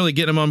up. You're really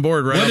getting them on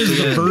board, right? What off is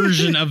the bat.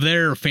 version of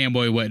their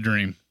fanboy wet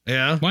dream?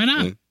 Yeah. Why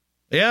not?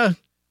 Yeah.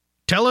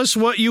 Tell us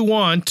what you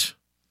want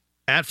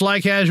at Fly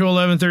Casual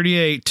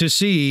 1138 to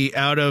see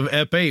out of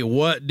Ep 8.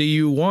 What do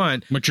you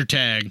want? What's your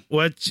tag?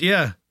 What's,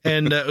 yeah.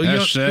 And you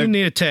Hashtag.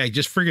 need a tag.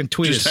 Just friggin'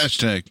 tweet Just us.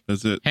 hashtag.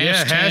 That's it.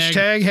 Yeah,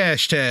 hashtag.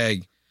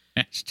 Hashtag.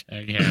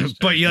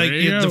 But yeah, There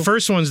you the go.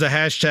 first one's the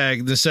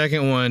hashtag. The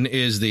second one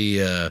is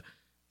the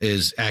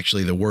is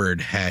actually the word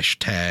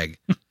hashtag.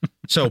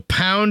 So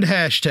pound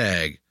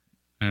hashtag,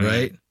 All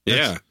right?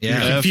 yeah. Yeah.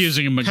 F-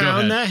 Confusing him, but go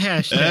Pound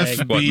ahead. that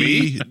hashtag. What,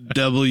 me?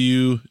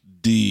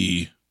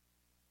 FBWD.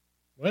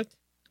 What?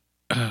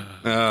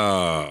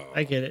 Oh.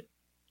 I get it.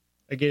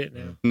 I get it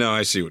now. No,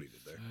 I see what he did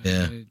there.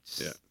 Yeah.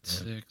 Yeah.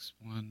 6,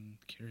 1,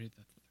 carry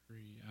the 3.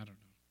 I don't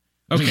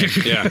know. Okay.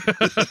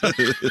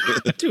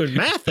 Yeah. Doing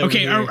math. Over Okay,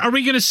 here. are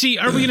we gonna see?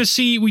 Are we gonna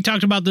see? We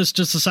talked about this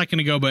just a second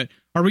ago, but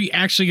are we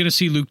actually gonna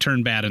see Luke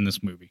turn bad in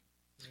this movie?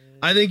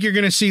 I think you're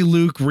going to see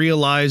Luke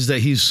realize that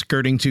he's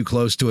skirting too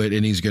close to it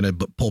and he's going to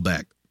pull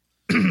back.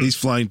 He's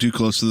flying too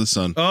close to the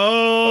sun.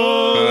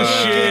 Oh,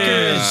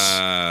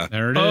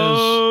 There it is.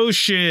 Oh,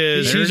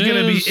 shiz. There He's it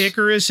going to is. be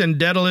Icarus and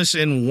Daedalus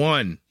in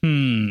one.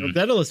 Hmm.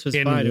 Daedalus was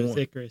In fine. It was one.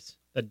 Icarus.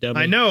 That dummy.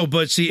 I know,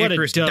 but see, What a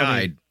Icarus dummy.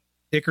 died.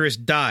 Icarus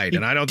died, He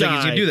and I don't think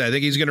he's going to died. do that. I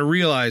think he's going to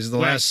realize at the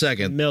last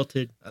second.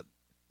 Melted.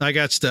 I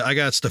got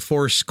to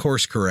force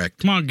course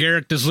correct. Come on,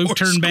 Garrick. Does Luke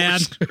turn bad?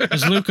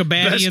 Is Luke a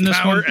baddie Best in this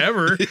power one?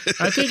 ever.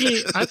 I think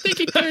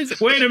he turns.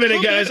 Wait a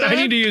minute, guys. I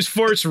need to use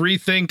force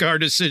rethink our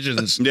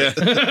decisions. Yeah.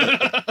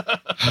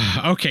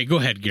 Okay, go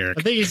ahead, Garrick.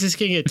 I think he's just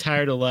gonna get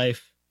tired of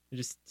life and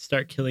just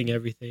start killing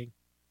everything.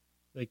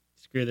 Like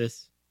screw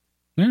this.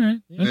 All right,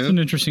 that's an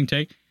interesting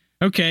take.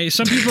 Okay,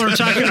 some people are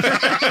talking.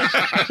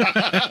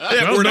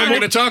 Yeah, we're not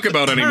going to talk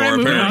about anymore, All right,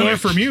 moving on. apparently. More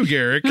from you,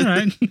 Garrick. All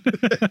right.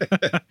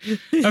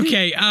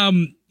 Okay. I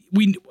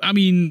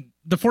mean,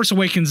 The Force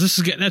Awakens. That's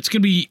going to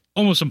be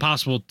almost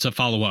impossible to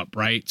follow up,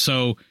 right?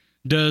 So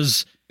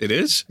does It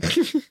is?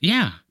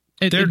 yeah?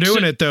 They're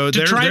doing it though.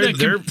 They're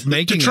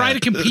making to try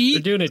that. to They're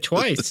compete. doing it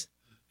twice.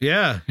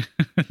 Yeah.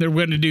 They're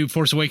going to do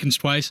Force Awakens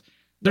twice.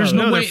 There's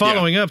No, no, way. they're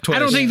following up twice. I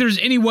don't think there's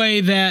any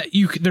way that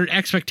their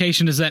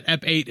expectation is that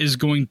Ep 8 is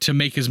going to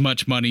make as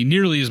much money,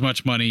 nearly as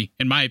much money,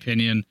 in my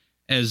opinion,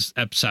 as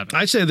Ep 7.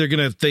 I say they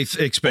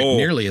expect Oh,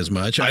 nearly as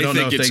much. I I don't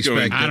know think if they it's going-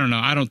 expect. I don't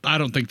know. I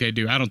don't think they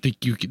do. I don't think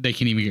they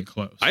can even get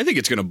close. I think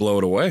it's going to blow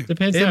it away.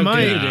 Depends It how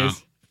might. good it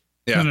is.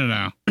 Yeah.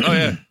 No. Oh,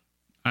 yeah.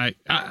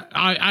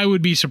 I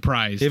would be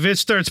surprised. If it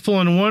starts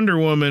pulling Wonder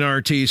Woman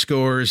RT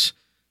scores,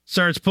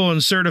 starts pulling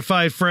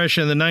Certified Fresh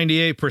in the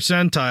 98th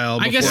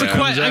percentile. I guess before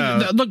it comes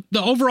out. look,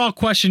 the overall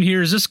question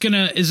here is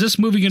this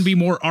movie gonna be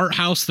more art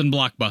house than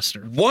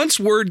blockbuster? Once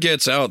word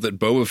gets out that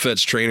Boba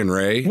Fett's training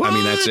Ray, I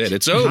mean, that's it.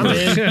 It's over. I'm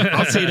in.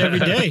 I'll see it every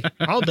day,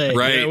 all day.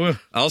 Right? Yeah, well-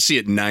 I'll see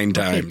it 9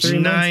 times. 3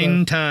 months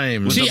 9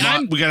 times. See, We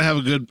got to have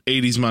a good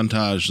 80s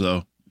montage,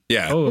 though.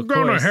 Yeah. Oh, We're of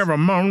gonna course. have a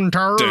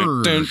montage.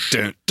 Dun, dun,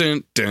 dun,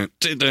 dun, dun,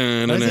 dun,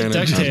 dun, Why is it dun,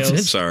 dun. DuckTales?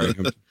 Sorry,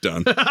 I'm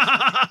done.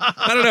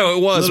 I don't know.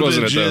 It was, Little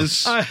wasn't bit it, of though?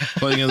 jizz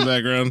playing in the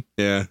background.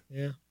 Yeah.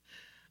 Yeah.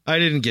 I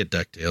didn't get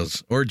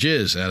DuckTales or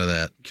jizz out of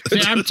that.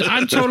 See,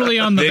 I'm totally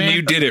on the Then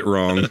you did it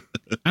wrong.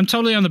 I'm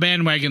totally on the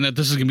bandwagon that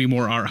this is gonna be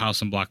more art house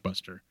than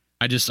blockbuster.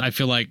 I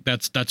feel like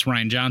that's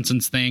Rian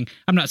Johnson's thing.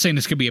 I'm not saying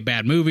it's gonna be a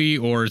bad movie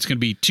or it's gonna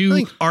be too I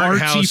think art artsy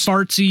house-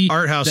 fartsy.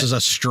 Art house is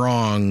a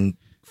strong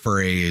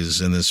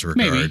phrase in this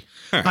regard. Maybe.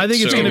 I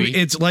think it's So- going to be.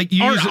 It's like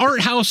you art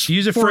house.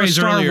 use a for phrase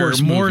Star earlier.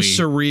 Wars More movie.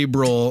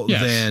 cerebral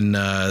Yes.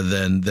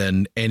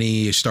 than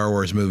any Star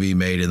Wars movie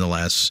made in the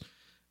last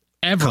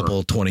ever,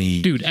 couple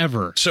 20. dude,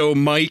 ever. So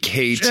Mike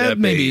hates Ep 8.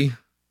 Maybe.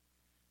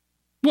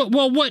 What? I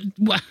Well,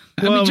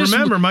 mean, just-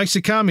 remember, Mike's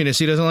a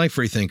communist. He doesn't like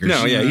free thinkers.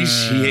 No, yeah, he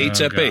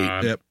hates Ep 8.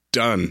 God. Yep.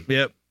 Done.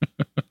 Yep.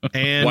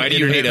 And Why do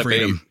you hate internet Ep 8?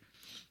 freedom.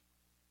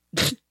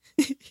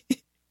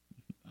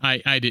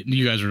 I didn't.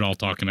 You guys were all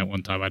talking at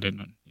one time. I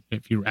didn't.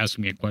 If you were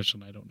asking me a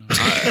question, I don't know.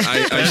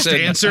 I Best said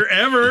answer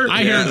ever.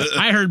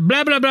 I heard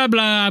blah blah blah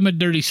blah. I'm a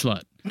dirty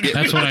slut.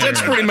 That's what I heard.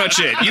 That's pretty much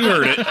it. You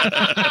heard it.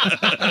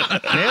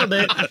 Nailed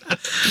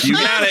it. You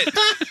got it.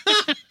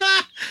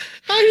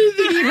 I didn't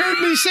think you heard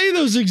me say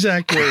those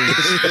exact words.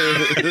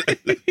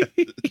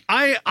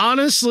 I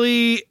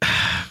honestly,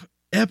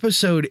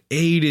 episode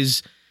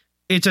 8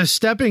 it's a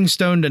stepping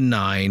stone to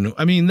 9.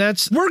 I mean,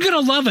 We're gonna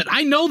love it.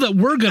 I know that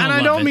we're gonna. and love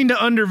I don't it. mean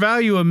to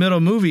undervalue a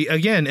middle movie.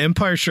 Again,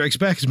 Empire Strikes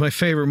Back is my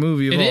favorite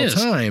movie of It all is.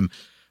 time,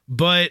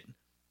 but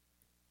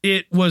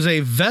it was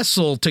a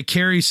vessel to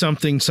carry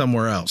something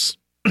somewhere else.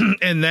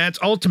 And that's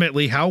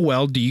ultimately how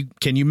well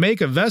can you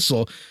make a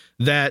vessel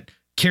that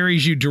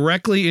carries you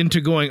directly into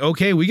going,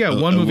 okay, we got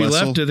one A movie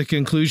vessel? left to the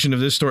conclusion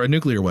of this story, a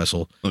nuclear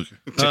vessel, Okay.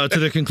 to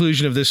the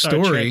conclusion of this Star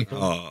story. Trek.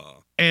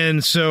 Oh.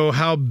 And so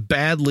how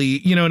badly,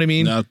 you know what I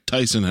mean? Now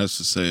Tyson has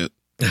to say it.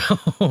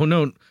 Oh,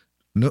 no.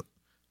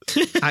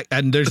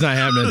 There's not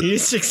happening. I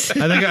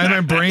think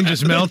my brain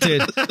just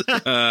melted.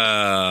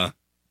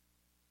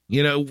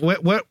 You know,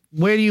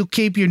 where do you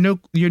keep your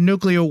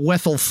nuclear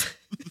vessels?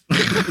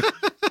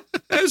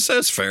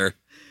 That's fair.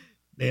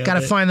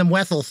 Gotta find them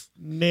vessels.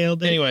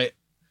 Nailed it. Anyway,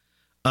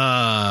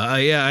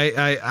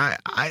 I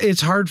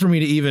it's hard for me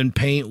to even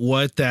paint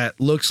what that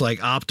looks like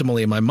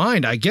optimally in my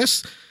mind. I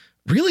guess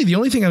really the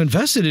only thing I'm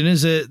invested in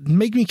is it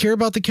make me care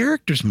about the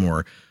characters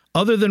more.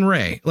 Other than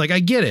Ray. Like,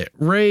 I get it.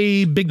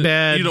 Ray, big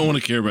bad. You don't want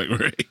to care about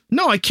Ray.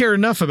 No, I care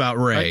enough about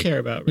Ray. I care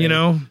about Ray. You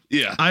know?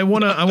 Yeah. I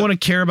want to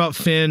care about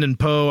Finn and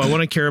Poe. I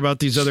want to care about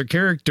these other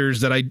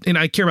characters I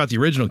care about the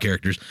original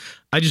characters.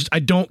 I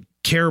don't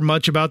care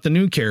much about the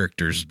new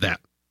characters that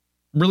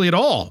really at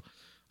all.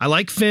 I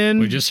like Finn.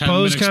 We just haven't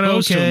Poe's been kind of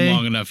exposed to okay. him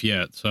long enough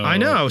yet. So I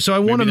know. So I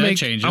want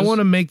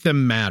to make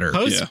them matter.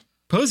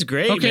 Poe's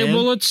great. Okay, man.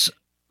 well let's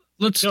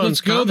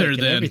go there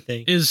then.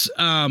 Everything. Is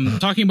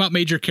talking about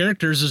major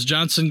characters, is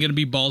Johnson going to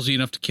be ballsy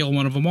enough to kill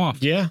one of them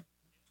off? Yeah.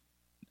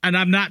 And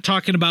I'm not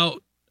talking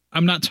about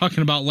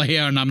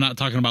Leia, and I'm not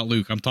talking about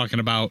Luke. I'm talking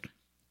about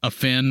a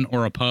Finn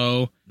or a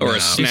Poe or a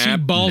Is he Snap.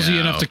 ballsy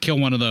enough to kill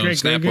one of those?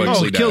 Snap Oh,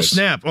 Wexley kill dies.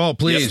 Snap. Oh,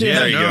 please. Yep,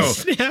 there you no. go.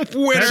 Snap.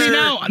 See,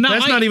 now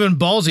That's not even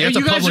ballsy. That's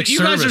a public you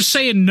service. guys are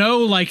saying no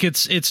like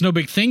it's no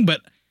big thing,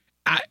 but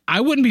I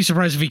wouldn't be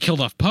surprised if he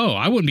killed off Poe.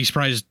 I wouldn't be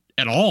surprised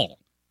at all.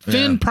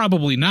 Finn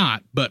probably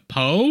not, but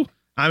Poe.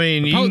 I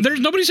mean, there's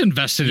nobody's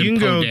invested in you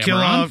can Poe go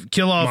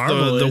kill off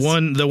Marvel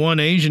the one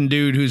Asian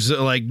dude who's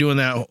like doing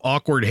that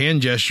awkward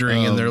hand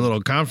gesturing in their little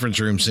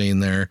conference room scene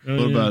there.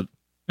 What about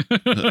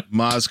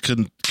Maz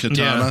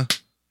Katana?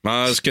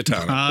 Maz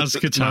Katana.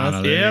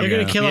 Katana. Yeah, They're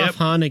going to kill off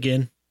Han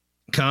again.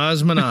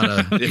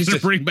 Cosmonauta. He's to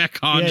bring back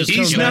Han. Yeah, just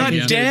he's to kill not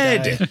him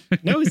again. dead.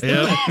 No, he's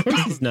not. Of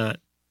course he's not.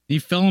 He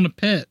fell in a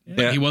pit.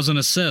 Yeah. He wasn't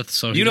a Sith,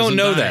 so he You don't doesn't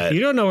know die. that. You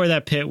don't know where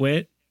that pit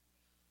went.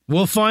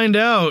 We'll find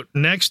out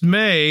next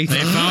May. They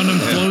found him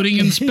floating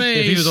in space.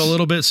 If he was a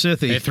little bit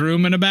Sithy. They threw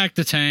him in a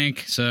bacta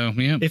tank. So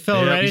yeah, It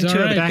fell right he's into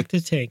all a right. back to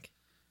tank.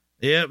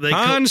 Yep.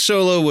 Han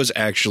Solo was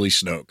actually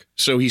Snoke,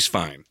 so he's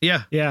fine.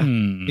 Yeah. Yeah.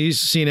 He's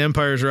seen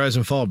Empire's Rise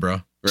and Fall,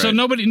 bro. So Right.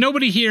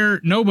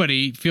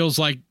 nobody feels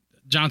like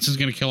Johnson's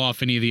going to kill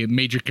off any of the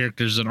major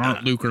characters that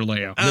aren't Luke or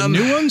Leia. The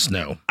new ones?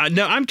 No.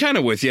 No, I'm kind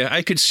of with you.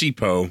 I could see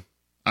Poe.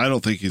 I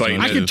don't think he's But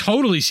going I to. could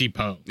totally see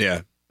Poe.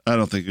 Yeah. I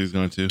don't think he's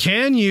going to.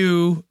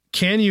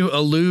 Can you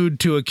allude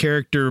to a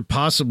character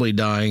possibly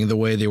dying the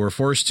way they were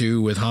forced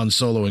to with Han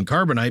Solo and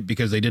Carbonite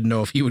because they didn't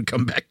know if he would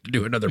come back to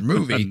do another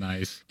movie?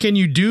 Nice. Can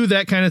you do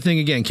that kind of thing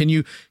again? Can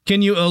you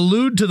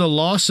allude to the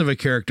loss of a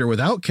character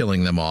without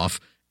killing them off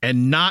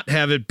and not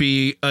have it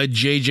be a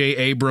J.J.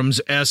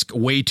 Abrams-esque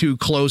way too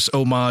close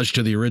homage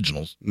to the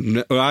originals?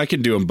 No, I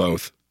can do them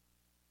both.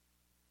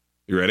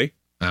 You ready?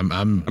 I'm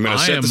going to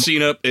set the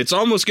scene up. It's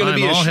almost going to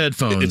be all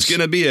headphones. It's going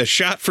to be a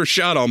shot for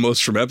shot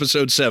almost from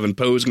episode 7.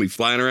 Poe's going to be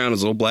flying around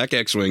his little black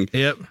X-Wing.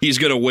 Yep. He's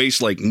going to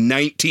waste like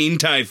 19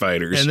 TIE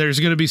fighters. And there's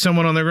going to be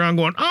someone on the ground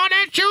going, "Oh,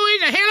 that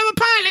Chewie's a hell of a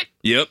pilot."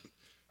 Yep.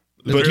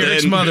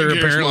 Garrett's mother,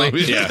 Garrett's apparently.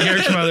 mom, yeah.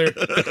 Garrett's mother.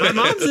 My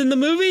mom's in the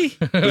movie.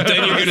 But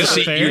then you're going to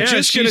see, you're Yeah,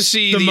 just going to she's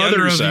see the the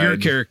mother underside. of your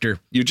character.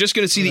 You're just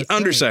going to see the That's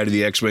underside of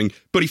the X-Wing,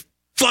 but he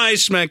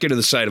flies smack into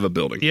the side of a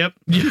building. Yep.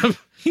 Yep.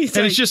 He's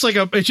And like,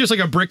 it's just like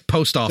a brick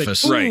post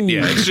office. Right.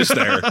 Yeah. It's just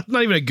there.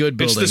 Not even a good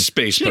It's building. the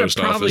space Should've post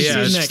probably office. seen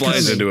Yeah, that just flies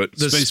coming. into it.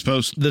 The Space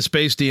Post. The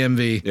Space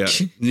DMV.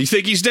 Yeah. You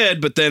think he's dead,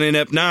 but then in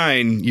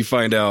Ep9, you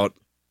find out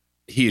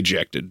he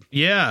ejected.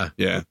 Yeah.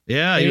 Yeah.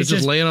 Yeah. He He was just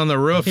just- laying on the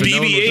roof. and no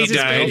one was BB-8 up to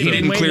died. help He him.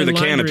 didn't clear the To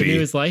canopy. renew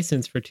his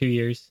license for 2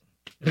 years.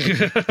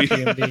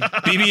 DMV.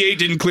 BB-8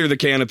 didn't clear the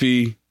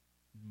canopy,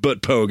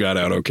 but Poe got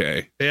out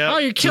okay. Yeah. Oh,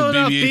 you're killing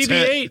off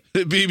BB-8.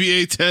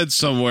 BB-8's head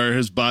somewhere.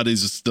 His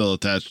body's still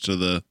attached to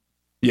the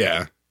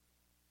Yeah.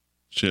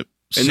 ship.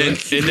 And then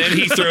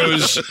he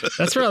throws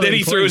That's really then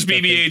he throws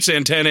important, I think. BB-8's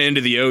antenna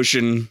into the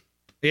ocean.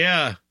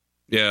 Yeah.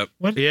 Yeah.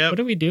 What Yep.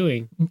 are we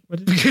doing?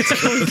 What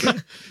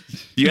is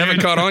You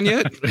haven't caught on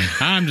yet?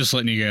 I'm just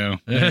letting you go.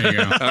 There you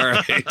go. All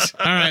right.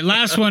 All right,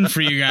 last one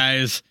for you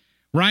guys.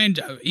 Ryan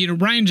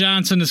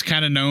Johnson is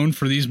kind of known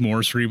for these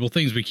more cerebral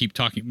things. We keep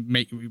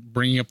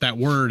bringing up that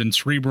word and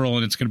cerebral,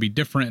 and it's going to be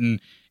different,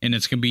 and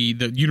it's going to be,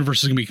 the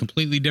universe is going to be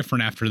completely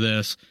different after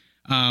this.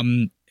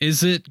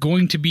 Is it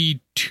going to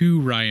be too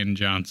Ryan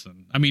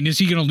Johnson? I mean, is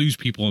he going to lose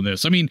people in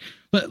this? I mean,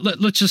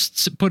 let's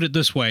just put it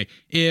this way: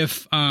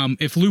 if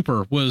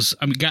Looper was,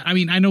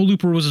 I know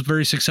Looper was a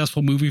very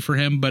successful movie for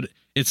him, but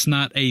it's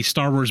not a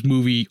Star Wars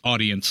movie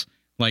audience.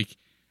 Like,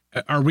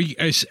 are we?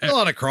 A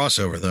lot of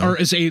crossover, though. Or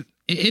is it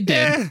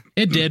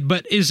did,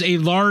 but is a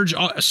large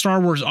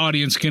Star Wars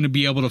audience going to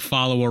be able to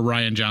follow a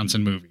Ryan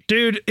Johnson movie?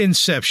 Dude,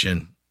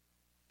 Inception.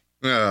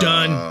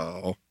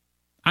 Done.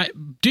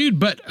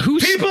 But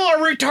who's People are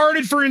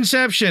retarded for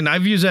Inception.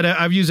 I've used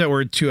that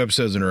word 2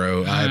 episodes in a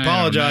row. I I don't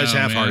apologize know,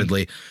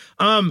 half-heartedly.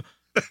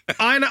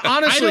 Honestly,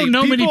 I don't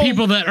know many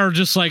people that are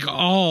just like,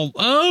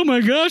 oh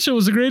my gosh, it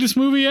was the greatest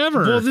movie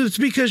ever. Well, it's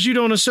because you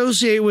don't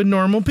associate with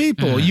normal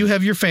people. You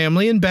have your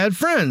family and bad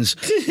friends.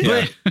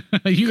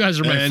 But you guys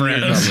are my And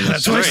friends. you're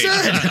that's what I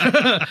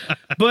said.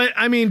 But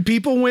I mean,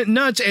 people went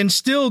nuts and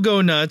still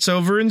go nuts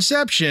over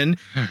Inception.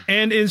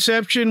 And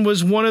Inception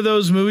was one of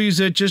those movies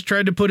that just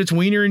tried to put its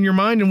wiener in your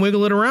mind and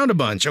wiggle it around a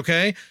bunch.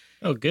 Okay.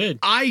 Oh, good.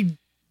 I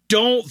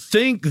don't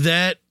think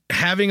that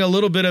having a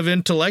little bit of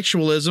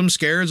intellectualism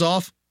scares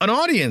off an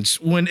audience,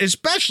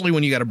 especially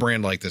when you got a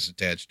brand like this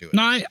attached to it.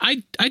 No,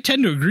 I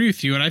tend to agree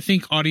with you, and I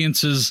think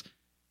audiences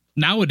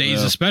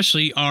nowadays,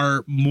 especially,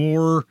 are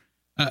more.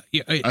 I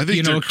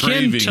think they're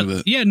craving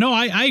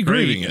I agree.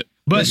 Craving it.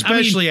 But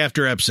especially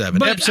after Ep7.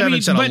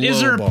 Ep7 set a but is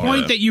low there a bar.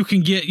 point that you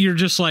can get? You're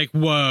just like,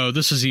 whoa,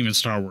 this isn't even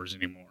Star Wars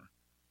anymore.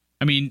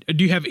 I mean,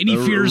 do you have any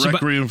fears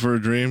about? Requiem for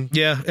a Dream?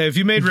 Yeah, if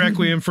you made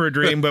Requiem for a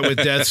Dream, but with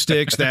death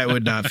sticks, that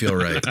would not feel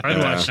right. I'd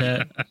watch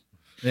that.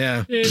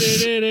 Yeah.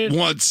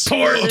 Once.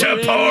 Port to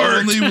port.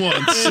 Only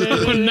once.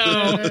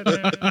 No.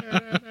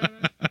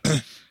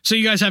 So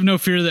you guys have no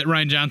fear that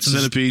Ryan Johnson's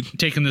Centipede.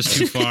 taking this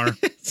too far?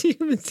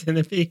 Human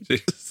centipede.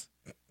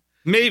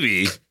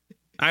 Maybe.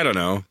 I don't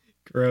know.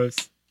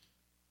 Gross.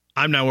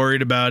 I'm not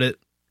worried about it.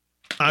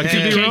 I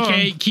could be wrong.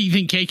 You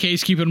think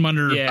KK's keeping him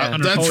under? Yeah,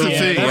 under that's control? the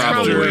thing. That's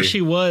probably Probably. where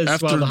she was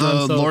After while the Han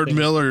the Solo Lord thing.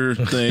 Miller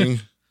thing.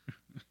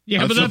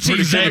 Yeah, I but feel that's the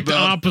pretty good exact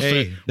about-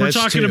 opposite. Hey, we're that's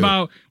talking two.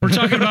 about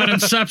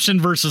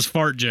Inception versus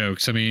fart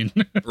jokes. I mean,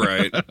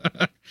 Right.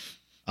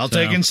 I'll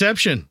take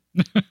Inception.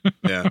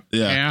 Yeah.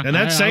 Yeah. And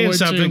that's I saying would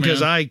something too,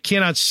 because man. I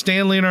cannot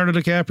stand Leonardo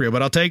DiCaprio,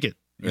 but I'll take it.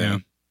 Yeah.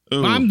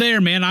 Ooh. I'm there,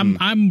 man.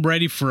 I'm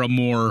ready for a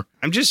more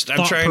I'm trying to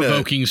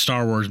thought-provoking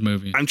Star Wars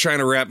movie. I'm trying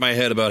to wrap my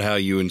head about how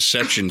you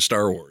Inception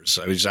Star Wars.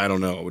 I don't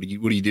know. What do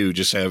you do?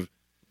 Just have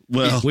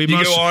Well, We you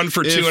must. go on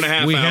for if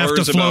 2.5 We have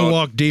hours to flow about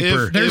walk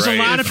deeper. There's a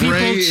lot of people.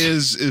 Ray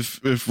is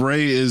if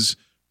Ray is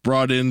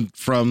brought in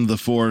from the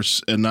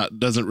Force and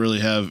doesn't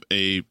really have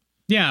a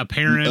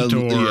parent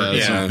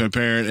or some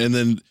parent, and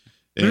then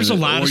There's a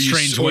lot of or you-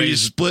 strange or you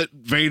ways. split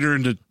Vader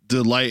into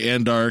light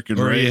and dark, and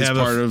or Ray you is have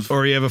part of,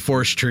 or you have a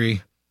force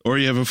tree. or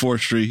you have a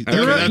Force tree.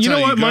 You're right. That's You know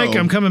how what, go. Mike?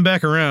 I'm coming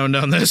back around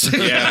on this.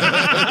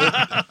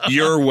 Yeah.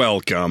 You're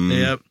welcome.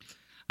 Yep.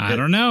 I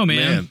don't know,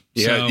 man.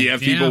 Yeah, So, you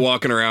have people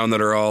walking around that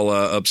are all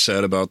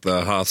upset about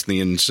the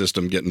Hothnian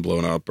system getting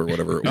blown up or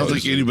whatever it I was. don't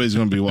think anybody's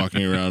going to be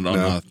walking around on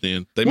No.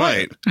 Hothnian. They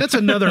might. That's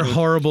another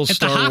horrible It's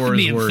the Star Wars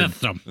Hothnian word.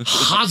 system.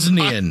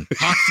 Hosnian.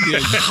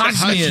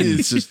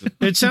 Hothnian system.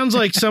 It sounds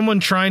like someone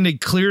trying to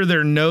clear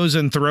their nose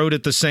and throat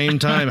at the same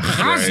time.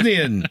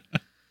 Hosnian.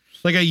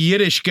 Like a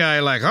Yiddish guy,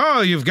 like,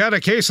 oh, you've got a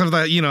case of the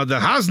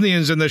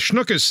Hosnians and the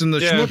Schnookus and the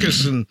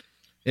Schmookus and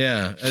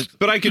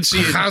But I could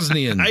see it.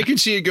 Hosnian. I could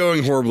see it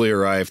going horribly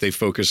awry if they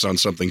focus on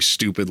something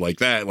stupid like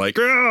that. Like,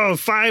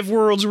 5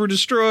 worlds were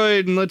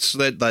destroyed, and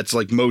that's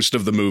like most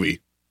of the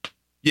movie.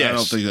 Yes, I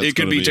don't think that's it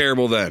could gonna be be.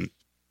 terrible then.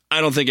 I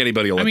don't think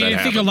anybody will let that I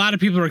happen. think a lot of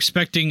people are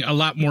expecting a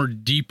lot more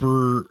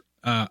deeper,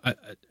 a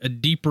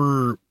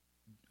deeper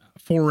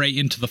foray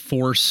into the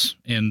Force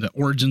and the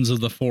origins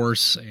of the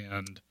Force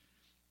and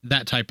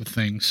that type of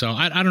thing. So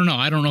I don't know.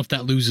 I don't know if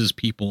that loses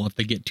people if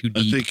they get too I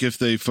deep. think if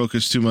they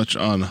focus too much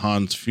on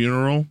Han's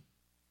funeral,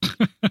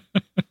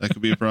 that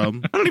could be a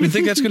problem. I don't even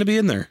think that's going to be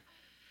in there.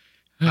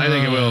 I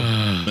think it will.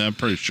 I'm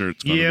pretty sure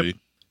it's going to Yep. be.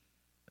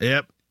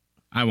 Yep.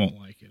 I won't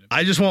like it.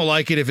 I just won't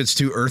like it if it's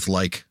too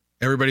Earth-like.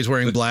 Everybody's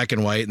wearing black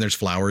and white and there's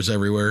flowers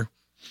everywhere.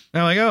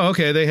 I'm like, oh,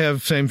 okay, they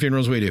have same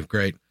funerals we do.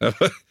 Great. Of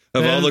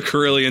all the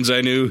Corellians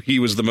I knew, he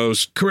was the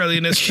most.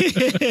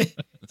 Corellianist.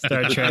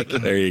 Star Trek.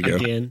 There you go.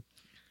 Again.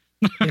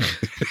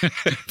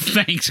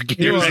 Thanks, He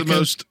Gary. was the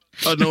most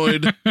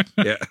annoyed.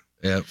 Yeah.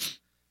 Yep.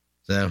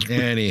 So,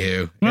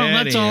 anywho. Well,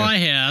 that's all Anywho. I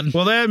had.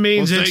 Well, that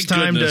means Well, it's thank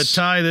time goodness. to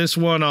tie this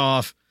one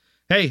off.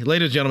 Hey,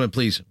 ladies and gentlemen,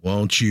 please,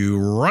 won't you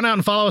run out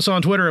and follow us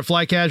on Twitter at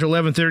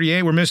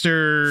FlyCasual1138. We're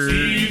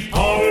Mr.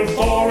 Our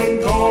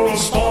foreign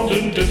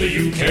correspondent in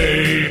the UK.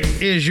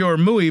 is your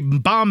muy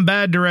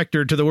bombad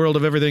director to the world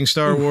of everything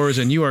Star Wars,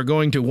 and you are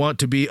going to want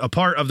to be a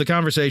part of the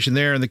conversation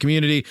there in the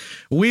community.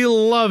 We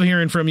love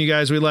hearing from you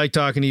guys. We like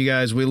talking to you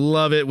guys. We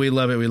love it. We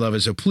love it. We love it.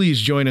 So please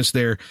join us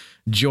there.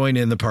 Join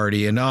in the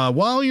party. And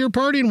while you're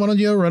partying, why don't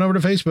you run over to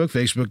Facebook,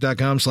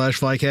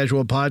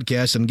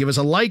 facebook.com/FlyCasualPodcast, and give us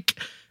a like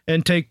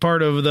and take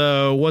part of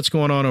the what's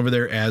going on over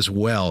there as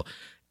well.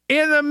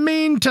 In the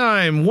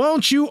meantime,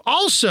 won't you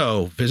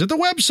also visit the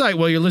website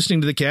while you're listening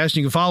to the cast?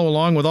 You can follow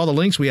along with all the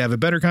links we have at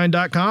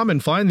betterkind.com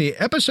and find the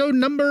episode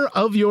number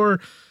of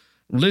your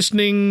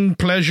listening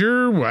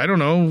pleasure. I don't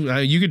know.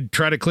 You could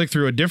try to click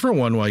through a different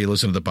one while you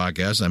listen to the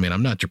podcast. I mean,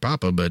 I'm not your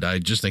papa, but I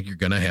just think you're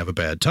going to have a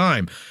bad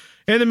time.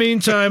 In the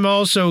meantime,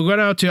 also, go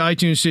out to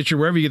iTunes, Stitcher,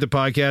 wherever you get the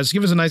podcast.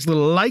 Give us a nice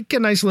little like, a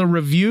nice little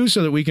review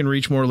so that we can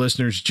reach more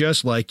listeners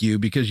just like you,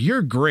 because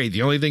you're great.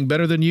 The only thing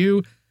better than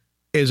you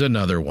is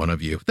another one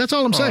of you. That's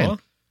all I'm saying.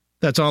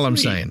 That's all I'm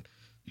saying.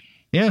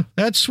 Yeah,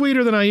 that's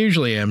sweeter than I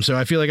usually am, so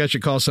I feel like I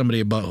should call somebody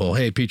a butthole.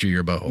 Hey, Petrie,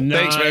 you're a butthole.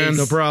 Thanks, man.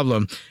 No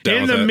problem. Down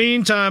In with the that.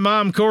 meantime,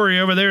 I'm Corey.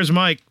 Over there's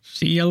Mike.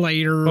 See you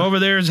later. Over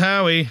there's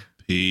Howie.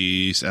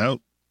 Peace out.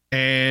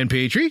 And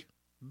Petrie.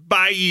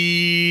 Bye.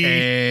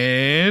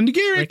 And I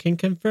Garrett. can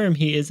confirm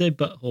he is a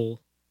butthole.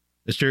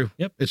 It's true.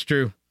 Yep. It's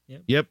true.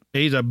 Yep. Yep.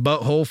 He's a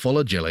butthole full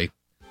of jelly.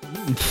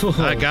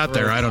 I got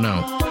there. I don't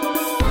know.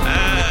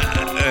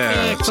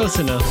 Close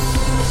enough.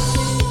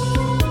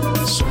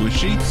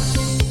 Squishy.